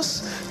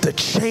Jesus to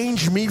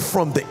change me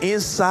from the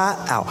inside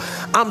out.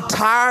 I'm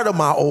tired of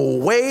my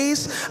old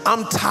ways.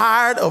 I'm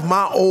tired of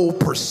my old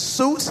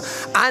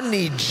pursuits. I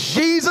need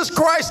Jesus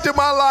Christ in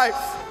my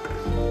life.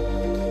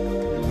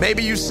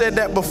 Maybe you said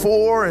that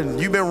before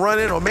and you've been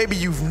running, or maybe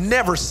you've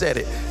never said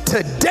it.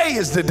 Today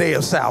is the day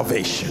of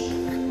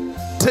salvation.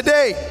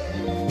 Today,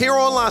 here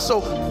online.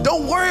 So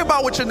don't worry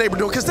about what your neighbor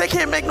doing, because they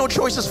can't make no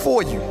choices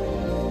for you.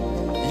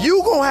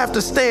 You gonna have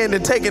to stand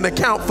and take an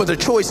account for the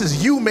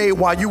choices you made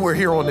while you were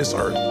here on this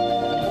earth.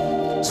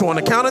 So on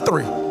the count of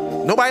 3,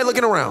 nobody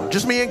looking around,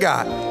 just me and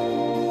God.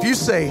 If you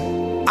say,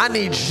 I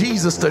need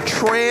Jesus to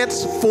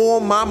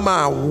transform my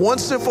mind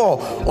once and for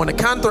all. On the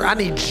count of 3, I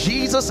need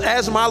Jesus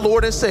as my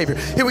Lord and Savior.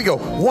 Here we go.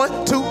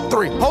 1, 2,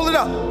 3. Hold it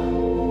up.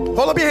 Hold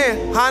up your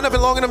hand. High enough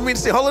and long enough for me to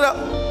see. Hold it up.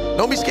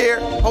 Don't be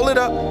scared. Hold it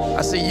up.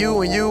 I see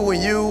you and you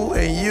and you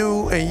and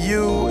you and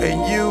you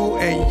and you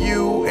and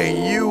you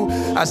and you.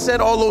 I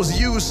said all those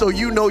yous so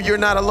you know you're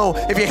not alone.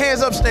 If your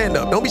hands up, stand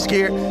up. Don't be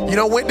scared. You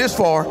don't went this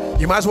far.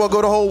 You might as well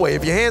go the whole way.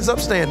 If your hands up,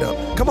 stand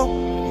up. Come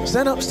on.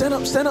 Stand up, stand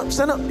up, stand up,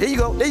 stand up. There you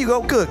go. There you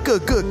go. Good,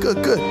 good, good,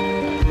 good, good.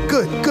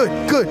 Good,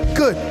 good, good,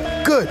 good,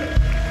 good,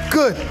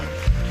 good.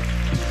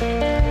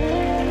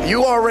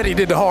 You already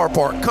did the hard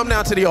part. Come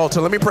down to the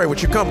altar. Let me pray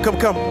with you. Come, come,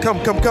 come,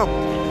 come, come, come.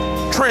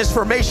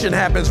 Transformation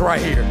happens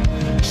right here.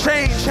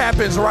 Change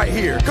happens right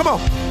here. Come on.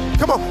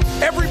 Come on.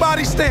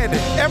 Everybody standing.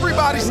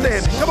 Everybody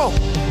standing. Come on.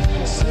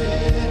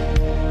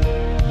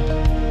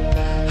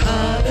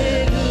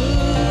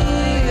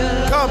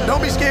 Come,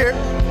 don't be scared.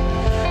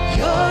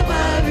 You're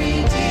my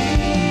Redeemer.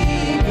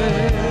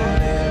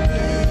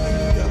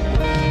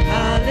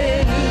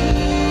 Hallelujah.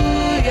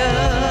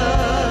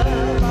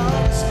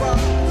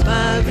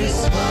 My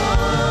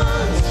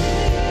response is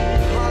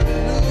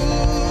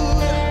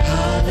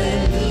hallelujah.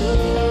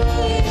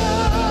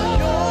 Hallelujah.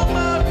 You're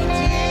my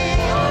Redeemer.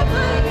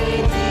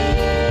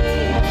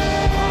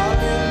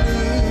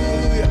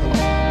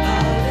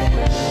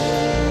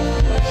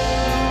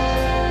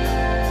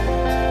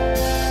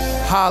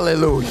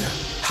 Hallelujah.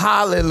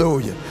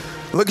 Hallelujah.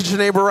 Look at your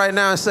neighbor right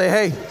now and say,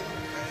 hey,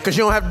 because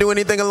you don't have to do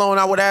anything alone.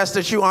 I would ask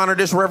that you honor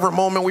this reverent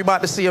moment. We're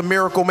about to see a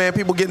miracle, man.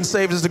 People getting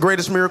saved is the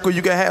greatest miracle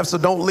you can have, so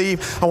don't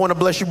leave. I want to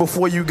bless you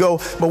before you go,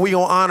 but we're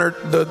going to honor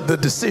the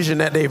decision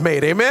that they've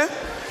made. Amen?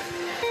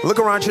 Look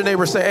around your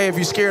neighbor and say, hey, if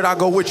you're scared, I'll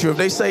go with you. If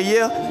they say,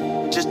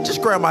 yeah,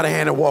 just grab them by the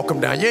hand and walk them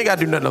down. You ain't got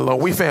to do nothing alone.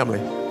 We family.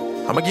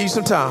 I'm going to give you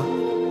some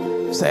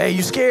time. Say, hey,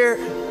 you scared?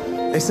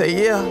 They say,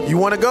 yeah. You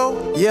want to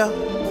go? Yeah.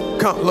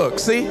 Come, look,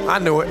 see? I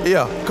knew it.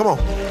 Yeah, come on.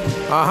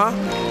 Uh-huh.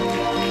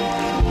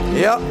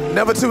 Yep,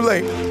 never too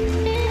late.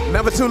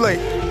 Never too late.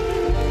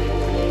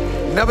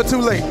 Never too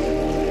late.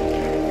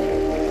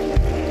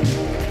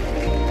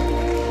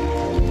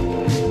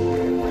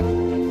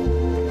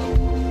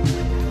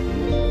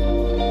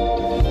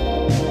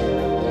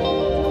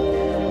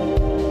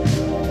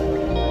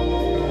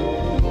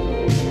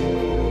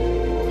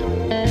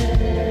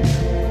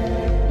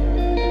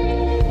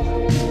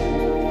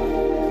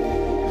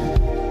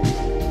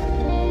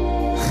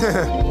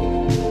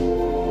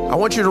 I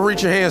want you to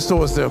reach your hands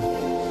towards them.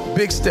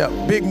 Big step,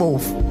 big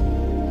move.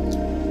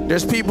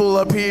 There's people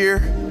up here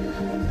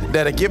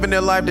that are giving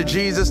their life to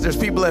Jesus. There's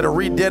people that are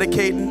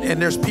rededicating,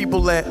 and there's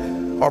people that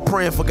are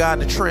praying for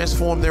God to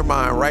transform their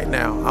mind right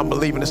now. I'm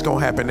believing it's going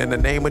to happen in the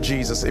name of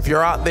Jesus. If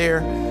you're out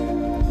there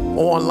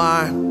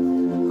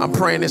online, I'm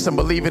praying this and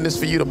believing this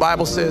for you. The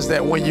Bible says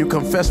that when you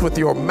confess with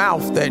your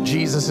mouth that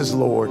Jesus is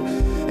Lord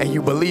and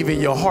you believe in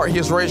your heart He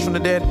is raised from the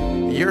dead,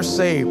 you're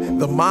saved.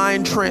 The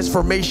mind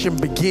transformation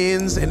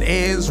begins and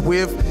ends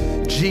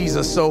with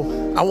Jesus.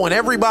 So I want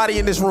everybody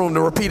in this room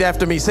to repeat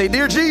after me. Say,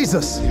 Dear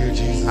Jesus,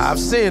 I've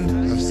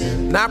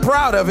sinned. Not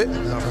proud of it,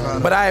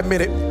 but I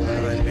admit it.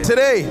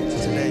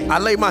 Today, I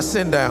lay my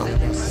sin down.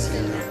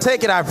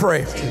 Take it, I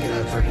pray.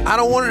 I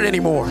don't want it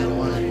anymore.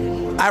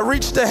 I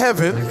reach to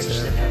heaven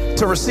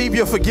to receive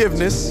your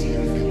forgiveness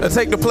and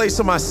take the place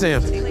of my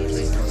sin.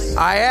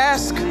 I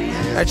ask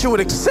that you would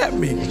accept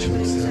me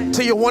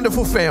to your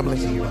wonderful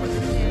family.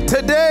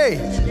 Today,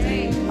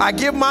 I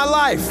give my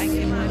life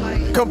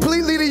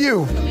completely to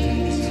you.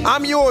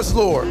 I'm yours,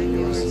 Lord.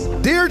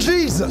 Dear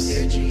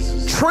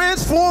Jesus,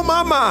 transform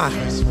my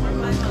mind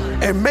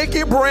and make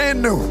it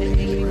brand new.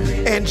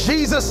 In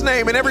Jesus'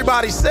 name. And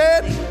everybody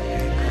said,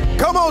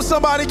 come on,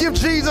 somebody, give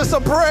Jesus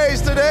a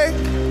praise today.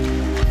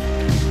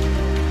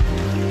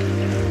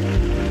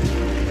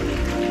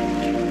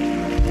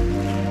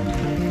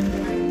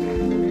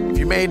 If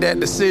you made that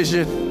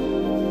decision,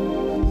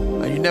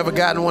 you never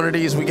gotten one of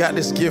these, we got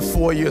this gift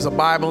for you. There's a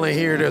Bible in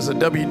here. There's a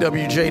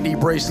WWJD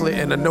bracelet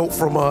and a note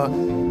from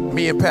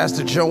me and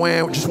Pastor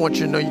Joanne. We just want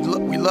you to know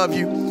we love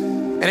you.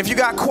 And if you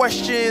got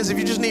questions, if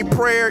you just need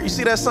prayer, you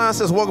see that sign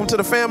says, welcome to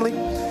the family.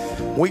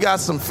 We got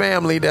some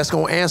family that's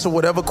going to answer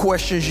whatever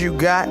questions you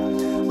got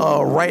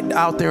right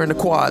out there in the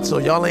quad. So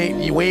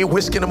we ain't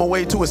whisking them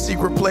away to a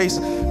secret place.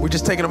 We're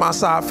just taking them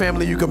outside,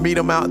 family. You can meet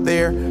them out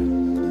there.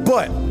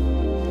 But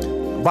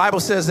the Bible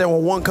says that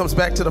when one comes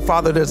back to the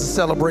Father, there's a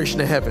celebration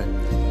in heaven.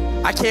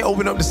 I can't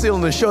open up the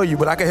ceiling and show you,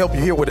 but I can help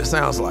you hear what it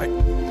sounds like.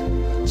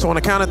 So on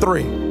the count of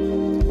 3,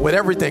 with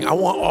everything, I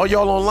want all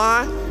y'all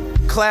online,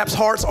 claps,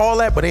 hearts, all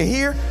that. But in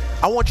here,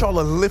 I want y'all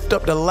to lift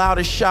up the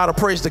loudest shout of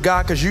praise to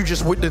God because you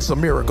just witnessed a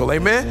miracle.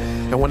 Amen?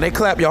 And when they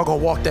clap, y'all going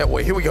to walk that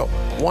way. Here we go.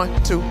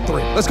 1, 2,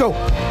 3. Let's go.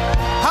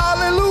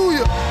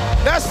 Hallelujah.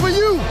 That's for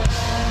you.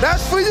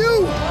 That's for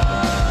you.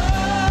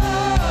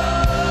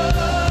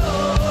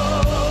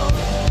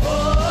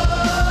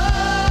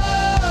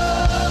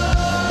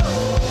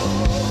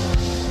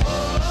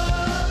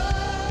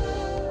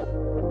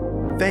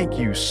 Thank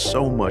you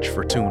so much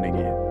for tuning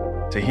in.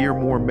 To hear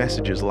more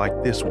messages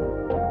like this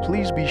one,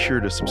 please be sure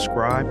to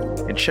subscribe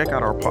and check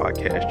out our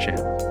podcast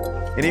channel.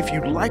 And if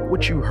you like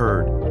what you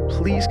heard,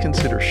 please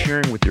consider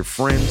sharing with your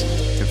friends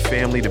and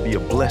family to be a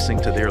blessing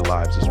to their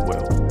lives as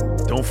well.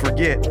 Don't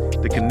forget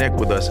to connect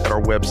with us at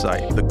our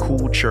website,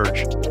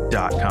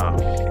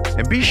 thecoolchurch.com.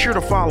 And be sure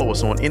to follow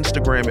us on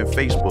Instagram and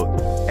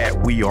Facebook at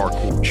We Are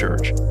Cool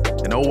Church.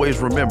 And always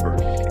remember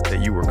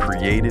that you were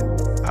created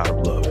out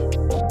of love.